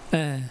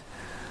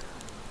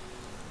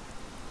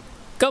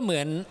ก็เหมื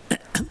อน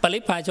ปริ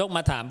พพาชกม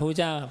าถามพระ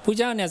เ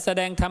จ้าเนี่ยแส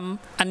ดงธรรม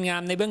อันงา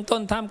มในเบื้องต้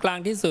นท่ามกลาง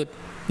ที่สุด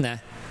นะ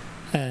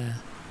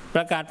ป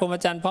ระกาศพรหม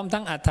จรรย์พร้อม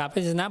ทั้งอัฏฐาพ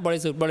ยัญชนะบริ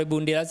สุทธิ์บริบู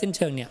รณ์ดีแล้วสิ้นเ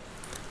ชิงเนี่ย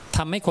ท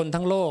ำให้คน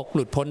ทั้งโลกห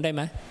ลุดพ้นได้ไห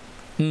ม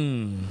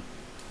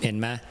เห็น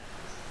ไหม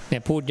เนี่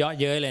ยพูดเยอะ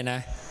เย้ยเลยนะ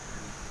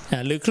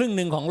หรือครึ่งห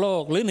นึ่งของโล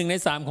กหรือ1 ใน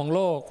 3ของโ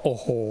ลกโอ้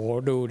โห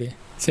ดูดิ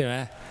ใช่ไหม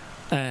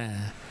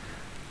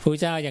พระ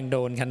เจ้ายังโด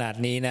นขนาด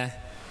นี้นะ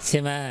ใช่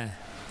ไหม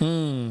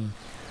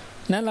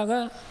นั้นเราก็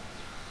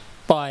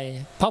ปล่อย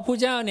เพราะผู้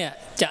เจ้าเนี่ย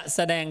จะแส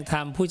ดงธร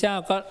รมผู้เจ้า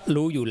ก็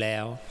รู้อยู่แล้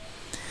ว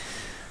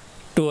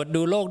ตรวจ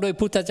ดูโลกด้วย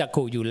พุทธจัก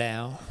ขุอยู่แล้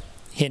ว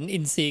เห็นอิ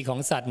นทรีย์ของ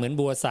สัตว์เหมือน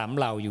บัวสาม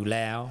เหล่าอยู่แ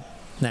ล้ว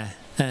นะ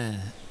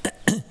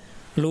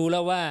รู้แล้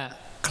วว่า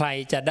ใคร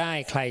จะได้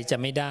ใครจะ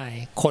ไม่ได้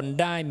คน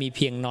ได้มีเ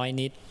พียงน้อย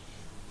นิด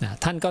นะ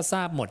ท่านก็ทร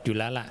าบหมดอยู่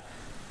แล้วล่ะ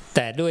แ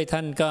ต่ด้วยท่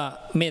านก็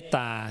เมตต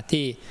า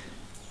ที่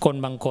คน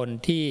บางคน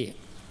ที่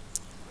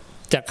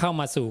จะเข้า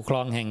มาสู่คล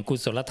องแห่งกุ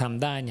ศลธรรม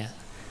ได้เนี่ย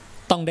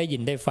ต้องได้ยิ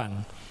นได้ฟัง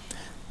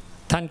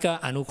ท่านก็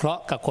อนุเคราะ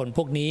ห์กับคนพ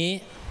วกนี้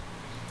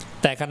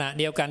แต่ขณะ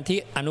เดียวกันที่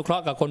อนุเคราะ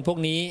ห์กับคนพวก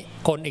นี้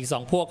คนอีกสอ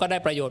งพวกก็ได้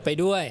ประโยชน์ไป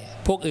ด้วย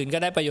พวกอื่นก็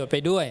ได้ประโยชน์ไป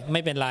ด้วยไ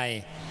ม่เป็นไร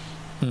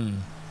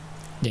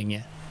อย่างเงี้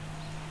ย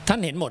ท่าน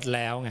เห็นหมดแ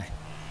ล้วไง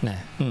นะ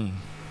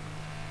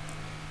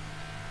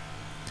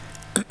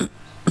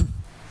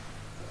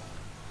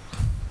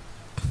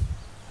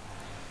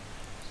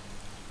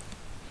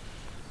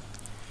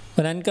เพร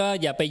าะนั้นก็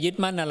อย่าไปยึด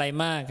มั่นอะไร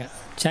มาก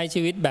ใช้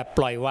ชีวิตแบบป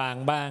ล่อยวาง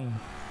บ้าง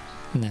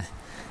นะ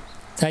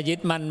ถ้ายึด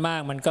มั่นมา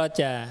กมันก็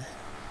จะ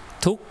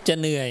ทุกข์จะ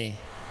เหนื่อย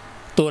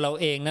ตัวเรา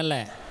เองนั่นแหล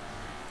ะ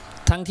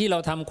ทั้งที่เรา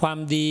ทำความ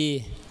ดี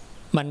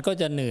มันก็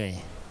จะเหนื่อย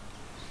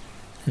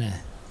นะ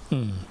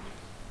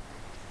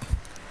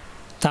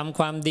ทำค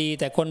วามดี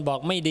แต่คนบอก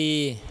ไม่ดี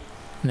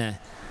นะ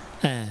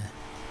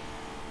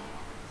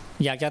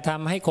อยากจะท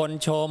ำให้คน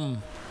ชม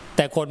แ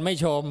ต่คนไม่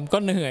ชมก็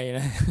เหนื่อยน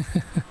ะ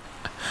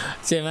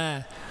ใช่ไหม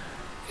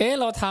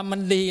เราทำมั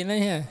นดีนะ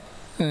เนี่ย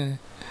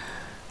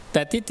แ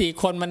ต่ทิฏฐิ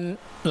คนมัน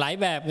หลาย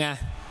แบบไง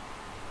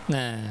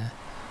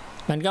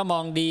มันก็ม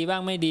องดีบ้า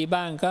งไม่ดี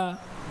บ้างก็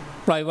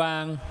ปล่อยวา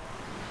ง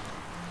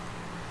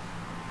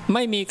ไ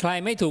ม่มีใคร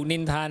ไม่ถูกนิ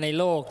นทาใน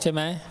โลกใช่ไห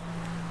ม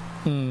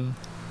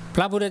พ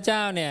ระพุทธเจ้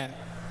าเนี่ย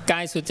กา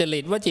ยสุจริ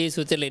ตวจี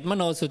สุจริตม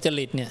โนสุจ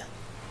ริตเนี่ย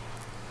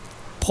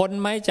พ้น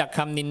ไหมจากค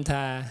ำนินท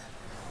า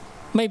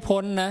ไม่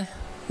พ้นนะ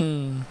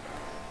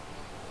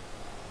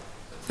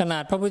ขนา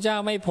ดพระพุทธเจ้า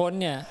ไม่พ้น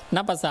เนี่ย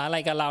นับภาษาอะไร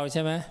กับเราใ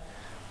ช่ไหม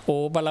โอ้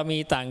บารมี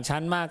ต่างชั้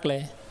นมากเล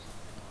ย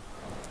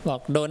บอ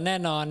กโดนแน่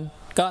นอน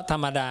ก็ธร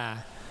รมดา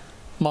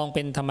มองเ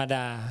ป็นธรรมด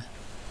า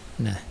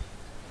นะ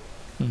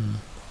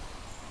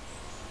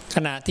ข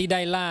ณะที่ได้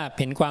ลาภ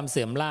เห็นความเ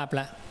สื่อมลาภแ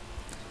ล้ว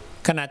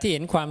ขณะที่เ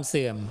ห็นความเ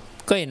สื่อม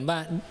ก็เห็นว่า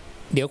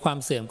เดี๋ยวความ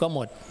เสื่อมก็หม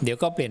ดเดี๋ยว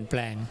ก็เปลี่ยนแปล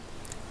ง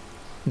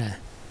นะ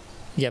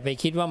อย่าไป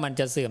คิดว่ามัน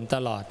จะเสื่อมต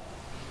ลอด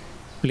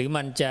หรือ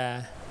มันจะ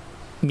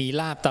มี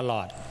ลาภตล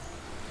อด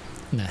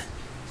นะ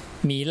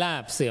มีลา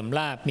ภเสื่อมล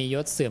าภมีย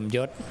ศเสื่อมย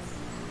ศ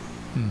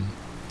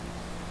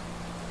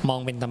มอง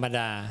เป็นธรรมด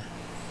า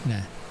น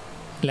ะ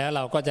แล้วเร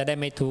าก็จะได้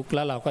ไม่ทุกข์แ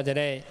ล้วเราก็จะ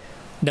ได้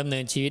ดำเนิ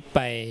นชีวิตไป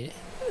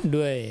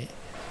ด้วย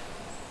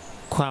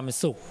ความ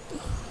สุข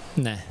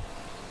นะ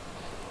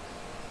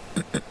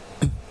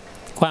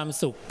ความ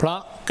สุขเพราะ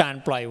การ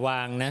ปล่อยว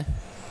างนะ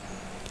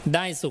ไ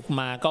ด้สุข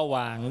มาก็ว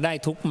างได้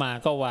ทุกข์มา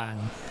ก็วาง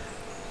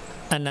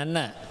อันนั้น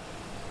น่ะ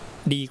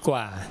ดีก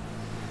ว่า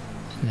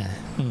นะ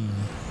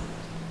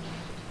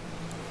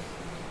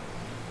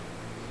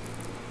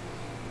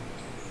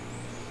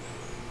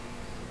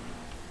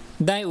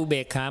ได้อุเบ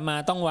กขามา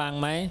ต้องวาง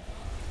ไหม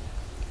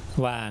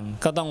วาง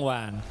ก็ต้องว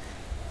าง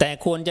แต่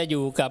ควรจะอ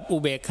ยู่กับอุ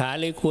เบกขา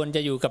หรือควรจ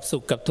ะอยู่กับสุ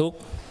ขกับทุกข์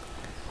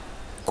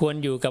ควร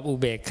อยู่กับอุ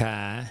เบกขา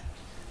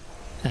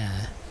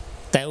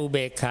แต่อุเบ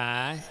กขา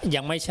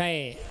ยังไม่ใช่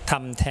ธรร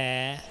มแท้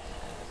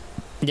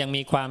ยัง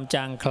มีความจ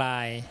างคลา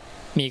ย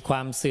มีคว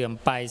ามเสื่อม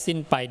ไปสิ้น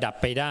ไปดับ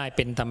ไปได้เ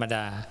ป็นธรรมด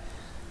า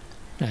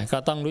ก็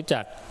ต้องรู้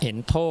จักเห็น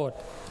โทษ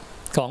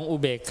ของอุ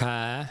เบกขา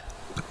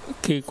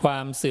คือควา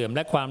มเสื่อมแล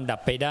ะความดั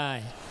บไปได้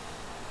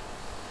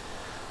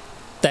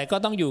แต่ก็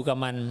ต้องอยู่กับ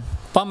มัน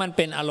เพราะมันเ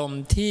ป็นอารม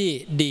ณ์ที่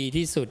ดี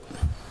ที่สุด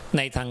ใ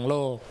นทางโล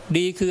ก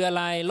ดีคืออะ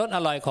ไรรสอ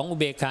ร่อยของอุ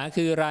เบกขา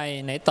คืออะไร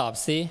ไหนตอบ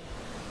สิ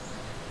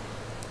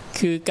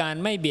คือการ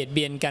ไม่เบียดเ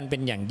บียนกันเป็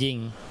นอย่างยิ่ง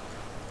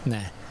น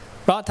ะ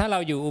เพราะถ้าเรา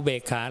อยู่อุเบ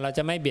กขาเราจ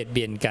ะไม่เบียดเ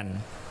บียนกัน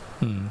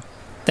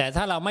แต่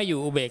ถ้าเราไม่อยู่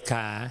อุเบกข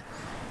า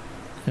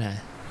นะ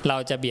เรา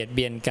จะเบียดเ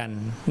บียนกัน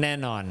แน่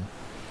นอน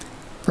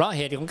เพราะเ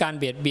หตุของการ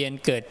เบียดเบียน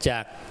เกิดจา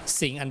ก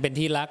สิ่งอันเป็น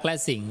ที่รักและ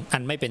สิ่งอั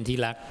นไม่เป็นที่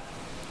รัก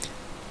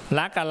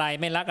รักอะไร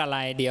ไม่รักอะไร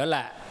เดี๋ยวล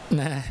ะ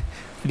นะ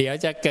เดี๋ยว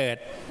จะเกิด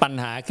ปัญ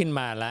หาขึ้น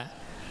มาละ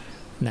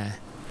นะ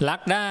รั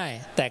กได้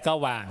แต่ก็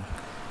วาง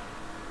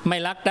ไม่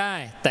รักได้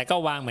แต่ก็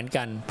วางเหมือน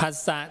กันภา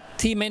ษา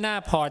ที่ไม่น่า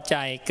พอใจ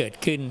เกิด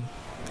ขึ้น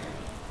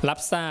รับ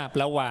ทราบ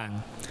แล้ววาง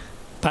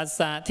ภา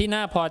ษาที่น่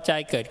าพอใจ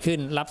เกิดขึ้น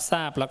รับทร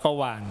าบแล้วก็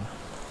วาง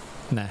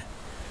นะ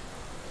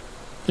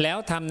แล้ว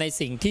ทำใน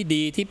สิ่งที่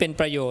ดีที่เป็น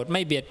ประโยชน์ไ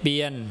ม่เบียดเบี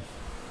ยน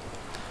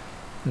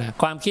นะ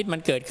ความคิดมั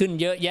นเกิดขึ้น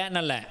เยอะแยะ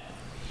นั่นแหละ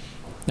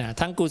นะ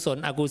ทั้งกุศล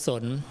อกุศ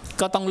ล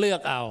ก็ต้องเลือ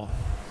กเอา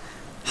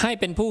ให้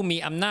เป็นผู้มี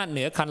อำนาจเห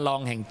นือคันลอ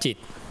งแห่งจิต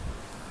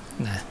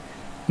นะ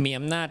มี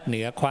อำนาจเห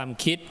นือความ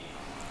คิด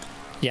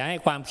อย่าให้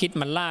ความคิด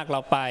มันลากเร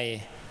าไป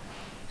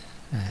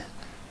นะ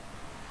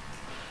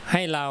ใ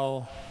ห้เรา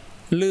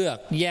เลือก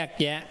แยก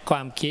แยะคว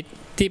ามคิด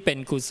ที่เป็น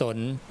กุศล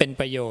เป็น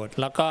ประโยชน์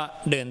แล้วก็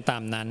เดินตา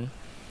มนั้น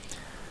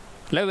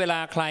แล้วเวลา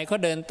ใครเขา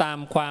เดินตาม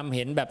ความเ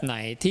ห็นแบบไหน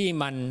ที่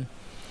มัน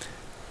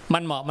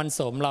เหมาะมัน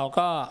สมเรา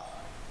ก็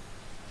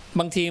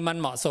บางทีมัน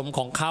เหมาะสมข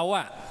องเขาอ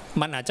ะ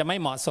มันอาจจะไม่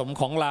เหมาะสม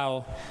ของเรา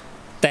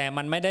แต่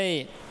มันไม่ได้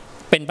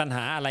เป็นปัญห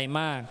าอะไร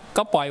มาก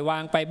ก็ปล่อยวา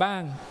งไปบ้า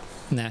ง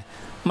นะ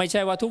ไม่ใ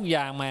ช่ว่าทุกอ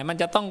ย่างมัน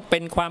จะต้องเป็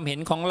นความเห็น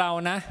ของเรา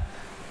นะ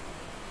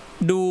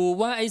ดู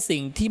ว่าไอ้สิ่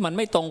งที่มันไ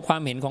ม่ตรงควา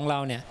มเห็นของเรา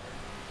เนี่ย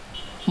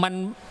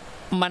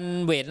มัน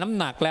เวทน้ำ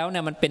หนักแล้วเ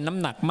นี่ยมันเป็นน้ำ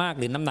หนักมาก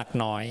หรือน้ำหนัก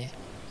น้อย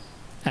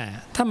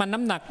ถ้ามันน้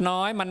ำหนักน้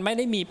อยมันไม่ไ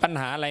ด้มีปัญ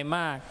หาอะไรม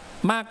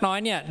ากน้อย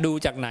เนี่ยดู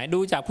จากไหนดู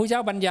จากผู้เจ้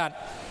าบัญญัติ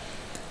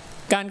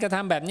การกระท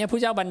ำแบบนี้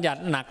ผู้เจ้าบัญญัติ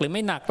หนักหรือไ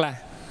ม่หนักล่ะ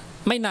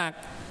ไม่หนัก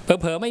เ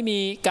ผลอๆไม่มี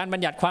การบัญ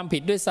ญัติความผิ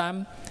ดด้วยซ้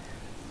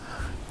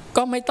ำ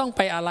ก็ไม่ต้องไ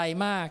ปอะไร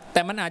มากแ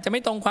ต่มันอาจจะไ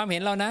ม่ตรงความเห็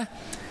นเรานะ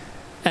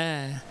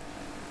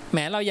แหม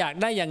เราอยาก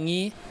ได้อย่าง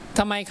นี้ท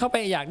ำไมเข้าไป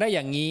อยากได้อ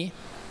ย่างนี้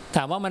ถ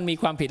ามว่ามันมี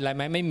ความผิดอะไรไ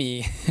หมไม่มี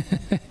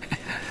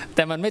แ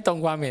ต่มันไม่ตรง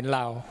ความเห็นเร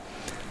า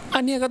อั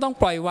นนี้ก็ต้อง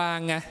ปล่อยวาง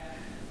ไง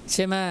ใ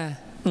ช่ไหม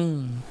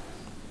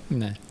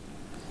นะ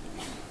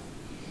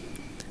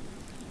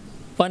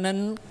เพราะนั้น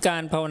กา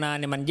รภาวนา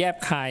เนี่ยมันแยบ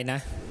คายนะ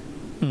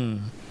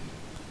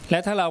และ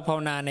ถ้าเราภาว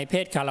นาในเพ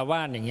ศคารว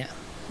ะอย่างเงี้ย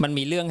มัน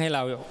มีเรื่องให้เร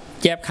า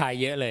แยบคาย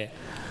เยอะเลย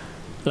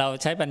เรา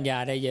ใช้ปัญญา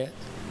ได้เยอะ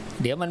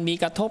เดี๋ยวมันมี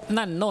กระทบ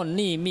นั่นโน่น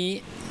นี่มี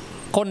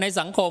คนใน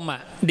สังคม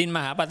ดินม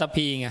หาปฐ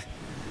พีไง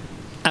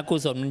อกุ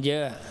ศลมันเยอ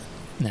ะ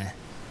นะ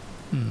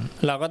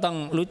เราก็ต้อง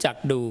รู้จัก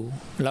ดู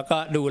แล้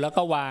ว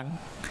ก็วาง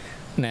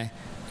นะ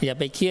อย่า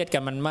ไปเครียดกั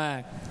บมันมา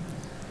ก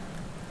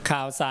ข่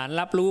าวสาร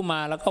รับรู้มา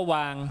แล้วก็ว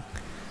าง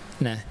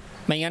นะ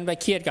ไม่งั้นไป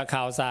เครียดกับ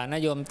ข่าวสารนะ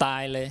โยมตา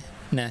ยเลย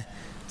นะ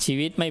ชี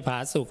วิตไม่ผา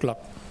สุกหรอก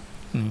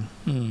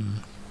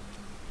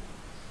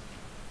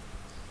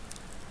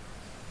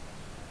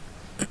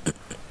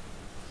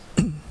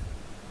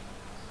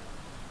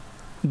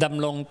ด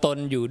ำรงตน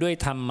อยู่ด้วย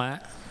ธรรมะ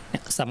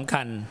สำ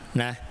คัญ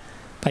นะ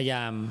พยาย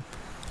าม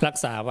รัก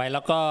ษาไว้แ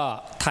ล้วก็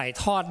ถ่าย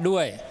ทอดด้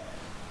วย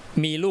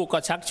มีลูกก็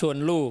ชักชวน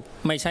ลูก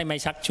ไม่ใช่ไม่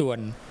ชักชวน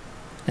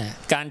นะ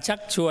การชั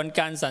กชวน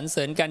การสรรเส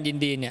ริญการยิน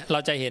ดีเนี่ยเรา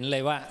จะเห็นเล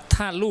ยว่า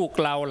ถ้าลูก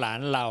เราหลา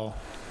นเรา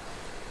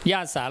ญ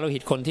าติสาโลหิ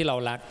ตคนที่เรา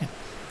รัก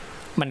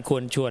มันคว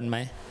รชวนไหม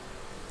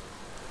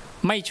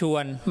ไม่ชว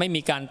นไม่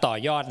มีการต่อ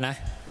ยอดนะ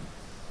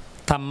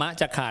ธรรมะ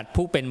จะขาด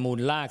ผู้เป็นมูล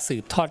รากสื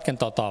บทอดกัน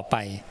ต่อไป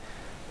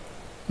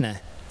นะ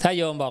ถ้าโ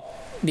ยมบอก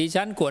ดิ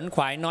ฉันขวนข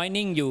วายน้อย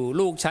นิ่งอยู่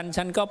ลูก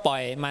ฉันก็ปล่อ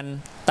ยมัน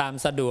ตาม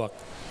สะดวก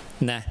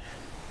นะ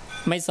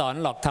ไม่สอน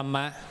หรอกธรรม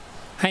ะ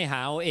ให้หา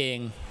เอาเอง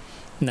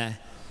นะ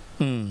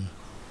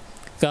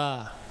ก็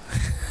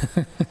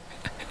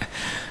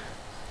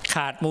ข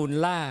าดมูล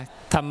ราก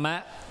ธรรมะ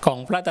ของ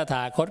พระตถ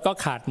าคตก็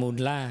ขาดมูล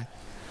ราก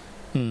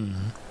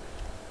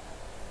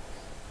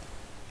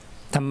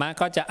ธรรมะ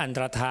ก็จะอันต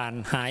รธาน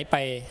หายไป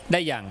ได้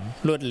อย่าง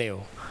รวดเร็ว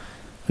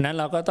นั้น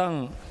เราก็ต้อง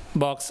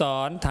บอกสอ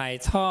นถ่าย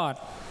ทอด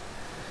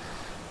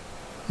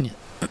เนี่ย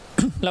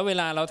แล้วเว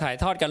ลาเราถ่าย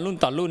ทอดกันรุ่น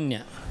ต่อรุ่นเ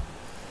นี่ย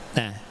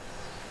นะ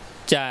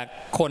จาก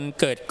คน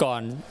เกิดก่อ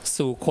น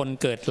สู่คน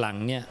เกิดหลัง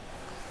เนี่ย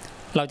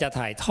เราจะ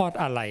ถ่ายทอด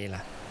อะไรล่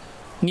ะ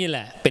นี่แหล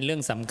ะเป็นเรื่อ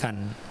งสำคัญ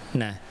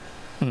นะ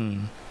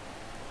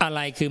อะไร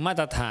คือมา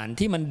ตรฐาน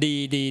ที่มัน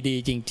ดี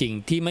จริง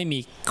ๆที่ไม่มี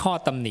ข้อ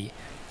ตำหนิ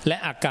และ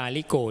อากา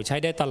ลิโกใช้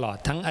ได้ตลอด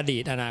ทั้งอดี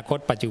ตอนาคต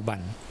ปัจจุบัน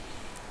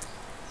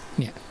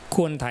เนี่ยค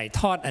วรถ่าย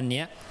ทอดอันเ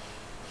นี้ย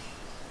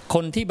ค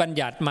นที่บัญ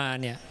ญัติมา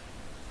เนี่ย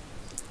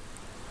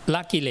ล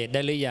ะกิเลสไ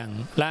ด้หรือยัง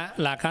ละ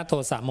ราคะโท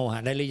สะโมหะ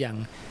ได้หรือยัง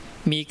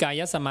มีกา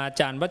ยสมา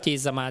จารวจี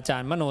สมาจา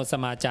รมโนส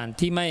มาจาร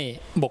ที่ไม่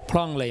บกพ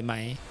ร่องเลยไหม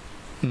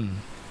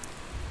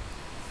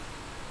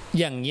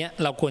อย่างเงี้ย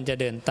เราควรจะ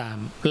เดินตาม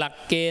หลัก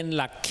เกณฑ์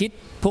หลักคิด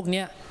พวกเ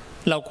นี้ย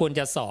เราควร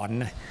จะสอน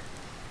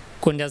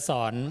ควรจะส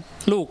อน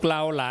ลูกเร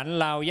าหลาน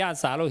เราญาติ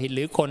สาโลหิตห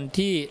รือคน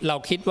ที่เรา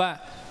คิดว่า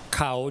เ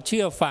ขาเ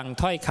ชื่อฟัง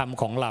ถ้อยค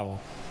ำของเรา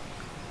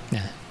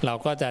เรา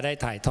ก็จะได้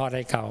ถ่ายทอดใ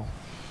ห้เขา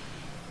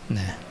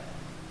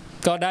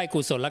ก็ได้กุ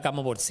ศลกรรม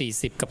บท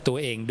40กับตัว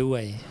เองด้ว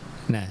ย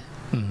นะ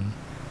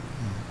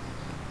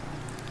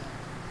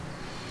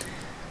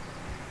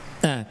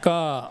ก็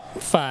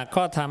ฝาก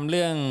ข้อธรรมเ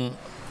รื่อง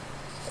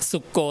สุ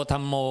โกธั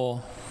มโม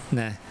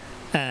นะ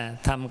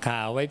ทำข่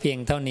าวไว้เพียง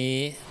เท่านี้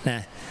น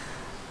ะ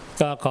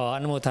ก็ขออ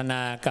นุโมทน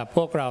ากับพ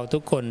วกเราทุ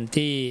กคน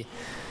ที่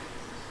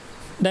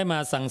ได้มา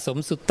สั่งสม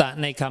สุตตะ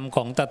ในคำข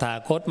องตถา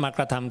คตมาก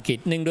ระทำกิจ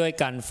เนื่องด้วย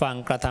การฟัง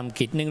กระทำ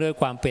กิจเนื่องด้วย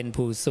ความเป็น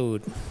ผู้สูต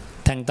ร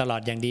แทงตลอ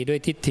ดอย่างดีด้วย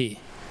ทิฏฐิ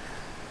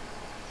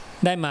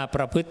ได้มาป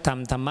ระพฤติธรรม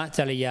ธรรมจ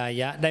ริยา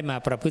ยะได้มา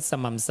ประพฤติส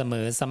ม่ำเสม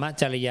อสม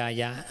จริยา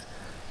ยะ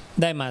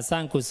ได้มาสร้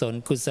างกุศล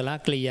กุศล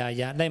กริยา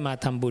ยะได้มา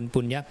ทำบุญปุ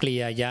ญญกริ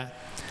ยายะ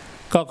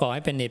ก็ขอใ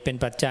ห้เป็นเหตุเป็น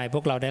ปัจจัยพ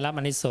วกเราได้รับ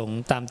อานิสงส์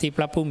ตามที่พ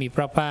ระผู้มีพ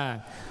ระภาค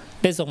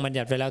ได้ทรงบัญ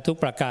ญัติไว้แล้วทุก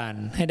ประการ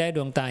ให้ได้ด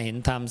วงตาเห็น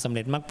ธรรมสำเ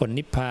ร็จมรรคผล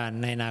นิพพาน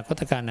ในอนาค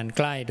ตการอันใ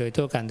กล้โดย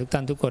ทั่วกันทุกท่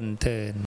านทุกคนเทอญ